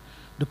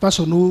the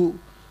person who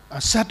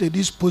asserted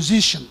his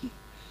position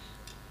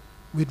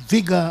with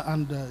vigor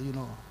and,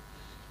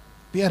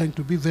 appearing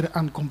to be very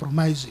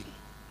uncompromising.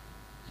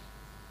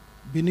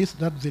 Beneath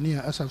that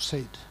veneer, as I've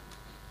said,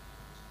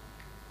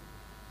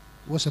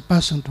 was a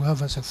person to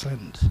have as a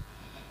friend.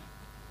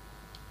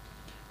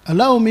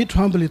 Allow me to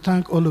humbly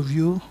thank all of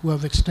you who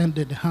have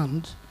extended a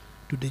hand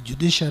to the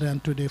judiciary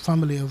and to the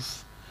family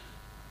of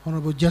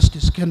Honorable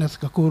Justice Kenneth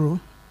Kakuru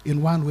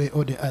in one way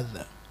or the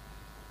other.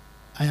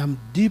 I am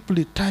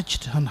deeply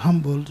touched and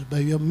humbled by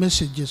your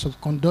messages of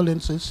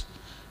condolences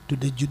to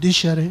the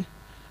judiciary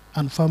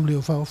and family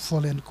of our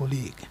fallen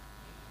colleague.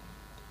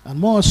 And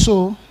more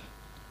so,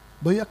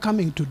 by your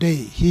coming today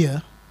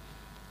here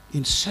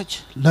in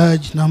such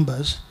large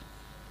numbers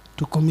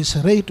to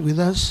commiserate with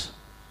us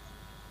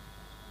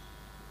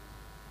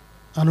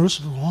and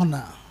also to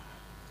honor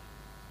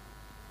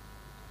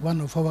one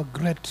of our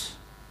great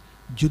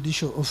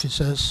judicial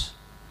officers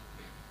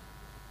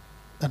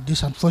at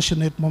this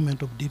unfortunate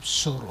moment of deep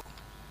sorrow.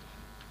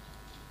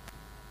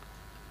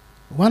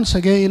 Once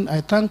again,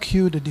 I thank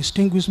you, the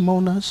distinguished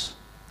mourners,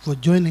 for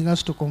joining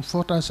us to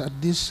comfort us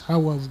at this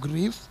hour of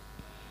grief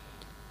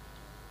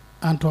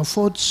and to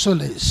afford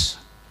solace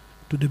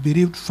to the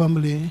bereaved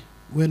family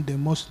when they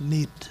most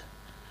need.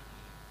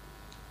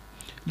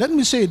 Let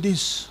me say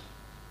this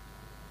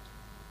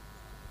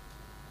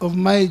of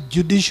my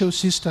judicial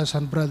sisters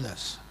and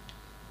brothers,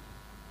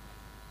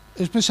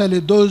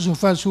 especially those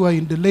of us who are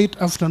in the late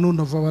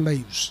afternoon of our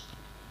lives.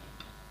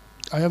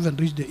 I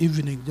haven't reached the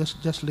evening,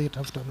 just late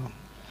afternoon.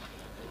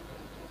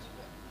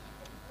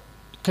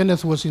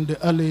 Kenneth was in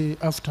the early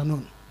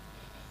afternoon.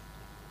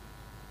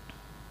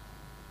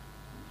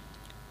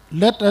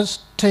 Let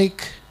us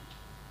take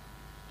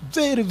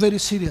very, very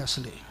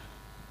seriously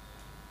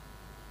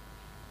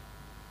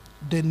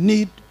the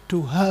need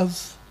to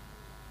have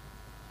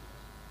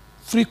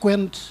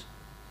frequent,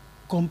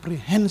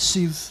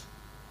 comprehensive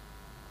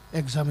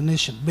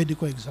examination,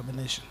 medical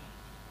examination.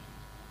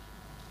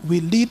 We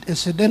lead a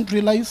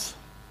sedentary life.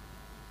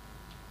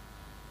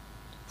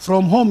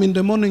 From home in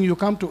the morning, you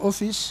come to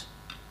office.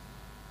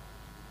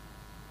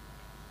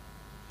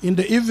 In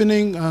the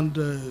evening, and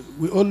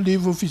we all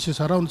leave offices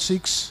around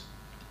 6,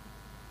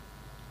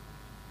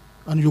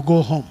 and you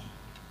go home.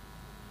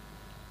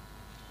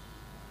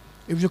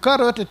 If you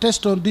carry out a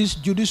test on these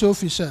judicial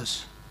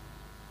officers,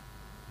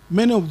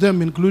 many of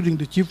them, including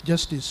the Chief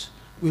Justice,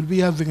 will be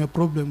having a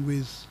problem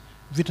with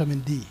vitamin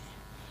D,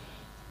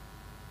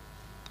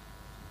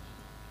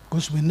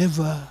 because we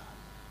never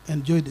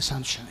enjoy the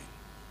sunshine.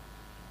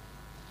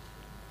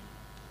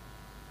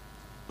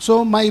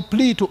 So my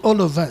plea to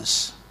all of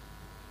us,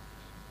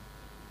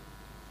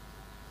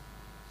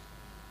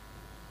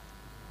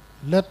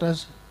 let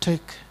us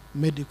take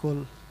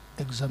medical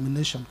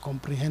examination,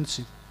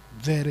 comprehensive,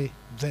 very,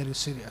 very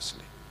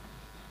seriously.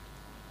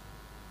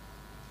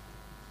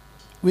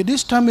 With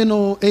these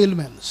terminal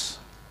ailments,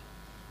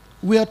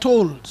 we are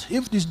told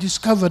if it is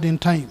discovered in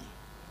time,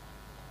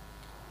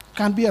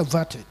 can be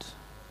averted.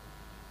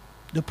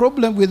 The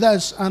problem with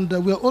us, and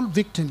we are all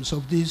victims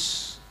of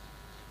this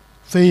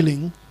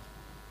failing,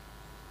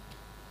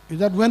 is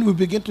that when we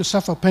begin to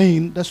suffer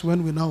pain, that's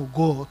when we now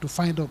go to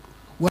find out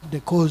what the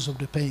cause of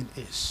the pain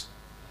is.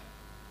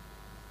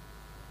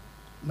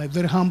 My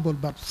very humble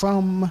but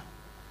firm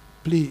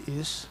plea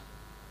is,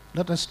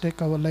 let us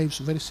take our lives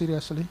very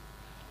seriously.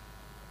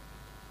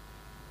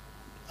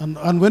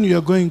 And when you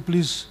are going,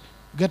 please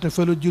get a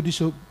fellow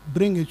judicial,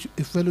 bring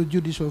a fellow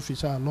judicial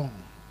officer along.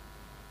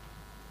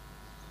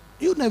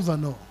 You never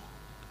know.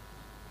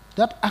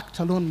 That act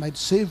alone might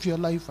save your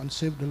life and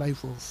save the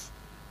life of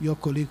your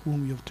colleague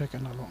whom you've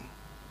taken along.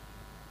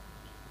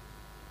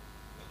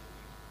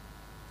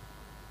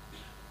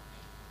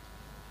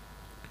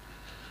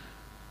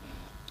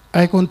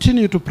 I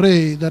continue to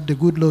pray that the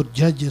good Lord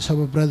judges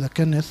our brother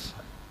Kenneth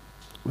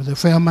with a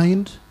fair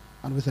mind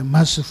and with a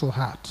merciful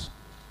heart.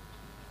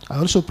 I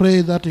also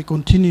pray that he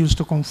continues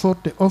to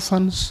comfort the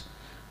orphans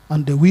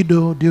and the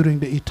widow during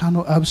the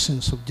eternal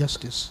absence of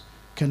Justice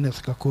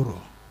Kenneth Kakuru.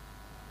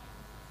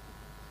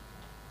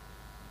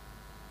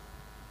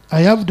 I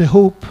have the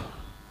hope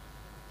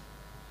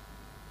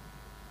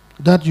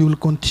that you will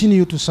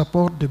continue to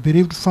support the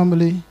bereaved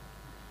family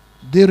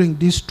during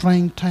this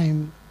trying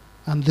time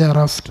and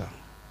thereafter.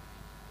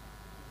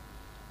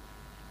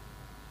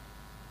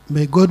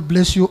 May God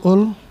bless you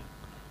all,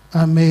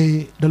 and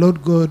may the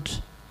Lord God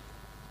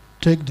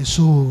take the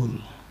soul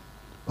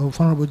of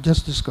Honorable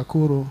Justice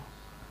Kakuru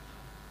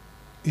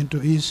into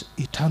his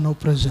eternal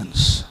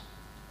presence.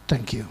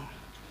 Thank you.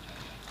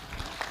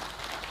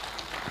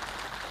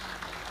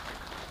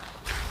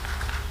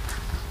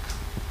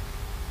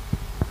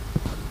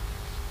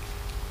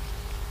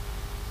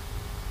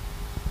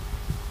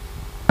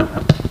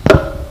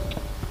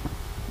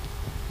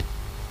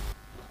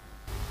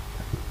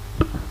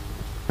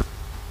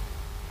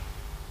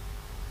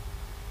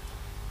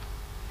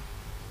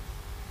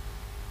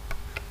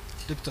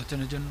 Deputy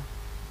Attorney General.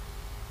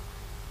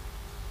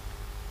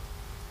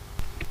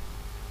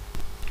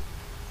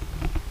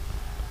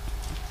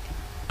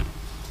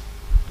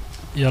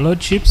 Your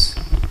Lordships,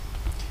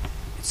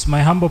 it's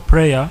my humble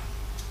prayer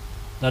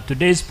that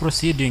today's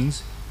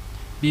proceedings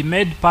be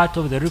made part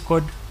of the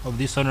record of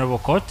this honorable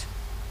court,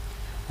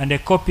 and a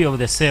copy of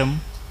the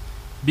same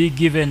be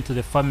given to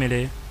the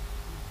family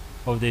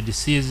of the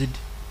deceased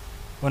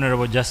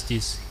Honorable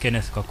Justice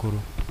Kenneth Kakuru.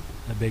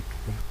 I beg.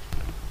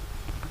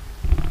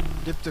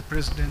 Deputy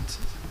President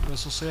of the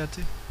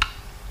Society.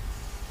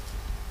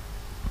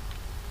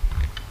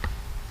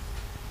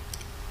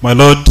 My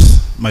Lord,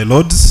 my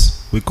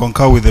Lords, we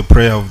concur with the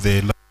prayer of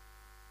the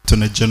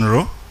Attorney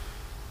General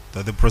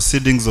that the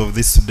proceedings of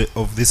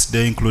this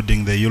day,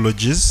 including the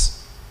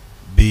eulogies,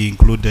 be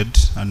included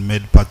and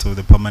made part of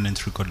the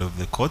permanent record of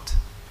the court,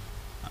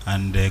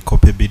 and a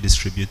copy be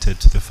distributed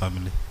to the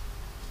family.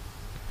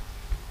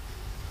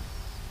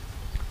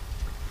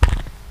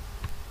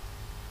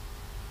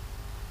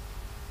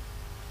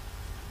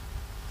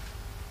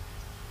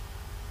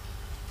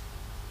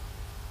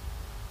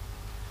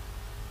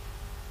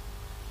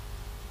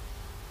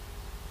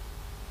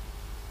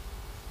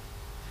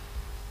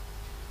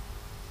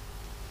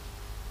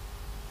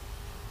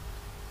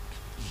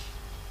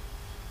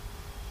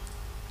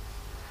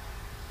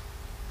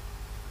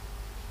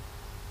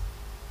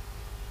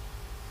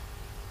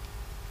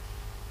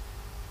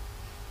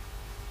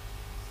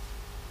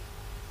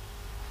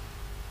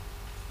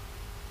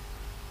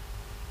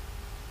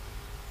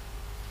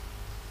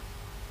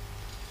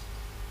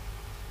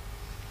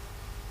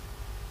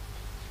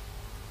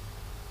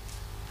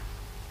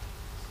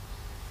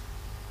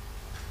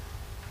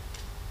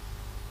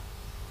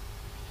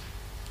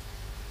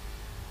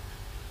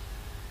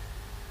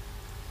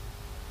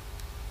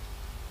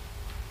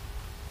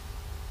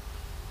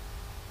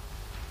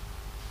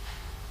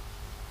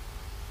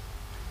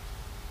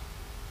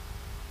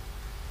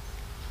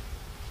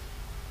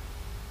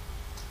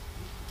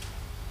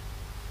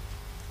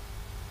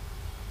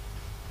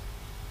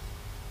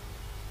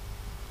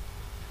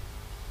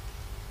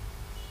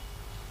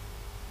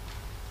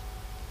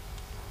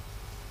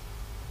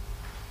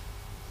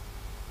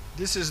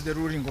 This is the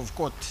ruling of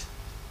court.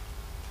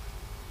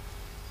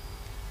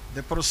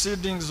 The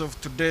proceedings of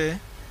today,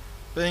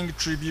 paying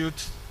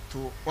tribute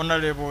to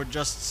Honorable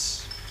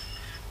Justice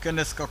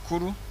Kenneth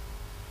Kakuru,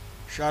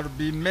 shall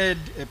be made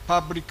a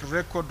public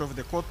record of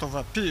the Court of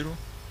Appeal.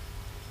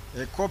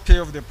 A copy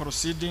of the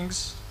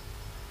proceedings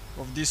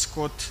of this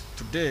court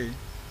today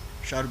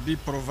shall be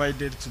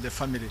provided to the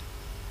family.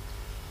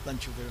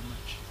 Thank you very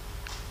much.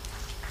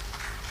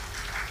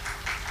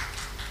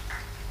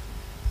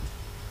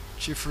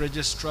 Chief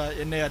Registrar,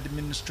 any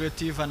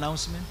administrative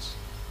announcements?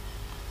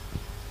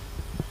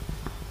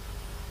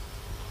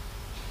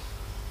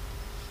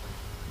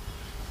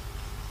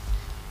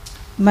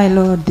 My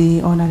Lord,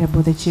 the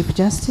Honorable the Chief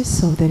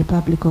Justice of the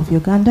Republic of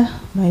Uganda,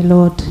 my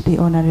Lord, the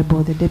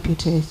Honorable the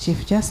Deputy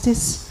Chief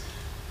Justice,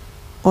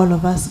 all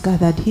of us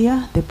gathered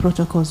here, the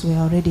protocols were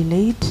already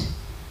laid.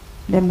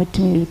 Let me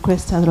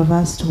request all of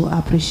us to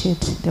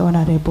appreciate the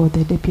Honorable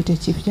the Deputy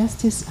Chief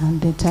Justice and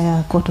the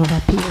entire Court of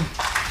Appeal.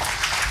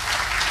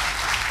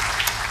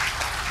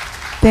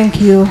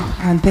 Thank you,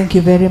 and thank you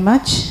very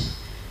much.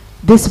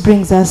 This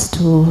brings us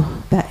to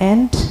the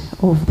end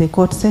of the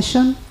court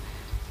session.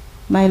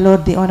 My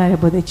Lord, the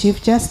Honorable the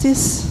Chief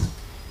Justice,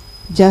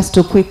 just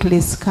to quickly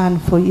scan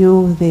for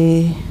you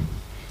the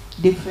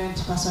different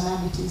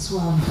personalities who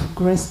have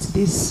graced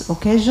this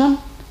occasion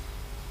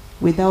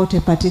without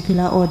a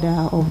particular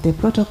order of the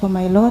protocol,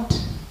 my Lord.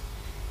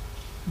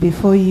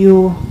 Before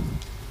you,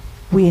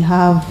 we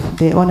have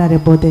the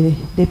Honorable the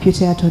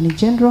Deputy Attorney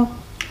General,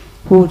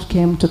 who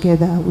came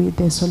together with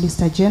the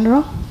Solicitor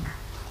General.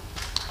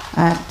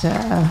 And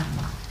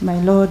my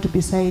Lord,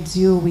 besides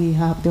you, we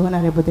have the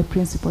Honorable the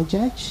Principal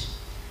Judge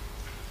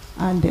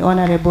and the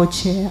Honorable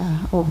Chair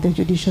of the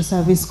Judicial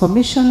Service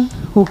Commission,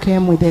 who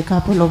came with a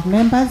couple of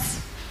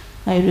members.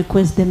 I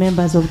request the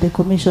members of the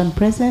Commission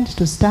present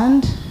to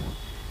stand.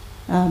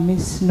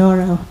 Ms.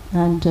 Nora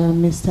and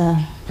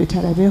Mr.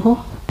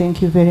 Vitarabeho,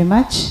 thank you very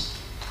much.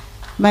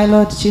 My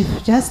Lord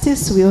Chief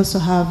Justice, we also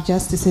have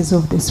Justices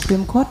of the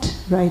Supreme Court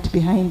right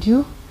behind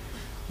you.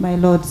 My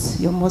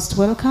Lords, you're most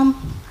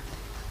welcome.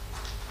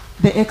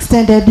 The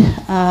extended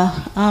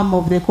arm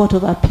of the Court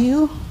of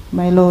Appeal,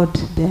 my Lord,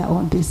 they are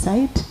on this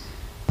side.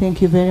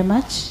 Thank you very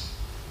much.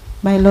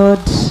 My Lord,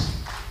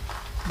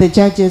 the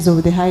judges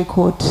of the High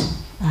Court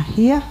are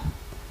here.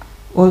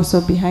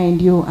 also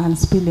behind you and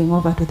spilling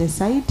over to the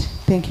side.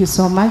 Thank you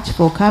so much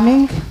for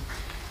coming.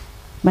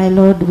 My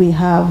Lord, we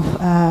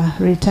have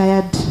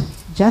retired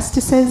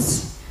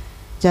justices.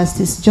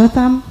 Justice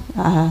Jotham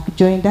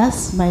joined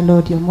us. My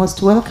Lord, you're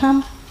most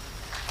welcome.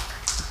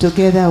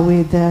 Together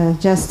with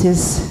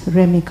Justice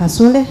Remy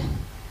Kasule,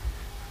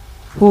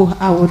 who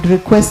I would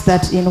request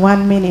that in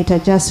 1 minute I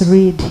just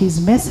read his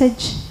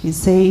message. He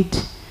said,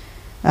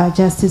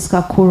 Justice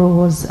Kakuru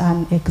was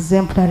an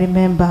exemplary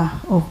member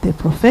of the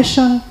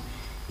profession.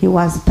 He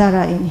was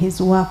thorough in his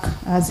work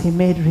as he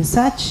made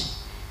research,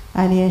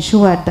 and he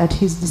ensured that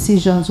his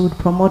decisions would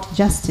promote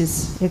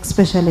justice,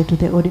 especially to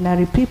the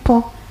ordinary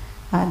people,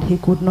 and he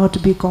could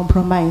not be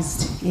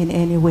compromised in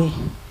any way.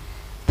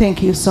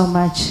 Thank you so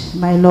much,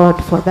 my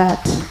Lord, for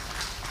that.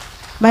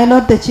 My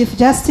Lord, the Chief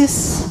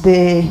Justice,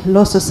 the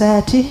Law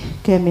Society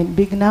came in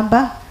big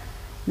number,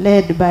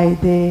 led by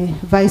the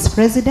Vice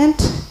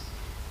President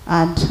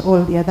and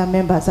all the other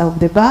members of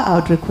the bar. I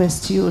would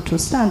request you to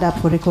stand up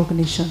for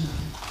recognition.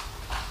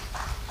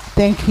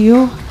 Thank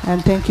you,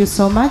 and thank you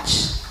so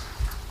much.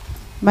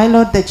 My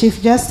Lord, the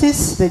Chief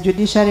Justice, the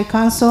Judiciary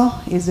Council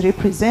is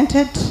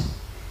represented,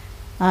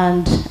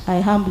 and I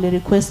humbly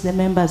request the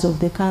members of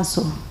the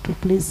council to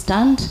please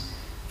stand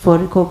for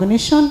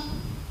recognition.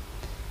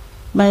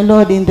 My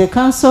Lord, in the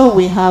council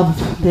we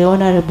have the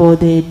Honorable,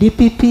 the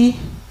DPP,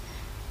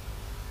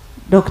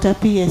 Dr.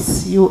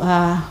 P.S., you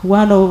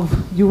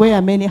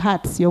wear many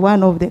hats. You're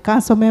one of the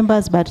council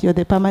members, but you're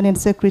the permanent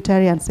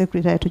secretary and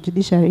secretary to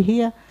judiciary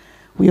here.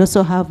 We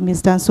also have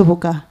Mr.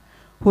 Nsubuga,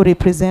 who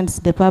represents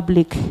the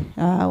public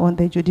on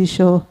the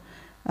judicial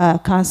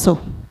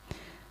council.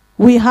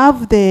 We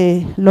have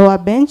the lower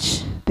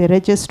bench, the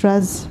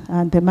registrars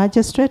and the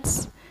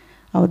magistrates.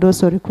 I would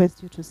also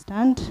request you to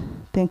stand.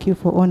 Thank you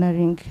for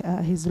honoring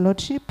His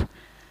Lordship.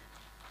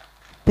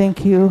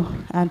 Thank you,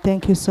 and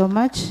thank you so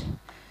much.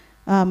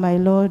 My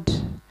Lord,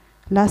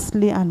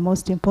 lastly and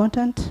most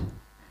important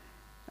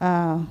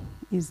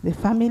is the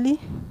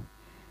family.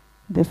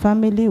 The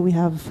family, we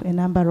have a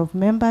number of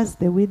members,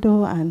 the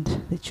widow and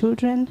the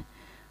children.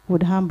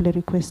 Would humbly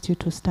request you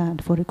to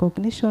stand for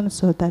recognition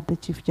so that the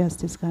Chief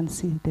Justice can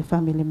see the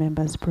family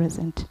members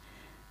present.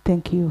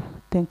 Thank you.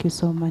 Thank you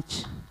so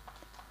much.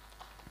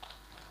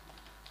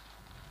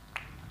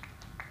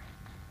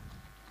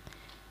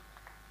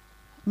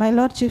 My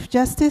Lord Chief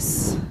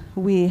Justice,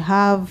 we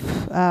have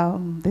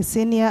the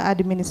senior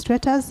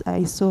administrators.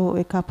 I saw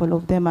a couple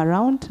of them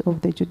around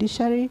of the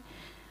judiciary.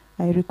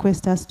 I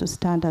request us to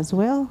stand as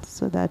well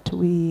so that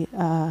we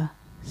are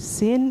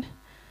seen.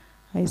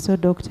 I saw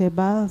Dr.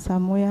 Bal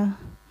somewhere,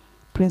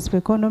 Principal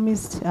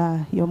Economist,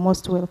 you're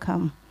most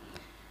welcome.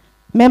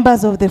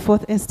 Members of the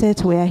Fourth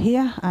Estate were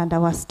here, and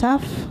our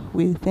staff,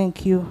 we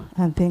thank you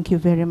and thank you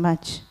very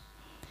much.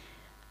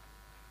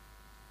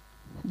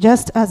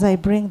 Just as I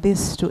bring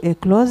this to a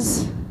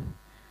close,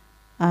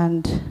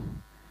 and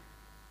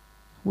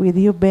with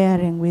you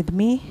bearing with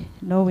me,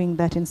 knowing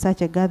that in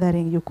such a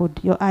gathering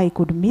your eye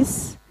could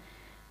miss,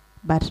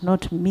 but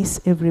not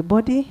miss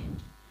everybody,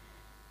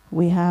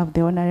 we have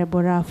the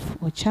Honorable Raf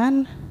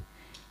Ochan.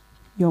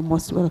 You're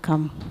most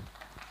welcome.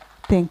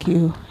 Thank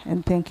you,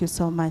 and thank you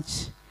so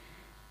much.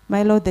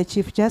 My Lord, the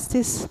Chief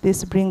Justice,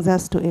 this brings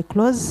us to a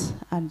close,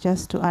 and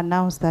just to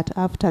announce that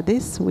after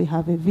this, we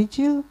have a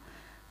vigil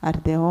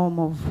at the home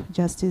of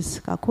Justice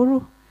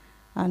Kakuru,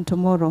 and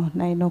tomorrow,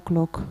 9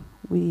 o'clock,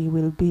 we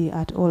will be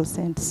at All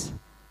Saints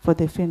for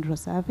the funeral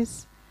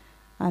service,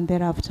 and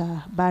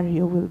thereafter,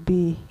 burial will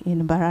be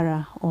in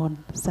Barara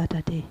on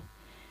Saturday.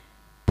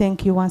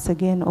 Thank you once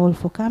again all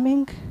for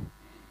coming.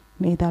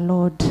 May the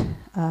Lord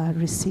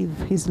receive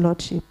His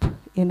Lordship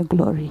in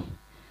glory.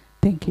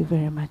 Thank you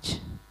very much.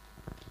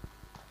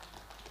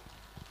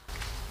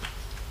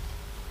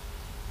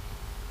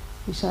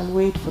 We shall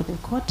wait for the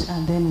court,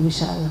 and then we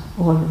shall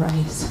all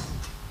rise.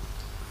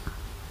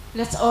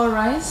 Let's all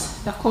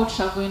rise. The court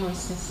shall go in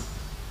recess.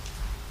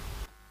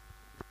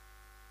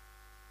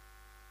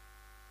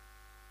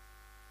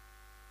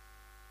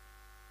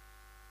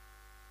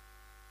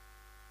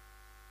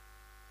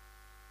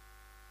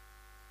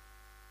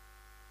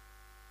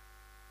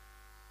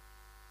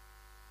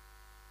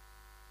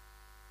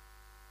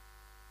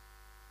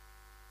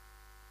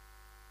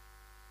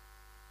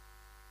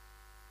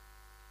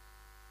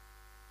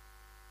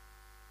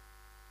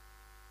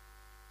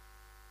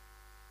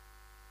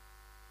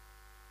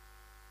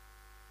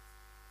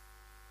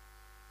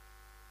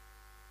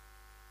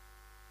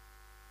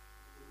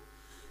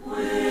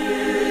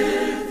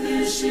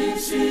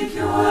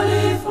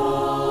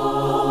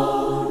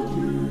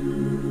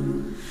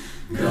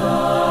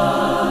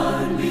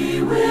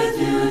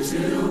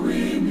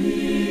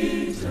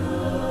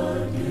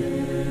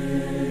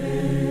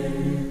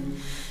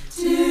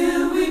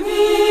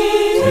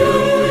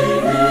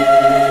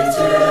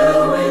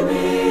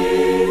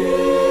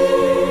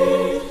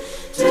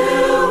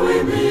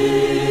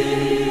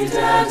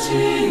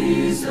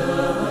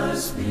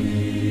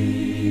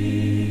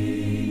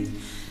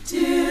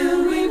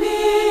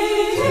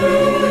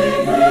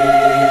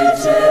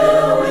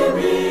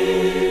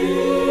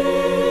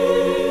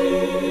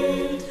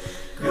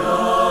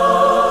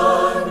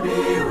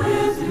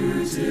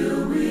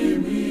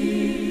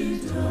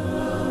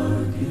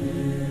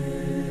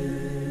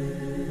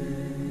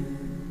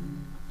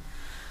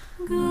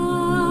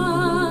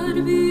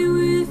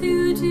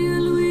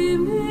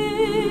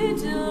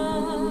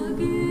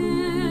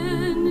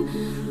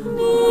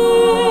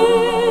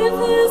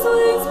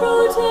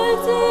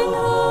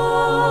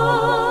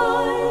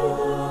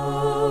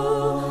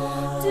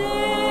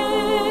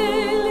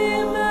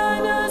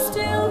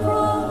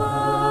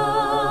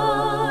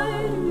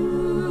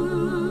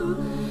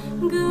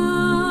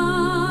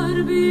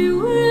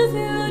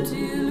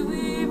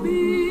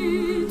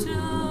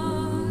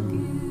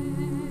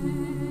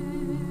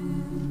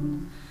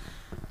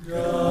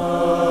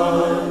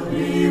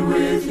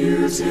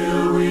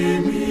 till we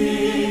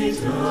meet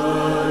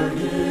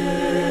again.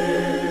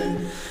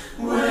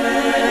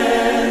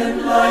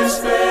 When life's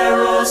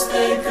perils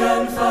they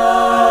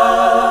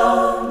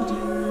confound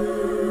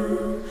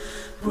you,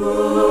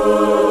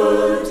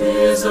 put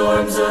his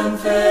arms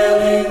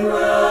unfailing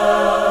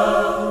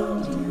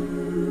round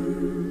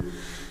you.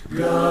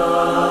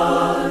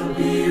 God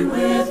be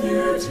with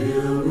you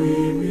till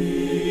we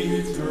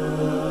meet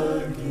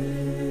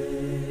again.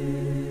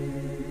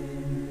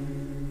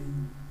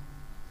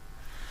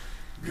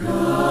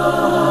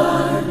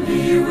 God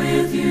be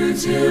with you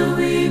till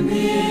we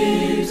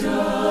meet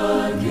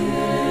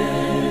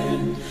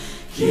again.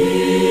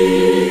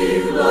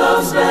 Keep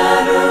love's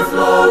banner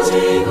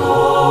floating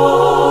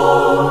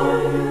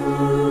o'er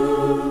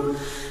you.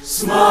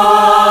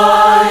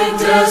 Smite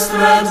death's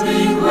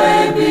threatening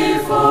way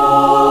before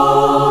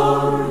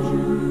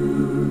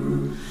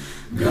you.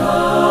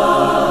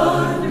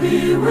 God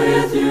be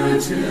with you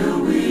till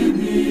we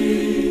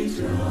meet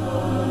again.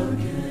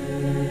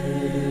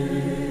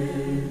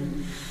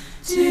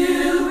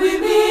 Till we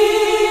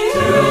meet,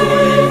 till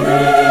we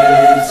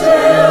meet,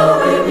 till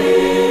we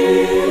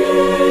meet,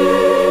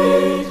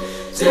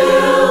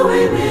 till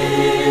we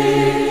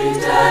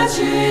meet at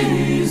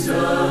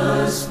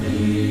Jesus'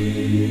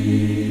 feet.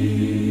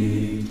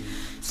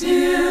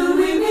 Till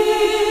we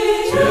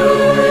meet, till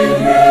we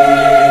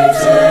meet,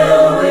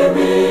 till we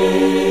meet.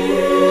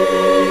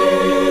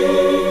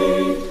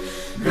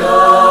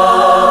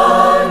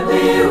 God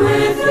be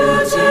with you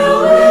till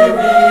we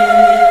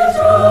meet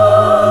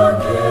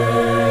again.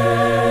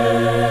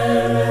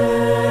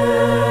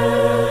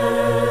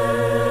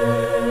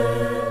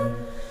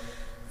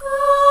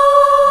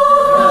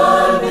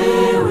 God be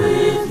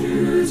with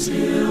you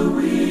till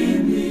we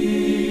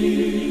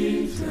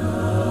meet again.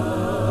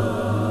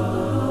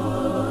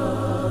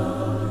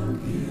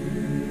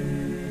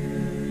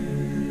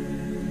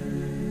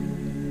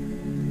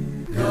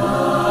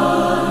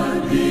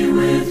 God be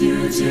with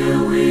you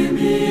till we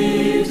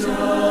meet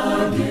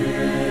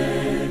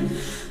again.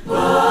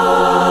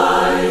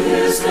 By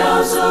his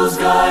counsel's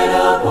guide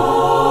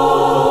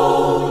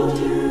uphold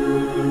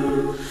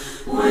you,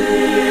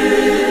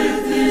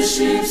 with his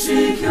sheep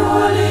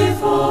securely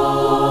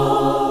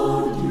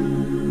fold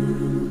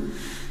you.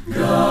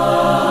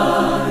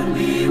 God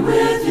be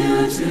with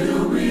you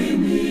till we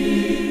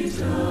meet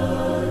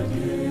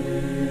again.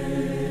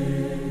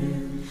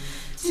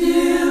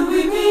 Till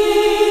we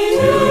meet,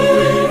 till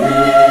we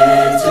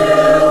meet,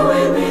 till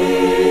we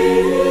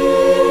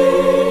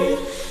meet,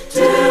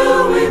 till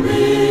we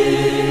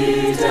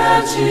meet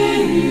at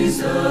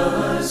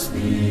Jesus'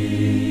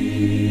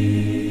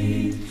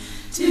 feet.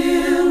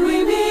 Till we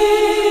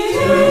meet,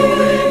 till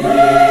we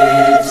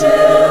meet,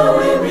 till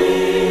we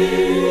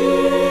meet.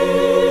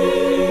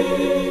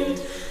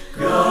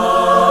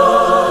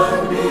 God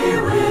be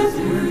with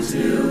you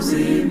till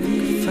we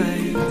meet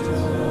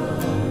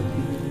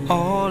again.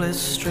 All is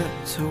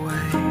stripped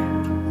away,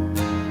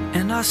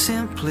 and I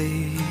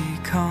simply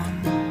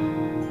come,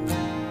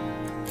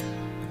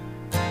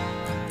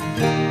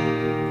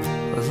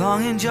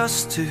 longing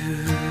just to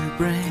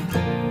bring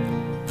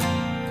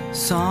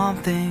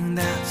something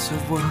that's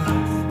of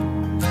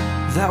worth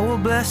that will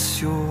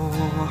bless your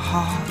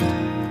heart.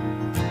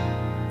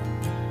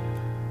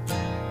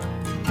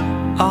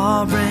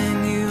 I'll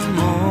bring you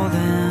more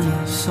than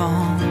a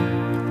song,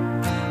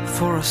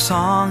 for a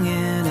song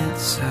in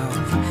itself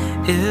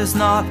is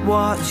not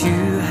what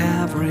you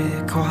have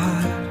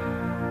required.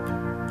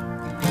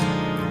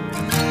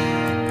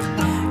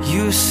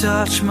 You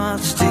search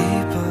much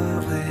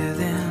deeper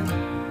within,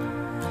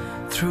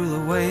 through the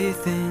way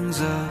things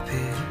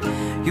appear.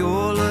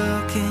 You're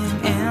looking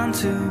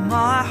into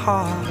my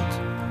heart.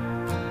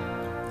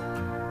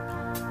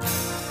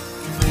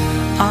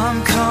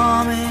 I'm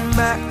coming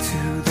back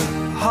to the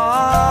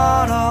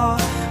heart of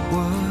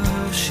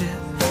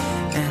worship,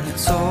 and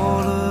it's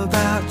all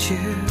about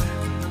you.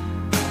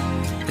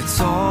 It's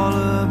all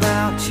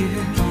about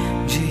you,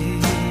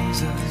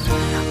 Jesus.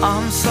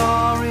 I'm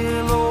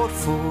sorry, Lord,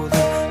 for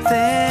the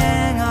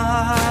thing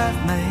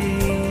I've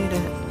made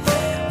it,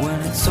 when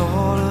it's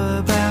all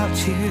about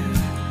you.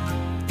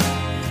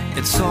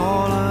 It's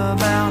all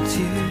about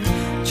you,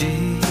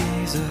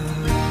 Jesus.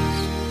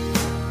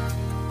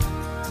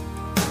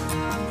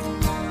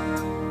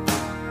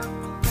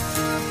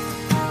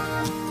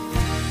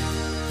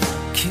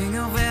 King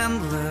of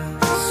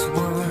endless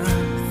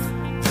worth,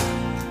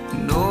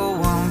 no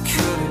one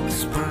could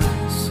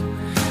express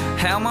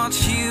how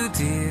much you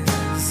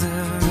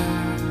deserve.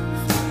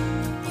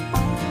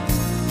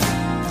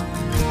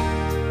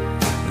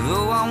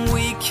 Though I'm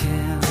weak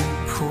and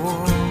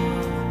poor,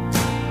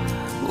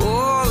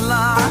 all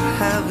I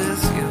have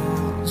is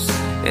yours,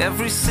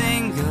 every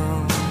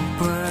single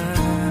breath.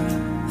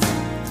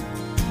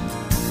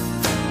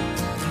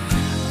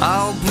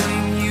 I'll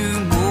bring you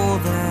more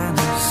than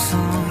a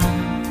song,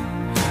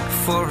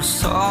 for a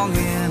song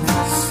in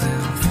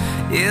itself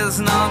is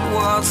not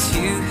what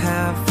you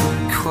have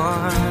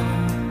required.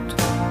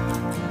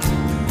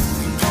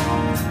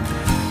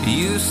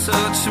 You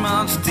search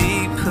much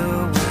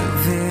deeper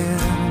within,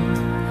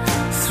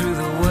 through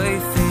the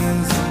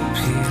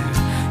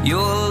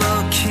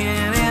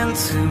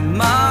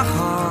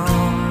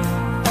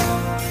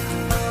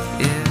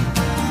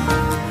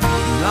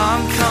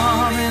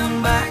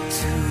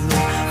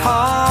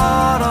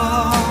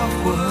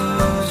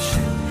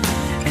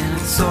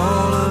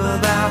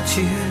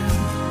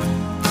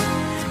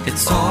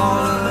It's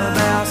all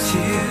about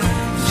you,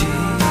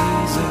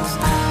 Jesus.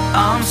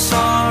 I'm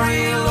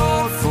sorry,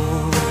 Lord, for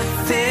the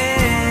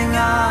thing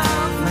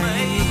I've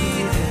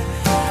made it.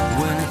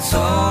 When it's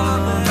all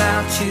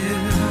about you,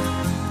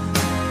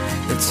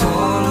 it's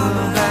all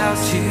about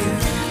you,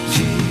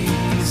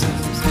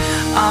 Jesus.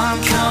 I'm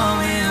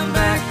coming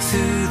back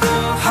to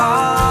the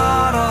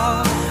heart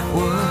of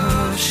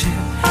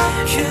worship,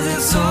 'cause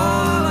it's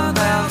all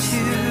about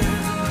you.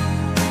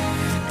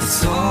 It's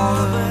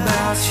all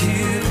about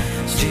you,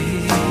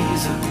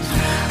 Jesus.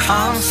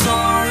 I'm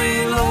sorry,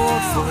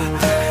 Lord, for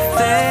the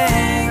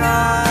thing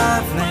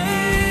I've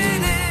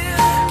made it,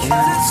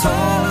 'cause it's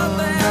all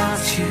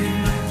about you.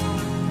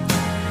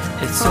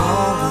 It's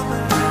all